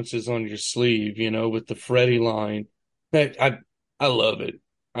influences on your sleeve, with the Freddy line. I love it.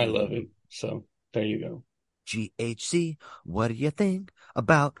 I love it. So there you go. GHC, what do you think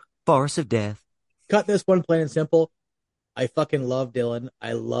about Forest of Death? Cut this one plain and simple. I fucking love Dylan.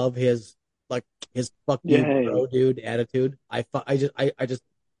 I love his fuck you Yay. bro dude attitude. I just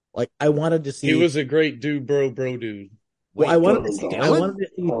like I wanted to see. He was a great dude, bro dude. Well, Wait, I wanted Dylan? to see. Dylan? I wanted to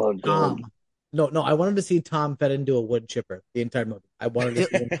see Oh, Dylan. Tom. No, I wanted to see Tom fed into a wood chipper the entire movie. I wanted to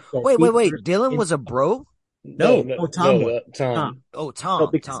see him go Wait. feet Dylan in- was a bro? No, Tom was. Tom. Tom. Oh, No, Tom.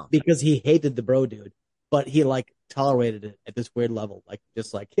 because, because he hated the bro dude, but he like tolerated it at this weird level, like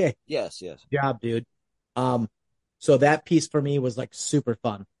just like, hey, Yes. job, dude. So that piece for me was like super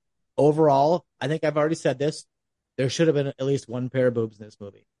fun. Overall, I think I've already said this. There should have been at least one pair of boobs in this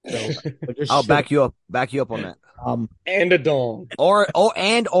movie. So I'll back you up on that. And a dong.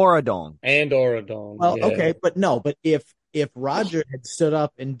 And a dong. And or a dong. Well, yeah. okay, but no, but if Roger had stood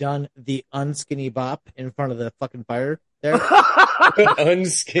up and done the unskinny bop in front of the fucking fire there,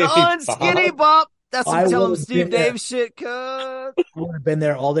 Unskinny Bob. That's I some Tell 'em would've Steve been there. Dave shit, cuz. I would have been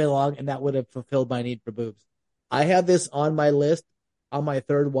there all day long, and that would have fulfilled my need for boobs. I have this on my list on my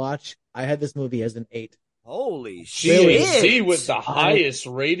third watch. I had this movie as an 8. Holy shit. GHC with the highest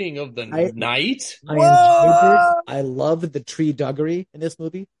rating of the night. I enjoyed it. I loved the tree duggery in this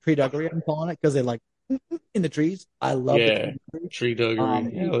movie. Tree duggery, I'm calling it, because they like in the trees. I love Yeah. the tree duggery.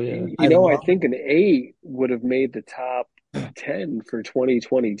 Tree duggery. Hell yeah. I love- think an 8 would have made the top 10 for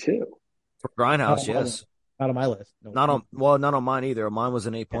 2022. For Grindhouse, Oh, yes. Not on my list. No. Not on mine either. Mine was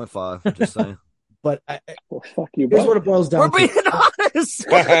an 8.5. Just saying. But Well, fuck you, here's bro. what it boils We're down being to. honest.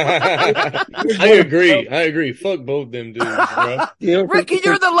 I agree. Fuck both them dudes, bro. You know, Ricky,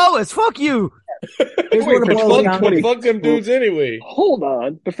 you're the lowest. Fuck you. Here's what it But boils down to. fuck them dudes anyway. Hold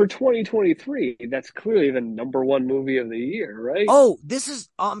on, but for 2023, that's clearly the number one movie of the year, right? Oh, this is.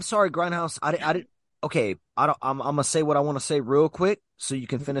 I'm sorry, Grindhouse. I didn't. Okay, I'm gonna say what I want to say real quick, so you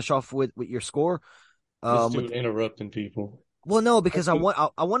can finish off with your score. This dude interrupting people. Well, no, because I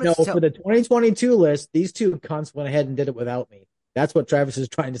wanted No, to tell. for the 2022 list, these two cunts went ahead and did it without me. That's what Travis is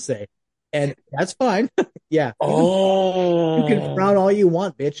trying to say. And that's fine. Yeah. You can frown all you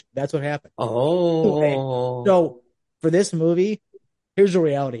want, bitch. That's what happened. Oh. So for this movie, here's the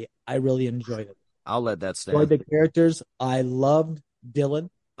reality. I really enjoyed it. I'll let that Enjoyed stand. the characters. I loved Dylan.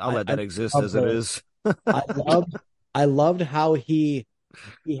 I'll let that exist love as it those. is. I loved how he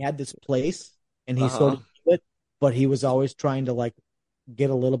had this place and he sort of knew it, but he was always trying to like get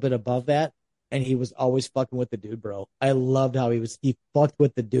a little bit above that, and he was always fucking with the dude bro. I loved how he fucked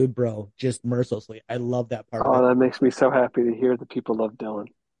with the dude bro just mercilessly. I love that part of Oh, it. that makes me so happy to hear that people love Dylan.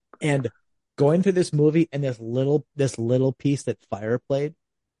 And going through this movie and this little piece that Fire played,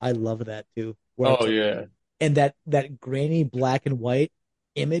 I love that too. Where Oh it's- yeah. and that grainy black and white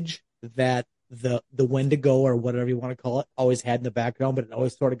image that the Wendigo or whatever you want to call it always had in the background, but it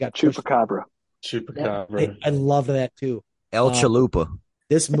always sort of got pushed. Chupacabra. Chupacabra. I loved that too. El Chalupa.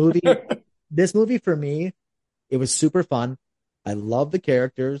 This movie for me, it was super fun. I love the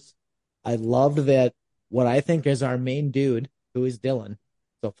characters. I loved that what I think is our main dude, who is Dylan.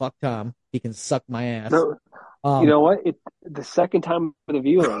 So fuck Tom. He can suck my ass. No, Um, you know what? The second time for the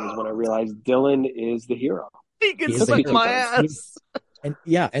viewing is when I realized Dylan is the hero. He can He's suck like- my ass.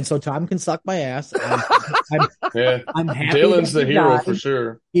 and so Tom can suck my ass. Yeah. I'm happy Dylan's that the he hero died, for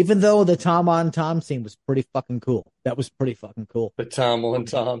sure. even though the Tom on Tom scene was pretty fucking cool. That was pretty fucking cool. The Tom on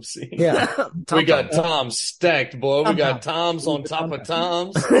Tom scene. Yeah. We got Toms stacked, boy. We Tom got Tom. Toms on top of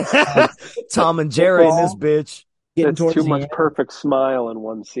Toms. Tom and Jerry in this bitch. Getting That's towards too the much end, perfect smile in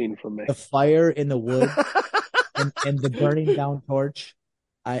one scene for me. the fire in the wood and the burning down torch.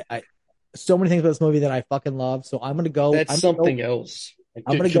 I so many things about this movie that I fucking love. So I'm gonna go. That's I'm something Gonna go, else.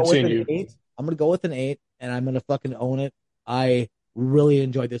 I'm gonna go with Continue. an 8. I'm gonna go with an 8, and I'm gonna fucking own it. I really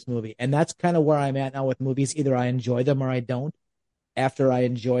enjoyed this movie, and that's kind of where I'm at now with movies. Either I enjoy them or I don't. After I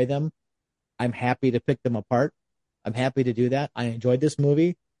enjoy them, I'm happy to pick them apart. I'm happy to do that. I enjoyed this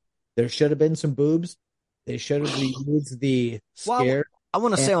movie. There should have been some boobs. They should have reused the Well, scare. I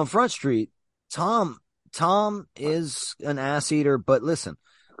want to say on Front Street, Tom is an ass eater, but listen,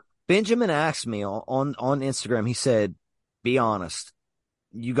 Benjamin asked me on Instagram, he said, be honest.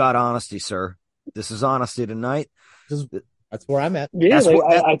 You got honesty, sir. This is honesty tonight. That's where I'm at. Yeah, That's like what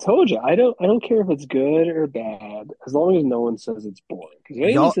that I told you, I don't care if it's good or bad, as long as no one says it's boring. Because if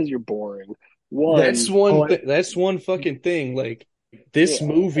anyone y'all. says you're boring, That's one, one. That's one fucking thing. Like this yeah,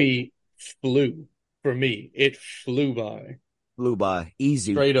 movie flew for me. It flew by. Flew by.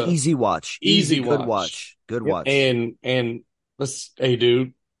 Easy. Straight up. Easy watch. Easy Good watch. watch. Good Yep. watch. And let's, hey,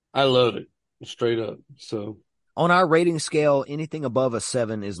 dude, I love it. Straight up. So On our rating scale, anything above a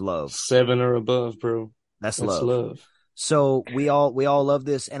 7 is love. 7 or above, bro. That's That's love. love. So we all love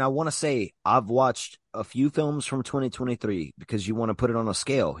this, and I want to say I've watched a few films from 2023 because you want to put it on a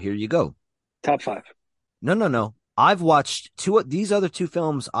scale. Here you go. top 5. No. I've watched these other two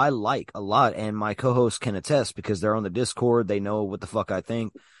films I like a lot, and my co-hosts can attest because they're on the Discord. They know what the fuck I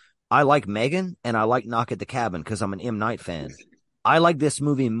think. I like Megan, and I like Knock at the Cabin because I'm an M. Night fan. I like this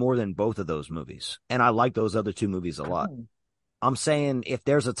movie more than both of those movies, and I like those other two movies a lot. I'm saying if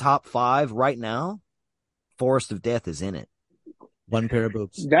there's a top 5 right now, Forest of Death is in it. One pair of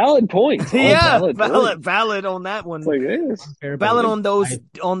boobs. Valid point. Yeah, All valid on that one. It's like this. One pair of Valid boobs.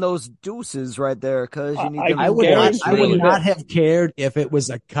 on those deuces right there, because you need I them. I would guarantee not. I would you not that- have cared if it was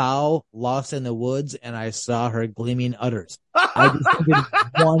a cow lost in the woods and I saw her gleaming udders. I just needed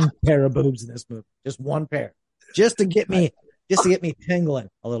one pair of boobs in this movie, just one pair, just to get me tingling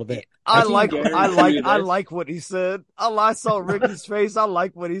a little bit. I can like guarantee you this. what he said. I saw Ricky's face. I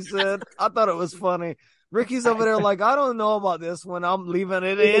like what he said. I thought it was funny. Ricky's over there like, I don't know about this one. I'm leaving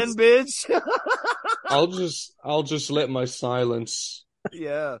it in, bitch. I'll just let my silence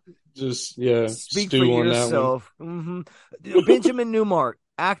Yeah. just Speak stew for on yourself. Benjamin Newmark,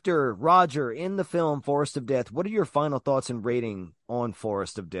 actor, Roger, in the film Forest of Death. What are your final thoughts and rating on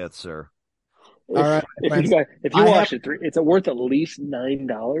Forest of Death, sir? All right, friends. If you I watch it, it's worth at least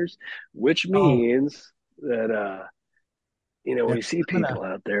 $9, which means that when you see people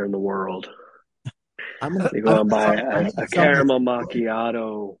out there in the world, they go out and buy a caramel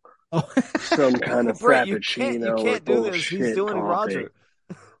macchiato, some kind of Brett, frappuccino, you or with do this. bullshit He's doing coffee. Roger.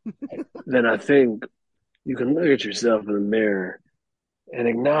 Then I think you can look at yourself in the mirror and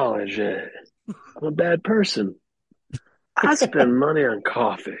acknowledge that I'm a bad person. I spend money on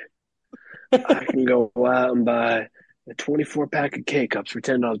coffee. I can go out and buy a 24-pack of K-Cups for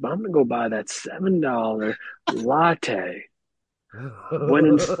 $10, but I'm going to go buy that $7 latte when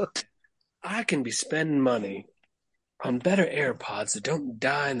instead I can be spending money on better AirPods that don't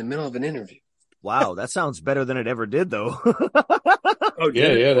die in the middle of an interview. Wow, that sounds better than it ever did, though. Oh,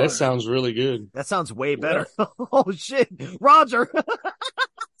 Yeah, that sounds really good. That sounds way better. Oh, shit. Roger.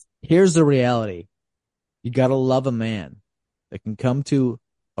 Here's the reality. You got to love a man that can come to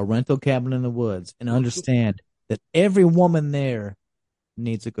a rental cabin in the woods and understand that every woman there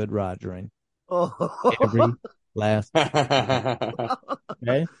needs a good rogering. Every last.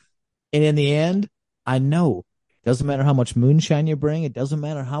 Okay? And in the end, I know it doesn't matter how much moonshine you bring. It doesn't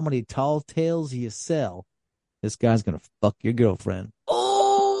matter how many tall tales you sell. This guy's going to fuck your girlfriend.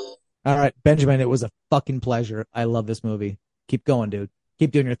 Oh. All right, Benjamin, it was a fucking pleasure. I love this movie. Keep going, dude.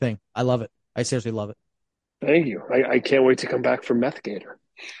 Keep doing your thing. I love it. I seriously love it. Thank you. I can't wait to come back for Meth Gator.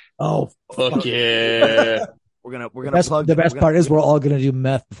 Oh, Fuck yeah. We're gonna the best part is we're all gonna do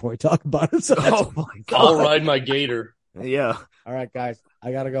meth before we talk about it. So Oh my I'll god. ride my gator. Yeah. all right, guys,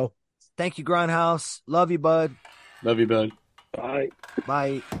 I gotta go. Thank you, Grindhouse. Love you, bud. Love you, bud. Bye.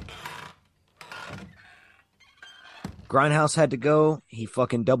 Bye. Grindhouse had to go. He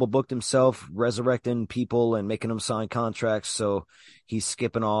fucking double booked himself, resurrecting people and making them sign contracts. So he's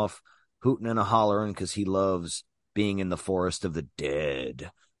skipping off, hooting and a hollering because he loves being in the forest of the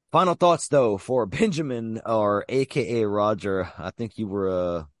dead. Final thoughts, though, for Benjamin, or AKA Roger. I think you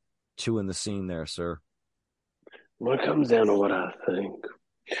were chewing the scene there, sir. When it comes down to what I think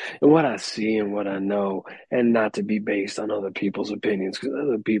and what I see and what I know, and not to be based on other people's opinions, because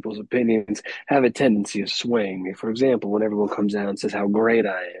other people's opinions have a tendency of swaying me. For example, when everyone comes out and says how great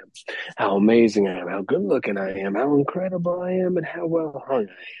I am, how amazing I am, how good looking I am, how incredible I am, and how well hung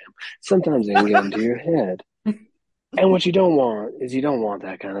I am, sometimes they can get into your head. And what you don't want is you don't want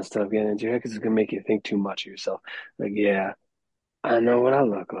that kind of stuff getting into your head, because it's going to make you think too much of yourself. Like, yeah, I know what I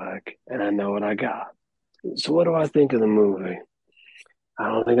look like, and I know what I got. So what do I think of the movie? I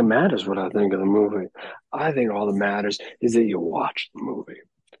don't think it matters what I think of the movie. I think all that matters is that you watch the movie.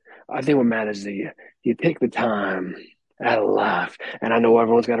 I think what matters is that you take the time out of life. And I know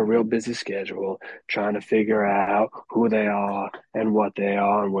everyone's got a real busy schedule trying to figure out who they are and what they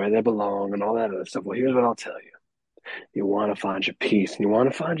are and where they belong and all that other stuff. Well, here's what I'll tell you. You want to find your peace, and you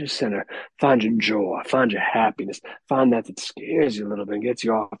want to find your center, find your joy, find your happiness, find that scares you a little bit and gets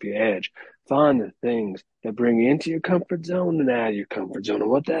you off your edge. Find the things that bring you into your comfort zone and out of your comfort zone. And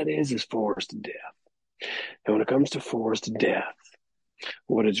what that is forced death. And when it comes to forced death,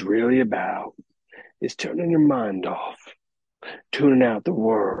 what it's really about is turning your mind off, tuning out the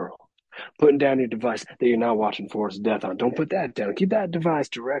world, putting down your device that you're not watching forced death on. Don't put that down. Keep that device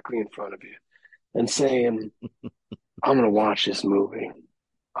directly in front of you and saying, I'm going to watch this movie.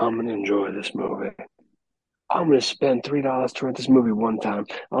 I'm going to enjoy this movie. I'm going to spend $3 to rent this movie one time.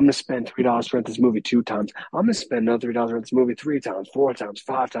 I'm going to spend $3 to rent this movie 2 times. I'm going to spend another $3 to rent this movie 3 times, 4 times,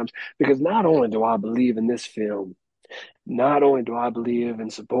 5 times. Because not only do I believe in this film, not only do I believe in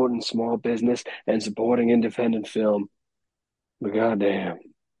supporting small business and supporting independent film, but goddamn,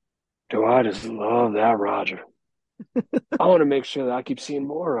 do I just love that Roger. I want to make sure that I keep seeing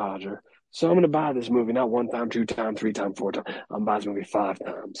more Roger. So I'm going to buy this movie not 1 time, 2 times, 3 times, 4 times. I'm going to buy this movie 5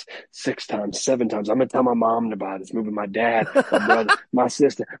 times, 6 times, 7 times. I'm going to tell my mom to buy this movie, my dad, my brother, my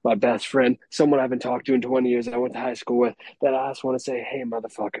sister, my best friend, someone I haven't talked to in 20 years I went to high school with, that I just want to say, hey,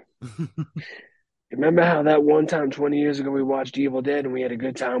 motherfucker. Remember how that one time 20 years ago we watched Evil Dead and we had a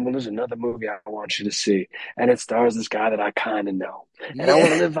good time? Well, there's another movie I want you to see. And it stars this guy that I kind of know. And I want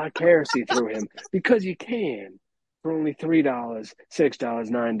to live vicariously through him because you can. For only $3, $6,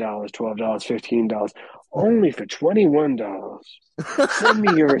 $9, $12, $15, only for $21. Send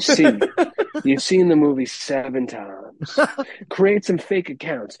me your receipt. You've seen the movie 7 times. Create some fake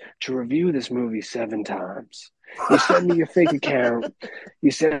accounts to review this movie 7 times. You send me your fake account. You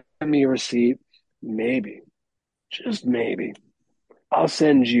send me your receipt. Maybe, just maybe, I'll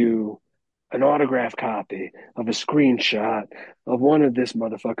send you an autographed copy of a screenshot of one of this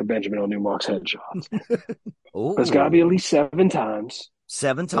motherfucker Benjamin L. Newmark's headshots. It's got to be at least 7 times.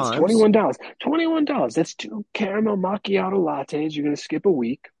 7 That's times. $21. $21. That's 2 caramel macchiato lattes. You're going to skip a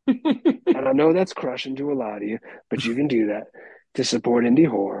week. And I know that's crushing to a lot of you, but you can do that to support indie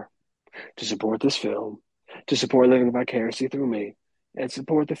horror, to support this film, to support living vicariously through me, and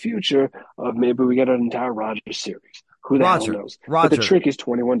support the future of maybe we get an entire Roger series. Who the hell knows? But the trick is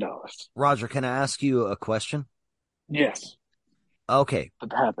 $21. Roger, can I ask you a question? Yes. Okay. Put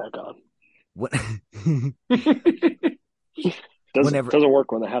the hat back on. What? Doesn't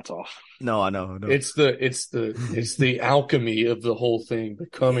work when the hat's off. No, I know. No. It's the alchemy of the whole thing,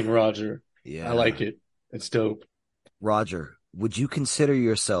 becoming Roger. Yeah. I like it. It's dope. Roger, would you consider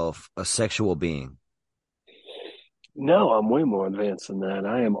yourself a sexual being? No, I'm way more advanced than that.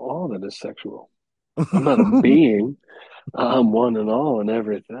 I am all that is sexual. I'm not a being. I'm one and all and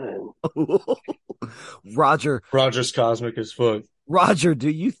everything. Roger's cosmic as fuck. Roger, do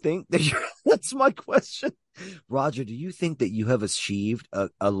you think that that's my question. Roger, do you think that you have achieved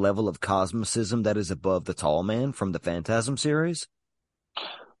a level of cosmicism that is above the Tall Man from the Phantasm series?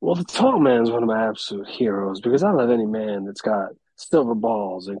 Well, the Tall Man is one of my absolute heroes because I love any man that's got silver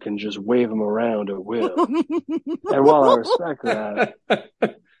balls and can just wave them around at will. And while I respect that,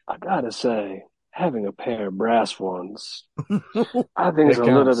 I gotta say, having a pair of brass ones, I think it's a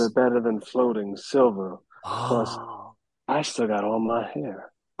little bit better than floating silver. Plus, I still got all my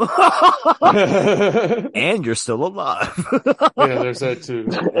hair. And you're still alive. Yeah, there's that too.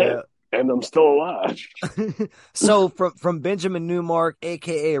 And I'm still alive. So from Benjamin Newmark,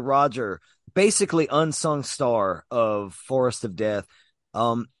 aka Roger, basically unsung star of Forest of Death.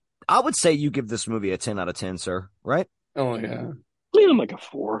 I would say you give this movie a 10 out of 10, sir, right? Oh yeah. I'm like a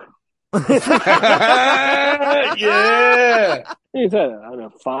 4. Yeah. It's on a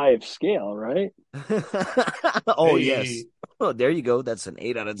 5 scale, right? Oh, Hey. yes. Oh, there you go. That's an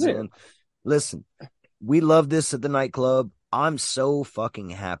 8 out of 10. Yeah. Listen, we love this at the nightclub. I'm so fucking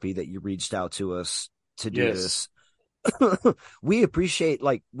happy that you reached out to us to do this. We appreciate,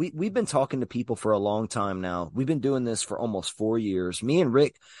 like, we've been talking to people for a long time now. We've been doing this for almost 4 years. Me and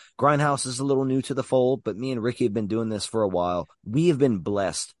Rick, Grindhouse is a little new to the fold, but me and Ricky have been doing this for a while. We have been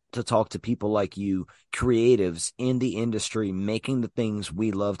blessed to talk to people like you, creatives in the industry, making the things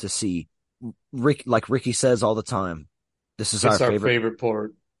we love to see. Rick, like Ricky says all the time, this is our favorite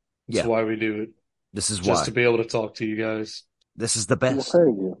part. That's why we do it. This is just to be able to talk to you guys. This is the best. Well,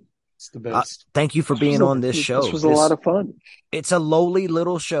 thank you. It's the best. Thank you for being on this show. This was a lot of fun. It's a lowly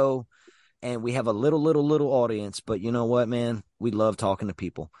little show, and we have a little audience. But you know what, man? We love talking to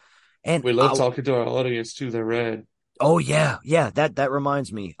people, and we love talking to our audience too. They're rad. Oh yeah. That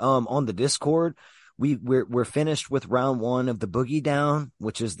reminds me. On the Discord, we're finished with round 1 of the Boogie Down,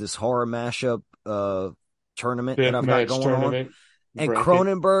 which is this horror mashup tournament that I've got going on. And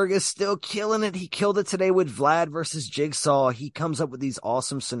Cronenberg is still killing it. He killed it today with Vlad versus Jigsaw. He comes up with these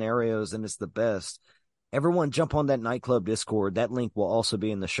awesome scenarios, and it's the best. Everyone jump on that nightclub Discord. That link will also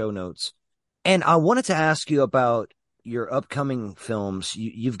be in the show notes. And I wanted to ask you about your upcoming films.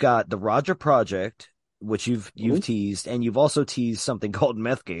 You've got the Roger Project, which you've teased, and you've also teased something called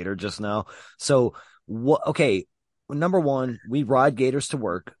Meth Gator just now. So what? Okay, number one, we ride gators to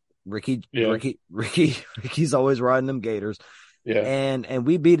work. Ricky's always riding them gators. Yeah. And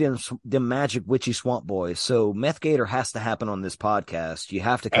we beat them magic witchy swamp boys. So Meth Gator has to happen on this podcast. You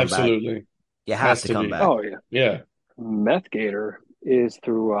have to come back. Absolutely. You have to come back. Oh, yeah. Yeah. Meth Gator is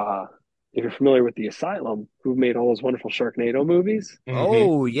through, if you're familiar with The Asylum, who made all those wonderful Sharknado movies. Mhm.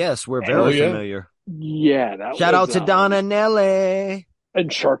 Oh, yes, we're very yeah. familiar. Yeah. That Shout out was, to Donna Nelly. And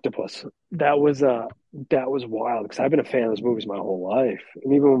Sharktopus. That was wild because I've been a fan of those movies my whole life.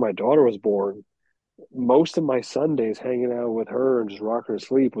 And even when my daughter was born, most of my Sundays hanging out with her and just rocking her to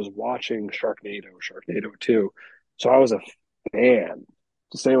sleep was watching Sharknado 2. So I was a fan.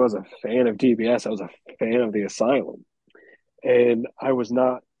 To say I was a fan of DBS, I was a fan of The Asylum. And I was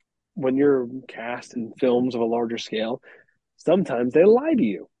not, when you're cast in films of a larger scale, sometimes they lie to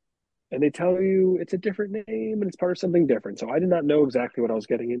you and they tell you it's a different name and it's part of something different. So I did not know exactly what I was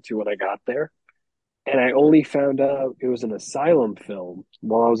getting into when I got there. And I only found out it was an Asylum film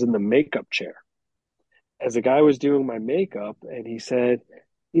while I was in the makeup chair. As a guy was doing my makeup, and he said,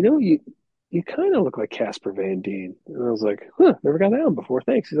 you kind of look like Casper Van Dien. And I was like, never got that one before.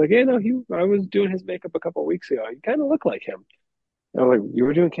 Thanks. He's like, yeah, no, I was doing his makeup a couple of weeks ago. You kind of look like him. And I was like, you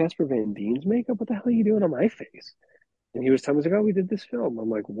were doing Casper Van Dien's makeup? What the hell are you doing on my face? And he was telling me, he's like, oh, we did this film. I'm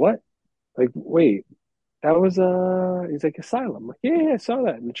like, what? Like, wait, that was, he's like, Asylum. I'm like, yeah, I saw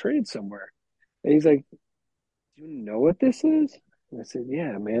that in the trade somewhere. And he's like, do you know what this is? And I said,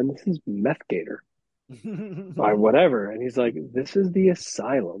 yeah, man, this is Meth Gator. Whatever. And he's like, this is the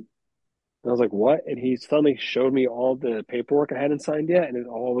Asylum. And I was like, what? And he suddenly showed me all the paperwork I hadn't signed yet. And it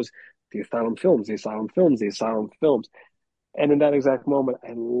all was the Asylum films, the Asylum films, the Asylum films. And in that exact moment,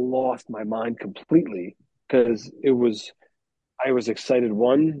 I lost my mind completely because I was excited,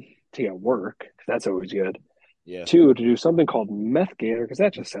 one, to get work, because that's always good. Yeah. Two, to do something called Meth Gator, because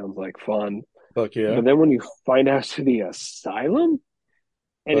that just sounds like fun. Fuck yeah. But then when you find out to the Asylum,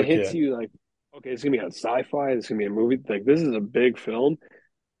 and Fuck it hits you like, okay, it's gonna be on Sci-Fi. It's gonna be a movie. Like, this is a big film,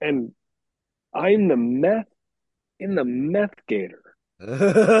 and I'm the meth in the Meth Gator.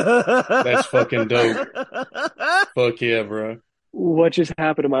 That's fucking dope. Fuck yeah, bro. What just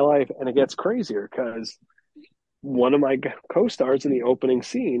happened in my life? And it gets crazier because one of my co-stars in the opening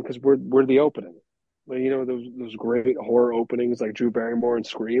scene, because we're the opening. Well, you know those great horror openings like Drew Barrymore and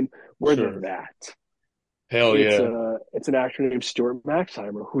Scream. We're that. Hell yeah. It's an actor named Stuart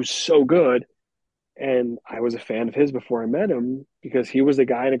Maxheimer who's so good. And I was a fan of his before I met him because he was the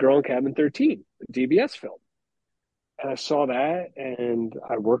guy in A Girl in Cabin 13, the DBS film. And I saw that and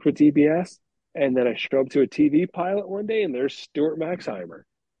I worked with DBS. And then I showed up to a TV pilot one day and there's Stuart Maxheimer.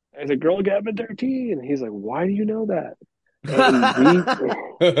 As A Girl in Cabin 13. And he's like, why do you know that?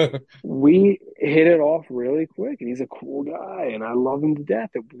 And we hit it off really quick. And he's a cool guy. And I love him to death.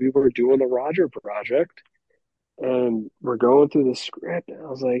 And we were doing the Roger Project. And we're going through the script, and I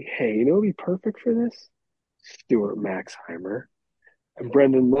was like, hey, you know what would be perfect for this? Stuart Maxheimer. And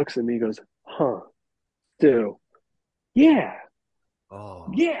Brendan looks at me and goes, Stu, yeah. Oh.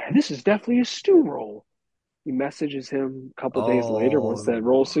 Yeah, this is definitely a Stu role. He messages him a couple days later once that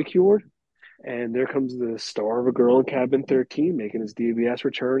role's secured. And there comes the star of A Girl in Cabin 13 making his DBS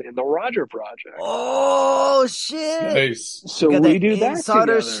return in the Roger Project. Oh, shit. Nice. So we do that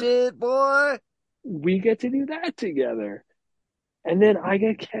insider together. shit, boy. We get to do that together. And then I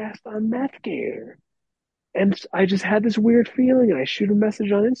get cast on Meth Gator. And I just had this weird feeling, and I shoot a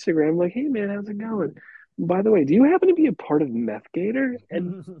message on Instagram like, hey, man, how's it going? By the way, do you happen to be a part of Meth Gator?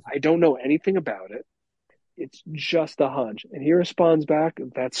 And I don't know anything about it. It's just a hunch. And he responds back,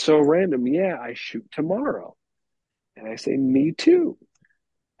 that's so random. Yeah, I shoot tomorrow. And I say, me too.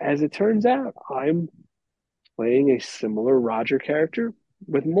 As it turns out, I'm playing a similar Roger character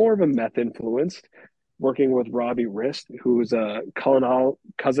with more of a meth influence, working with Robbie Rist, who's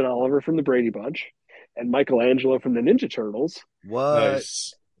cousin Oliver from the Brady Bunch, and Michelangelo from the Ninja Turtles. What?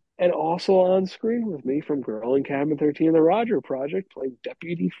 Nice. And also on screen with me from Girl in Cabin 13, The Roger Project, playing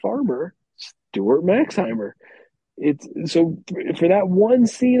Deputy Farmer Stuart Maxheimer. It's so for that one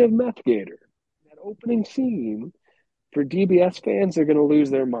scene of Meth Gator, that opening scene, for DBS fans, they're going to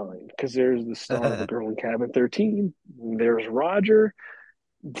lose their mind because there's the star of A Girl in Cabin 13. There's Roger.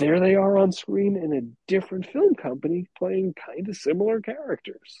 There they are on screen in a different film company playing kind of similar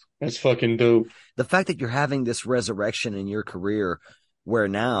characters. That's fucking dope. The fact that you're having this resurrection in your career where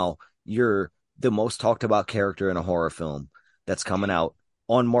now you're the most talked about character in a horror film that's coming out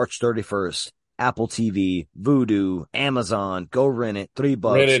on March 31st Apple TV, Vudu, Amazon. Go rent it.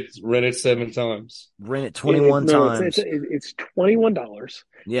 $3. Rent it 7 times. Rent it 21 times. It's $21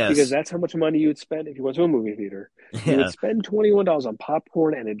 Yes. because that's how much money you would spend if you went to a movie theater. You Yeah. would spend $21 on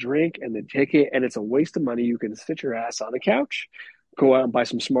popcorn and a drink and the ticket, and it's a waste of money. You can sit your ass on the couch, go out and buy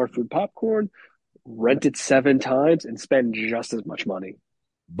some Smart Food popcorn, rent it 7 times, and spend just as much money.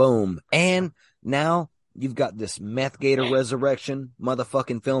 Boom. And now you've got this Meth Gator Resurrection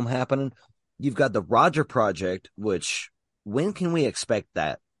motherfucking film happening. You've got the Roger Project, which when can we expect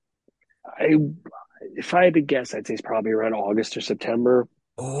that? If I had to guess, I'd say it's probably around August or September.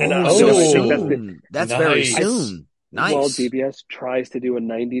 Oh, And I think soon. That's very Nice. soon. Nice. Well, DBS tries to do a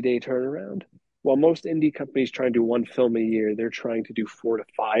 90-day turnaround. While most indie companies try and do 1 film a year, they're trying to do 4 to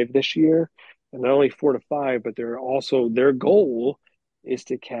 5 this year. And not only 4 to 5, but they're also, their goal is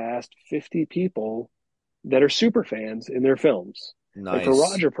to cast 50 people that are super fans in their films. Nice. Like for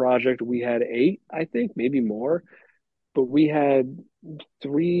Roger Project, we had 8, I think, maybe more. But we had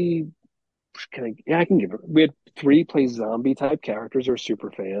 3. I can give it. We had 3 play zombie type characters who are super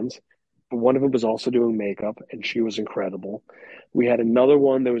fans. But one of them was also doing makeup, and she was incredible. We had another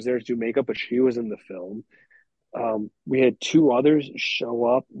one that was there to do makeup, but she was in the film. We had 2 others show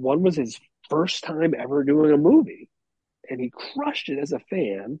up. One was his first time ever doing a movie, and he crushed it as a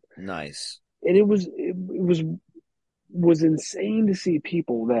fan. Nice. And it was insane to see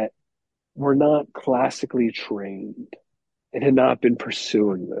people that were not classically trained and had not been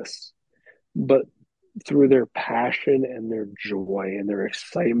pursuing this, but through their passion and their joy and their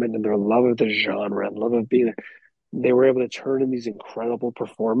excitement and their love of the genre and love of being there, they were able to turn in these incredible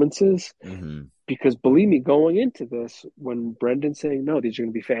performances. Mm-hmm. Because believe me, going into this, when Brendan's saying, no, these are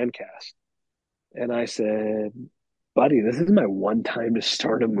going to be fan cast. And I said, buddy, this is my one time to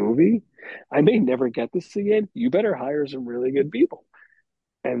start a movie. I may never get this again. You better hire some really good people.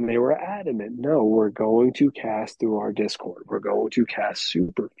 And they were adamant, no, we're going to cast through our Discord. We're going to cast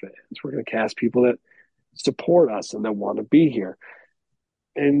super fans. We're going to cast people that support us and that want to be here.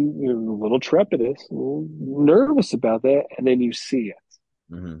 And you're a little trepidous, a little nervous about that. And then you see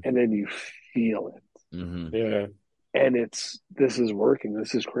it. Mm-hmm. And then you feel it. Mm-hmm. Yeah. And this is working.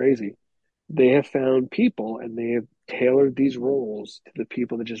 This is crazy. They have found people and they have tailored these roles to the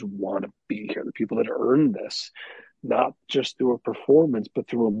people that just want to be here, the people that earn this, not just through a performance, but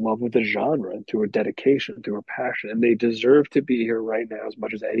through a love of the genre and through a dedication, through a passion. And they deserve to be here right now as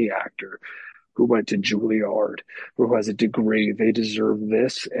much as any actor who went to Juilliard, who has a degree. They deserve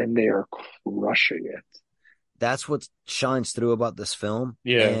this, and they are crushing it. That's what shines through about this film.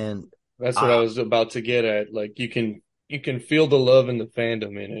 Yeah. And That's what I was about to get at. Like you can feel the love and the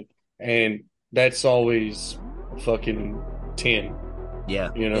fandom in it. And that's always a fucking 10.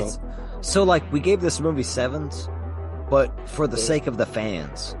 yeah, You know? so like we gave this movie 7s, but for the sake of the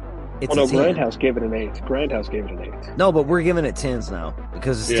fans, it's Oh, no, a 10. Grindhouse gave it an 8. Grindhouse gave it an 8. No, but we're giving it 10s now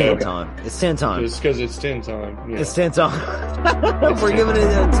because it's Yeah. 10 Okay. time. It's 10 time. Just because it's 10 time. Yeah. It's 10 time. We're giving it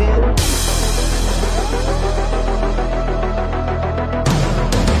a 10.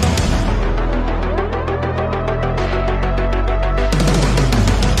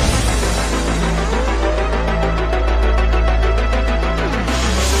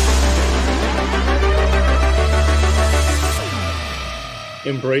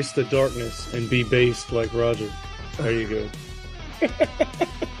 Embrace the darkness and be based like Roger. There you go.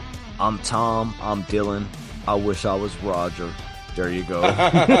 I'm Tom. I'm Dylan. I wish I was Roger. There you go.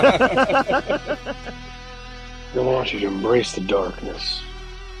 I want you to embrace the darkness.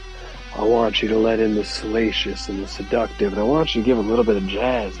 I want you to let in the salacious and the seductive, and I want you to give a little bit of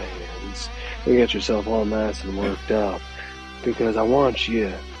jazz hands and get yourself all nice and worked up. Because I want you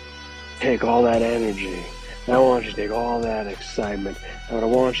to take all that energy, and I want you to take all that excitement, and what I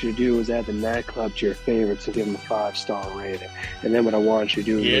want you to do is add the nightclub to your favorites and give them a 5-star rating. And then what I want you to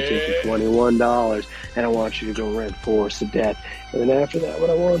do is take you $21, and I want you to go rent Force to Death. And then after that, what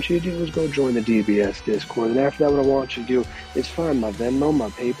I want you to do is go join the DBS Discord. And after that, what I want you to do is find my Venmo, my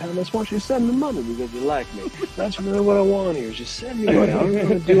PayPal, and I just want you to send me money because you like me. That's really what I want here, is just send me money. I don't want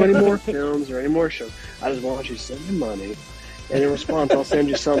to do any more films or any more shows. I just want you to send me money. And in response, I'll send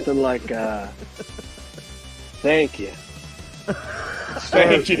you something like, thank you.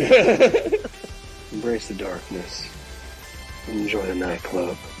 Thank you. Embrace the darkness. Enjoy the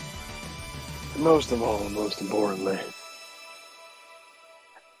nightclub. And most of all, and most importantly,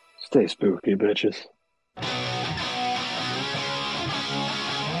 stay spooky, bitches.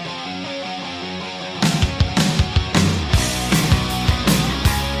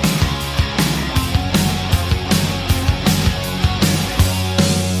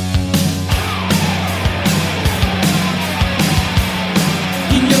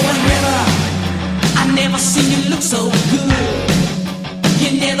 You know I'm river, seen you look so good. You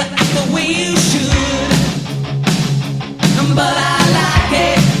never act the way you should. But I like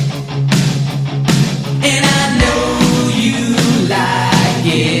it. And I know you like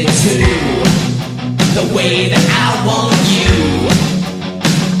it too. The way that I want you.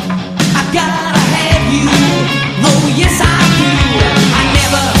 I gotta have you. Oh yes I do. I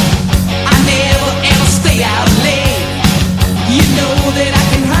never ever stay out late. You know that I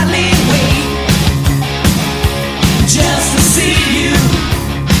can hardly wait just to see you.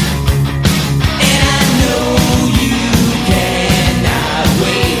 And I know you cannot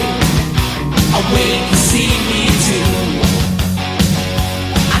wait. Wait to see me too.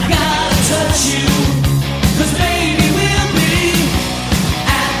 I gotta touch you, 'cause baby we'll be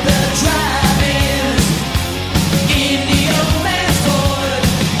at the drive-in in the old man's Ford,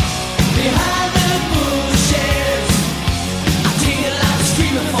 behind the bushes, until I'm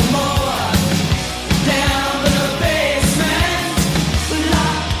screaming for more. Down the basement,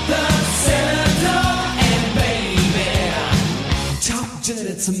 lock the cellar door, and baby, talk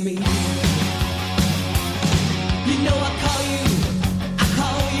dirty to me. You know I call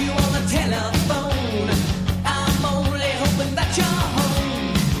you on the telephone. I'm only hoping that you're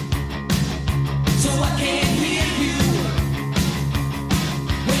home, so I can hear you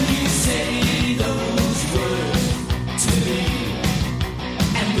when you say those words to me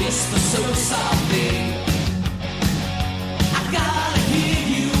and whisper so softly. I gotta hear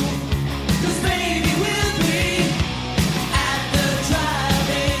you, 'cause baby we'll be at the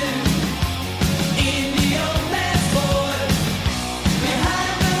drive-in in the old man's Ford,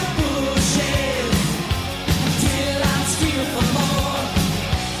 behind the bushes, till I'm screaming for more.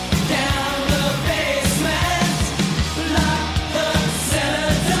 Down the basement, lock the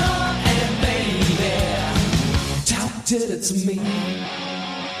cellar door, and baby, talk dirty to me.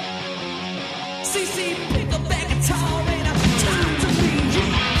 CC, pick up that guitar and talk to me.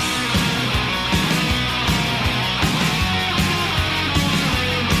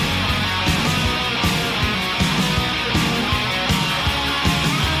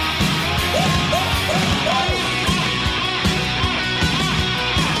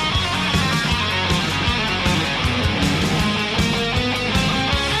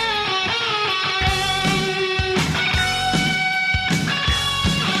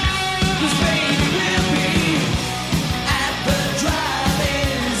 Cause baby we'll be at the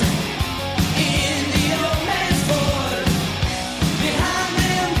drive-ins in the old man's Ford, behind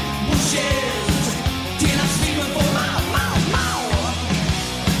them bushes, till I'm screaming for more.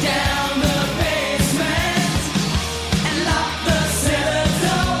 Down the basement and lock the cellar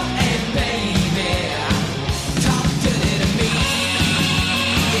door, and baby, talk dirty to me,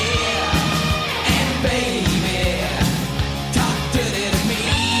 yeah. And baby, talk dirty to me,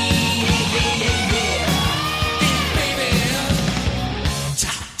 yeah. And baby,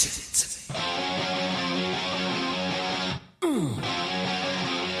 talk dirty to me.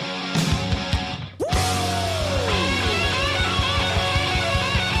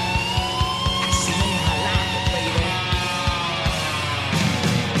 I see I like it,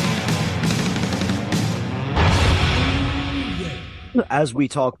 baby. As we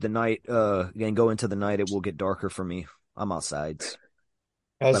talk the night, and go into the night, it will get darker for me. I'm outside.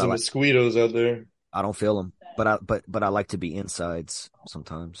 How's But I the like- mosquitoes out there? I don't feel them, but I like to be insides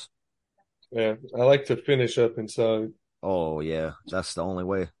sometimes. Yeah, I like to finish up inside. Oh yeah, that's the only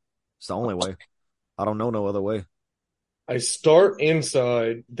way. It's the only way. I don't know no other way. I start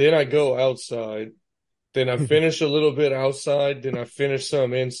inside, then I go outside, then I finish a little bit outside, then I finish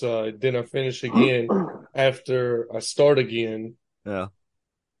some inside, then I finish again after I start again. Yeah,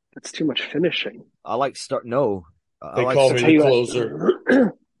 That's too much finishing. I like start. No, I They like call start- me the closer.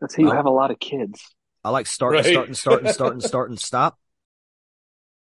 That's how you Oh. have a lot of kids. I like start and Right. start and start and start and start and stop.